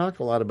it. We talked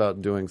a lot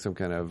about doing some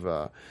kind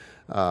of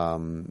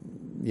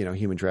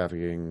human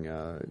trafficking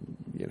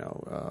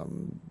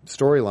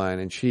storyline,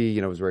 and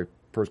she was very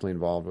personally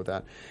involved with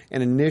that.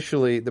 And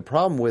initially, the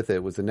problem with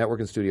it was the network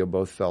and studio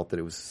both felt that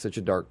it was such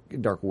a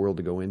dark world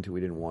to go into. We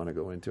didn't want to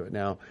go into it.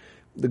 Now,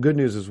 the good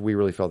news is we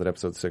really felt that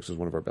episode 6 was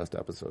one of our best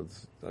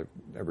episodes I've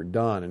ever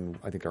done, and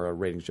I think our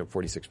ratings jumped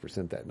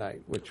 46% that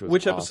night, which was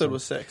awesome. Episode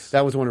was 6?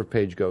 That was one where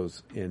Paige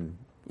goes in.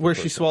 Where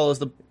she swallows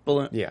the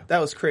balloon. Yeah. That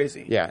was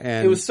crazy. Yeah.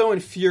 And it was so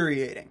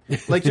infuriating.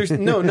 Like, there's,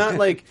 not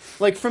like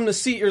from the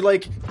seat, you're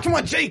like, come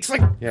on, Jake's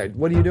like. Yeah,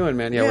 what are you doing,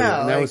 man? Yeah,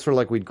 and that was sort of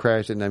like we'd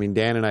crashed it. And I mean,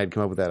 Dan and I had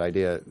come up with that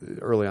idea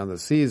early on the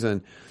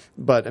season.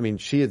 But I mean,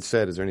 she had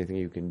said, is there anything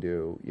you can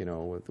do,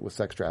 with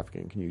sex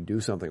trafficking? Can you do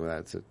something with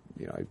that? So,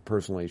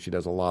 personally, she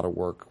does a lot of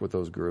work with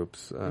those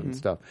groups and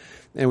stuff.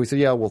 And we said,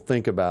 yeah, we'll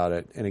think about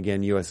it. And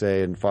again,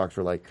 USA and Fox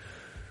were like,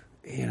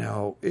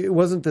 it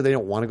wasn't that they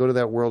don't want to go to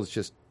that world. It's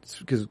just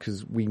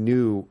because we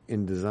knew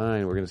in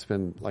design we're going to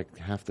spend like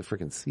half the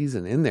freaking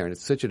season in there, and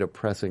it's such a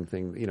depressing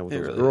thing, with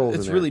those girls.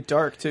 It's really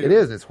dark too. It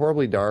is. It's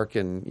horribly dark,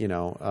 and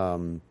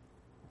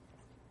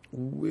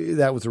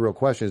that was the real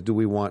question: is do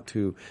we want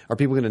to? Are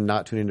people going to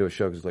not tune into a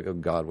show because it's like, oh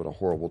God, what a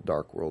horrible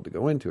dark world to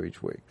go into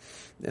each week?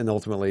 And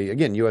ultimately,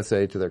 again,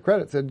 USA, to their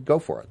credit, said go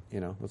for it.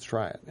 Let's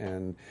try it.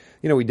 And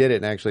we did it.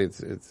 And actually,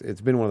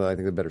 it's been one of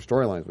the better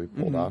storylines we've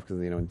pulled off because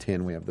in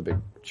 10 we have the big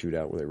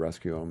shootout where they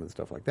rescue them and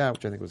stuff like that,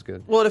 which I think was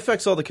good. Well, it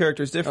affects all the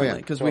characters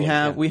differently because we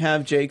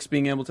have Jake's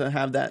being able to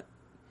have that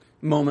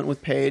moment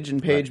with Paige,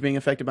 and Paige being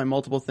affected by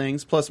multiple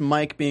things, plus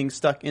Mike being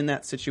stuck in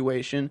that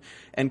situation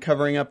and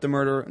covering up the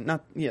murder,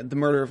 the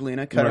murder of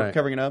Lena,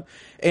 covering it up.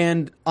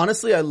 And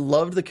honestly, I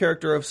loved the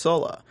character of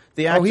Sola.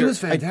 The actor, he was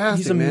fantastic.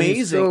 He's amazing. Man.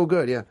 He's so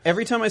good, yeah.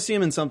 Every time I see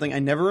him in something, I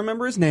never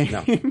remember his name.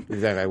 No,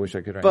 exactly. I wish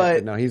I could.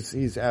 But no,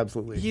 he's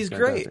absolutely he's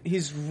fantastic. Great.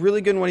 He's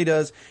really good in what he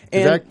does.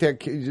 And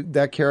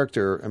that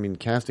character, I mean,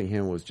 casting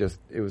him was just,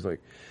 it was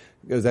like,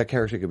 because that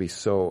character could be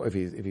so, if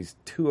he's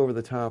too over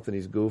the top, then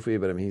he's goofy.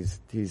 But I mean,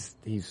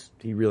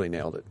 he really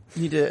nailed it.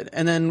 He did.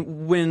 And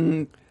then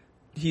when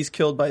he's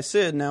killed by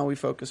Sid, now we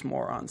focus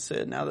more on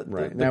Sid. Now that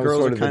Right. the Now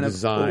girls sort are of kind the of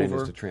design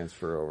over. is to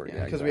transfer over. Yeah,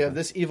 Yeah, because we have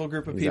this evil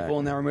group of people, Exactly.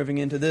 and now we're moving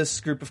into this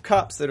group of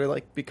cops that are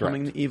like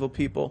becoming Correct. the evil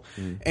people.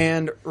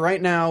 And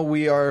right now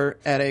we are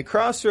at a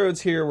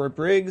crossroads here where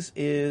Briggs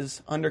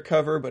is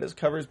undercover, but his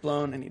cover's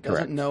blown and he doesn't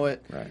Correct. know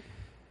it. Right.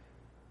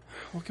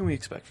 What can we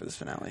expect for this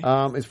finale?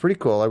 It's pretty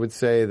cool. I would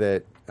say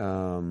that.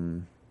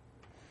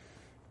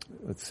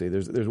 Let's see.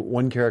 There's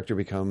one character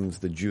becomes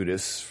the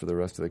Judas for the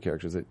rest of the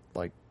characters. It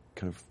like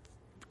kind of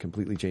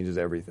completely changes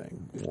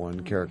everything.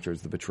 One character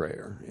is the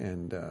betrayer,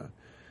 and Oh,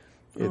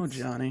 it's-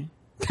 Johnny.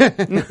 I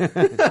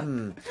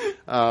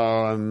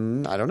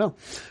don't know,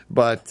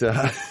 but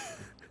yeah,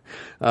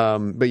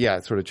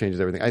 it sort of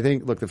changes everything. I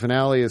think. Look, the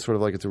finale is sort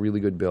of like it's a really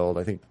good build.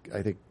 I think.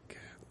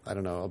 I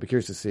don't know. I'll be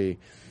curious to see.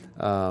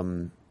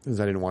 Since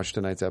I didn't watch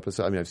tonight's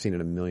episode, I mean, I've seen it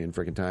a million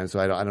freaking times,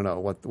 so I don't know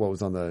what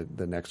was on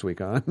the next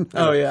week on.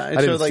 Oh yeah, I it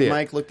didn't showed like see it.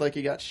 Mike looked like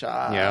he got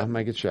shot. Yeah,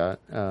 Mike gets shot.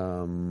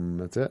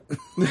 That's it.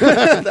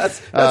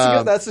 that's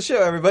that's the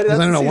show, everybody. That's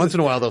I don't the know. season. Once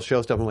in a while, they'll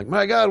show stuff. I'm like,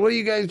 my God, what do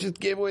you guys just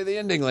gave away the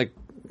ending? Like,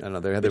 I don't know.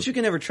 They had But you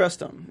can never trust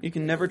them. You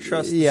can never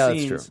trust. yeah, the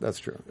that's scenes. true. That's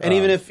true. And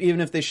even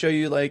if they show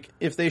you like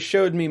if they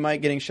showed me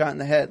Mike getting shot in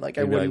the head, like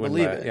I wouldn't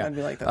believe it. Yeah. I'd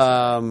be like, that's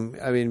I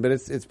mean, but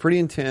it's pretty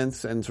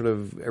intense, and sort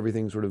of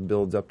everything sort of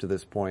builds up to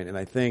this point. And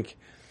I think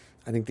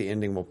the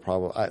ending will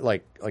probably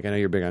like I know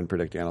you're big on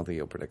predicting. I don't think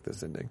you'll predict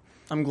this ending.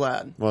 I'm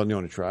glad. Well, you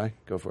want to try?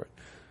 Go for it.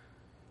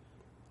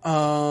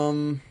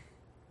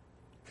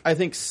 I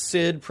think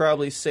Sid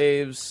probably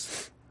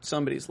saves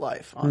somebody's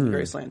life on the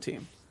Graceland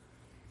team.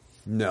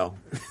 No,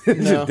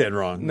 No. dead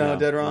wrong. No,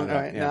 dead wrong. All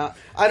right, yeah. now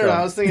I don't know.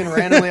 I was thinking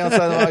randomly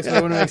outside the box, but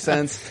it wouldn't make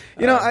sense.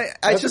 You know, I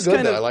That's just good,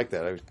 kind though. of I like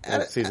that.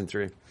 That's season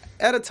 3.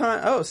 at a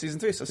time. Oh, season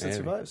 3, so Sid Maybe.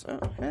 survives. Oh,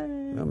 hey.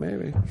 No,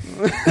 maybe.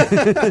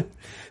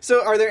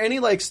 So, are there any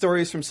like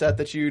stories from set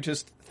that you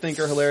just think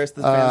are hilarious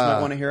that fans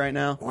might want to hear right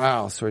now,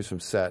 Wow, stories from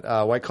set.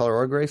 White Collar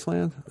or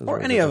Graceland? Those or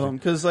are any of them?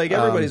 Because like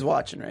everybody's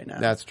watching right now.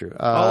 That's true.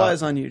 All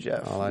eyes on you,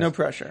 Jeff. all eyes- No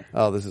pressure.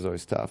 Oh, this is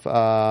always tough.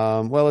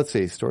 Well, let's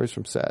see. Stories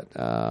from set.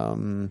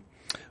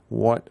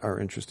 What are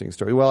interesting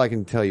stories? Well, I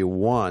can tell you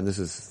one. This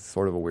is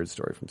sort of a weird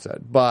story from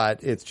set,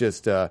 but it's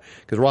just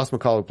because Ross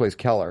McCall, who plays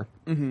Keller,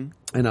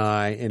 and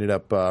I ended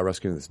up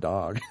rescuing this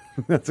dog.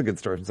 That's a good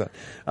story from set.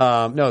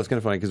 No, it's kind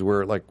of funny because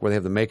we're like where they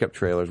have the makeup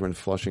trailers. We're in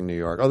Flushing, New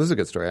York. Oh, this is a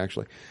good story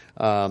actually.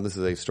 This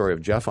is a story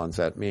of Jeff on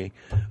set, me.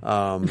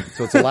 So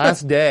it's the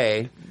last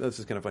day. This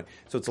is kind of funny.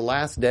 So it's the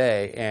last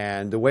day,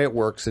 and the way it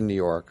works in New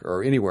York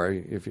or anywhere,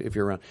 if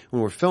you're around,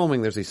 when we're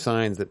filming, there's these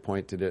signs that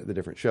point to the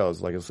different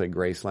shows. Like it'll say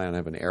Graceland,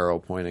 have an arrow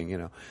pointing,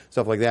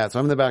 stuff like that. So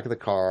I'm in the back of the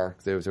car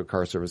because there was a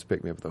car service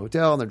picked me up at the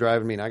hotel, and they're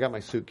driving me, and I got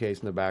my suitcase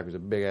in the back. It was a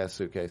big ass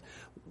suitcase.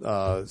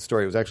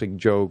 Story. It was actually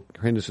Joe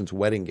Henderson's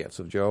wedding gift.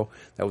 So Joe,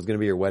 that was going to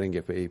be your wedding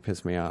gift, but he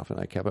pissed me off, and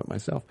I kept it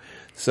myself.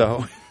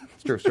 So.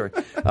 It's a true story.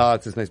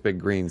 It's this nice big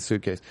green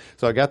suitcase.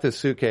 So I got this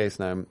suitcase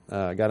and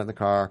I got it in the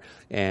car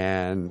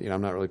and,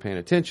 I'm not really paying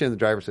attention. The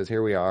driver says,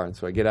 here we are. And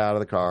so I get out of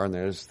the car and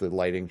there's the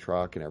lighting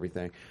truck and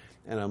everything.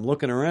 And I'm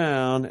looking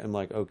around and I'm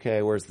like,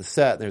 okay, where's the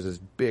set? And there's this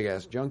big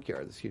ass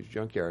junkyard, this huge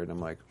junkyard. And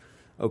I'm like,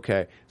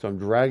 okay. So I'm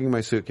dragging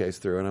my suitcase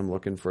through and I'm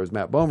looking for, is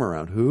Matt Bomer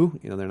around? Who?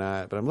 They're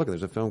not, but I'm looking,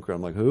 there's a film crew.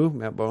 I'm like, who?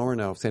 Matt Bomer?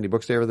 No. Sandy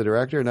Bookstaver, the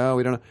director? No,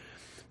 we don't know.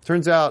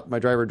 Turns out my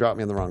driver dropped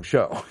me on the wrong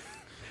show.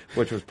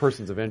 Which was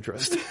Persons of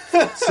Interest.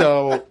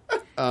 So,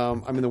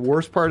 I'm in the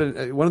worst part of,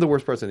 one of the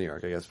worst parts of New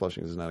York, I guess.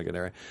 Flushing is not a good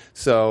area.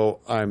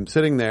 So, I'm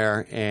sitting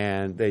there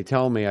and they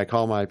tell me, I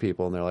call my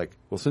people and they're like,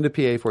 we'll send a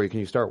PA for you. Can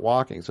you start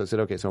walking? So I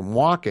said, okay. So I'm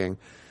walking and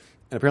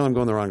apparently I'm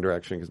going the wrong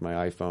direction because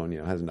my iPhone,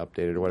 hasn't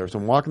updated or whatever. So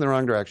I'm walking the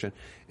wrong direction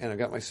and I've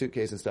got my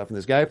suitcase and stuff. And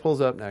this guy pulls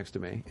up next to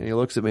me and he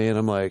looks at me and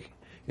I'm like,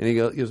 and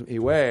he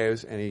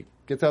waves and he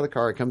gets out of the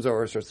car, he comes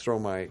over, starts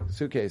throwing my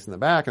suitcase in the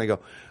back and I go,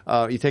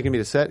 are you taking me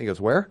to set? And he goes,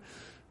 where?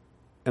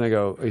 And I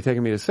go, are you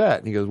taking me to set?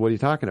 And he goes, what are you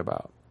talking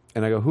about?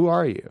 And I go, who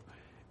are you?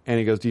 And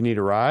he goes, do you need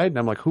a ride? And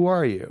I'm like, who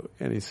are you?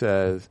 And he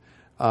says,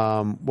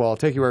 well, I'll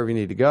take you wherever you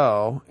need to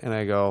go. And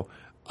I go,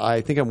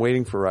 I think I'm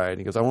waiting for a ride. And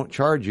he goes, I won't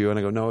charge you. And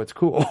I go, no, it's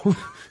cool.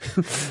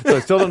 So I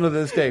still don't know to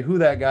this day who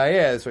that guy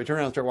is. So I turn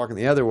around and start walking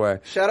the other way.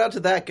 Shout out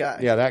to that guy.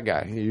 Yeah, that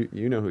guy.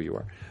 You know who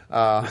you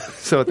are.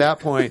 So at that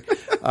point,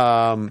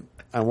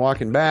 I'm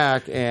walking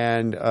back,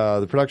 and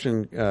the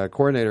production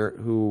coordinator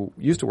who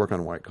used to work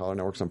on White Collar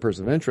now works on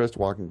Person of Interest,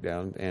 walking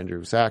down,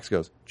 Andrew Sachs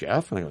goes,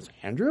 Jeff? And I goes,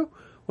 Andrew?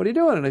 What are you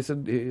doing? And I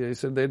said,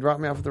 they dropped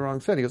me off at the wrong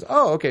set. He goes,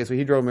 oh, okay. So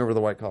he drove me over to the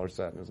White Collar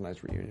set, and it was a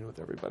nice reunion with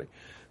everybody.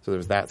 So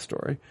there's that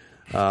story.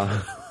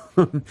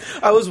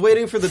 I was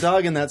waiting for the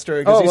dog in that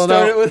story because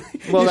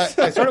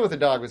I started with the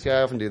dog, but see,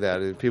 I often do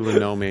that. People who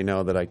know me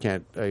know that I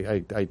can't.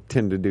 I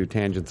tend to do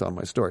tangents on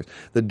my stories.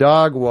 The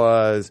dog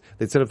was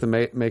they'd set up the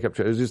makeup.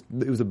 It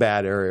was a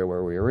bad area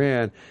where we were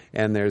in,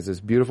 and there's this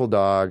beautiful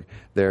dog.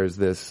 There's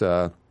this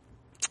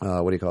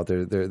what do you call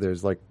it?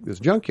 There's like this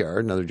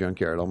junkyard, another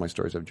junkyard. All my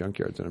stories have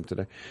junkyards in them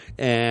today.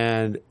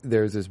 And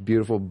there's this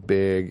beautiful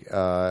big,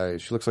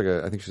 she looks like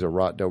I think she's a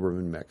Rot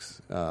Doberman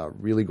mix,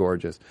 really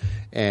gorgeous.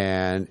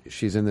 And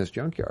she's in this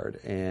junkyard.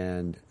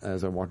 And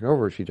as I'm walking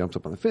over, she jumps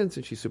up on the fence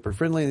and she's super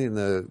friendly.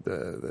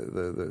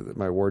 And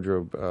my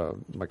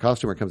wardrobe, my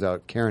costumer comes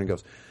out, Karen,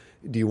 goes,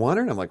 "Do you want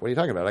her?" And I'm like, "What are you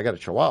talking about? I got a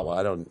Chihuahua.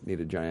 I don't need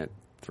a giant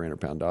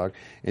 300-pound dog."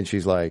 And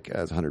she's like,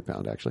 as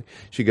 100-pound actually.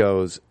 She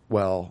goes,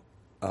 "Well,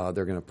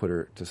 they're going to put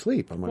her to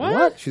sleep." I'm like,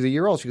 what? She's a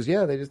year old. She goes,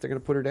 "Yeah, they're going to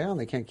put her down.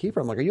 They can't keep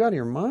her." I'm like, "Are you out of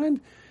your mind?"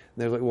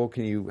 And they're like, "Well,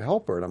 can you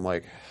help her?" And I'm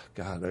like,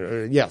 "God,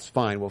 yes,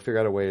 fine. We'll figure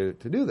out a way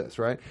to do this,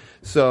 right?"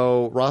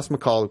 So Ross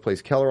McCall, who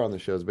plays Keller on the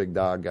show, is a big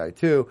dog guy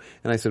too.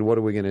 And I said, "What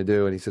are we going to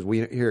do?" And he says,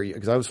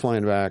 because I was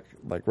flying back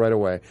like right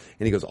away.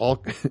 And he goes,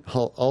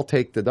 I'll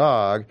take the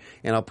dog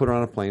and I'll put her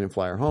on a plane and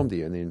fly her home to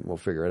you, and then we'll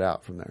figure it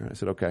out from there." And I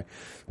said, "Okay."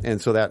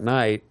 And so that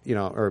night,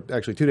 or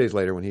actually 2 days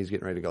later when he's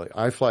getting ready to go,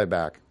 I fly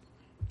back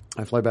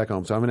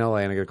home. So I'm in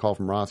LA and I get a call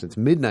from Ross. It's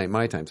midnight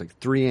my time. It's like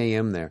 3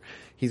 a.m. there.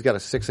 He's got a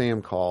 6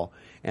 a.m. call.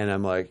 And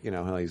I'm like,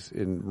 he's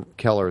in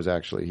Keller's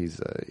actually,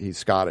 he's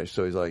Scottish.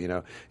 So he's like,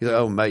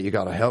 "Oh mate, you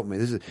gotta help me.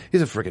 He's a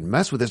freaking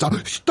mess with this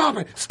dog. Stop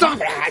it.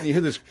 And you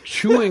hear this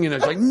chewing and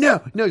it's like,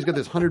 no, he's got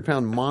this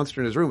 100-pound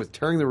monster in his room. It's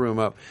tearing the room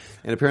up.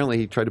 And apparently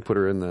he tried to put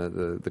her in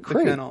the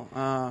crate. The kennel.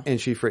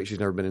 And she's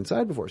never been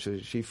inside before. So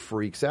she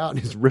freaks out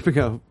and is ripping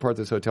apart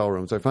this hotel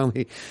room. So I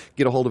finally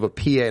get a hold of a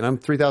PA and I'm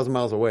 3,000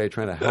 miles away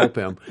trying to help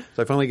him.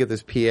 So I finally get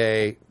this PA,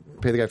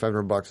 pay the guy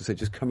 $500 and say,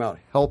 "Just come out,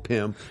 help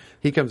him."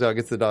 He comes out,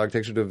 gets the dog,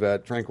 takes her to a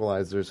vet,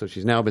 tranquilizes her. So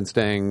she's now been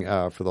staying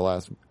for the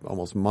last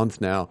almost month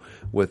now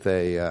with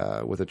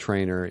a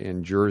trainer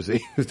in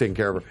Jersey who's taking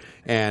care of her.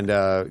 And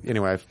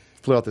anyway, I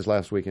flew out this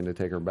last weekend to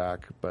take her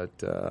back, but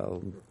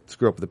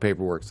screw up with the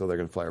paperwork, so they're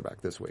going to fly her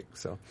back this week.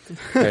 So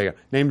there you go.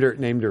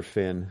 Named her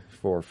Finn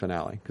for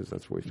finale because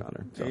that's where we found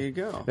her. So, there you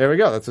go. There we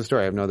go. That's the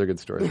story. I have no other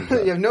good stories.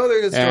 You have no other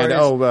good stories.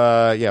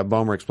 And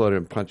Bomer exploded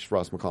and punched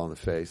Ross McCall in the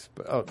face.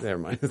 But never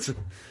mind.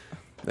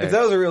 If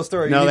that was a real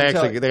story, no, they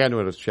got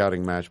into a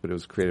shouting match, but it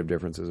was creative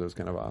differences. It was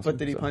kind of awesome. But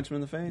did he punch him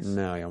in the face?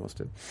 No, he almost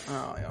did.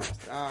 Oh, he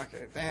almost.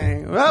 Okay,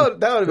 dang. Well,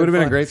 that would have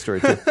been a great story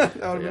too. That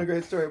would have been a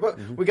great story. But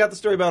we got the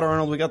story about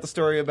Arnold. We got the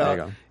story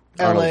about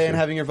LA and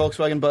having your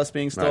Volkswagen bus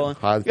being stolen.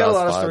 Right. We got a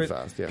lot of stories.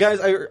 Guys,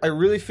 I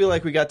really feel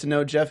like we got to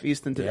know Jeff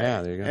Easton today.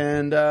 Yeah, there you go.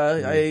 And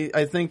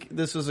I think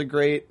this was a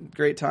great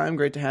time.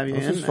 Great to have you in.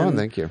 This was fun.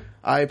 Thank you.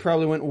 I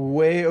probably went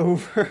way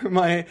over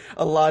my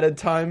allotted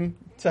time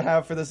to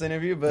have for this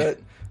interview, but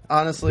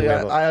honestly,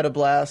 I had a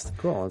blast.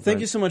 Cool.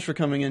 Thank you so much for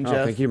coming in,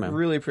 Jeff. Thank you, man.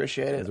 Really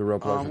appreciate it. It's a real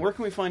pleasure. Where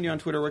can we find you on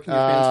Twitter? Where can your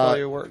fans follow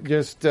your work?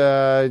 Just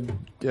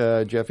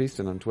Jeff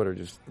Easton on Twitter.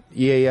 Just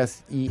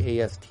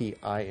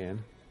EASTIN.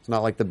 It's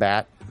not like the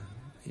bat.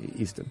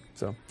 Easton.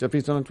 So Jeff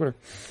Easton on Twitter.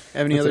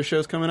 Have any other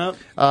shows coming up?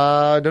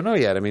 Don't know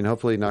yet. I mean,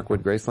 hopefully Knockwood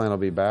Graceland will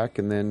be back,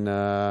 and then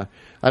I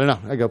don't know.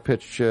 I go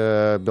pitch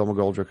Bill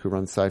McGoldrick, who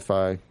runs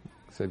Sci-Fi.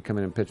 Said, "Come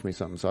in and pitch me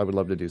something." So I would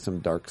love to do some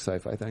dark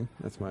sci-fi thing.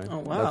 That's my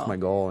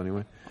goal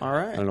anyway. All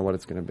right. I don't know what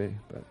it's going to be,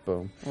 but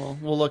boom. Well,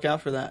 we'll look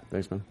out for that.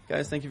 Thanks, man.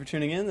 Guys, thank you for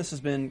tuning in. This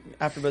has been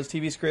AfterBuzz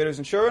TV's creators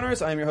and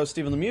showrunners. I am your host,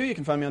 Stephen Lemieux. You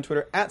can find me on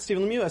Twitter at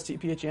Stephen Lemieux,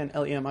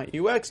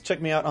 StephenLemieux. Check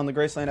me out on the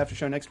Graceland After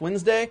Show next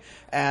Wednesday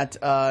at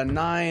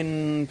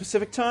 9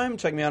 Pacific Time.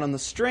 Check me out on the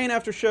Strain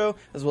After Show,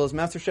 as well as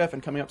MasterChef,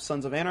 and coming up,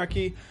 Sons of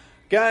Anarchy.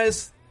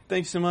 Guys,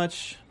 thanks so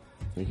much.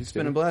 Thank you, Stephen. It's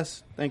been a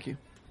bless. Thank you.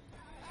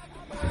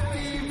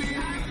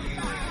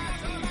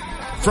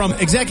 From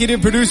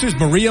executive producers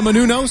Maria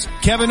Menounos,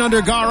 Kevin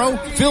Undergaro,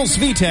 Phil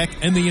Svitek,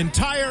 and the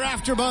entire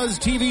AfterBuzz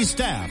TV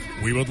staff,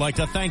 we would like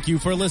to thank you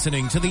for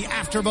listening to the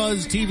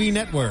AfterBuzz TV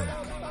network.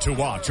 To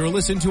watch or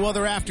listen to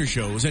other after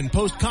shows and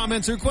post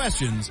comments or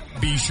questions,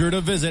 be sure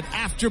to visit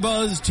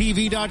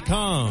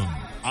AfterBuzzTV.com.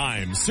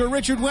 I'm Sir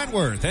Richard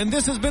Wentworth, and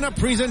this has been a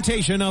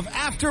presentation of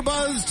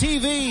AfterBuzz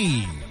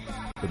TV.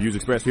 The views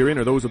expressed herein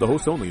are those of the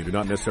hosts only and do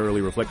not necessarily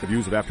reflect the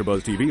views of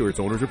AfterBuzz TV or its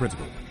owners or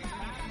principals.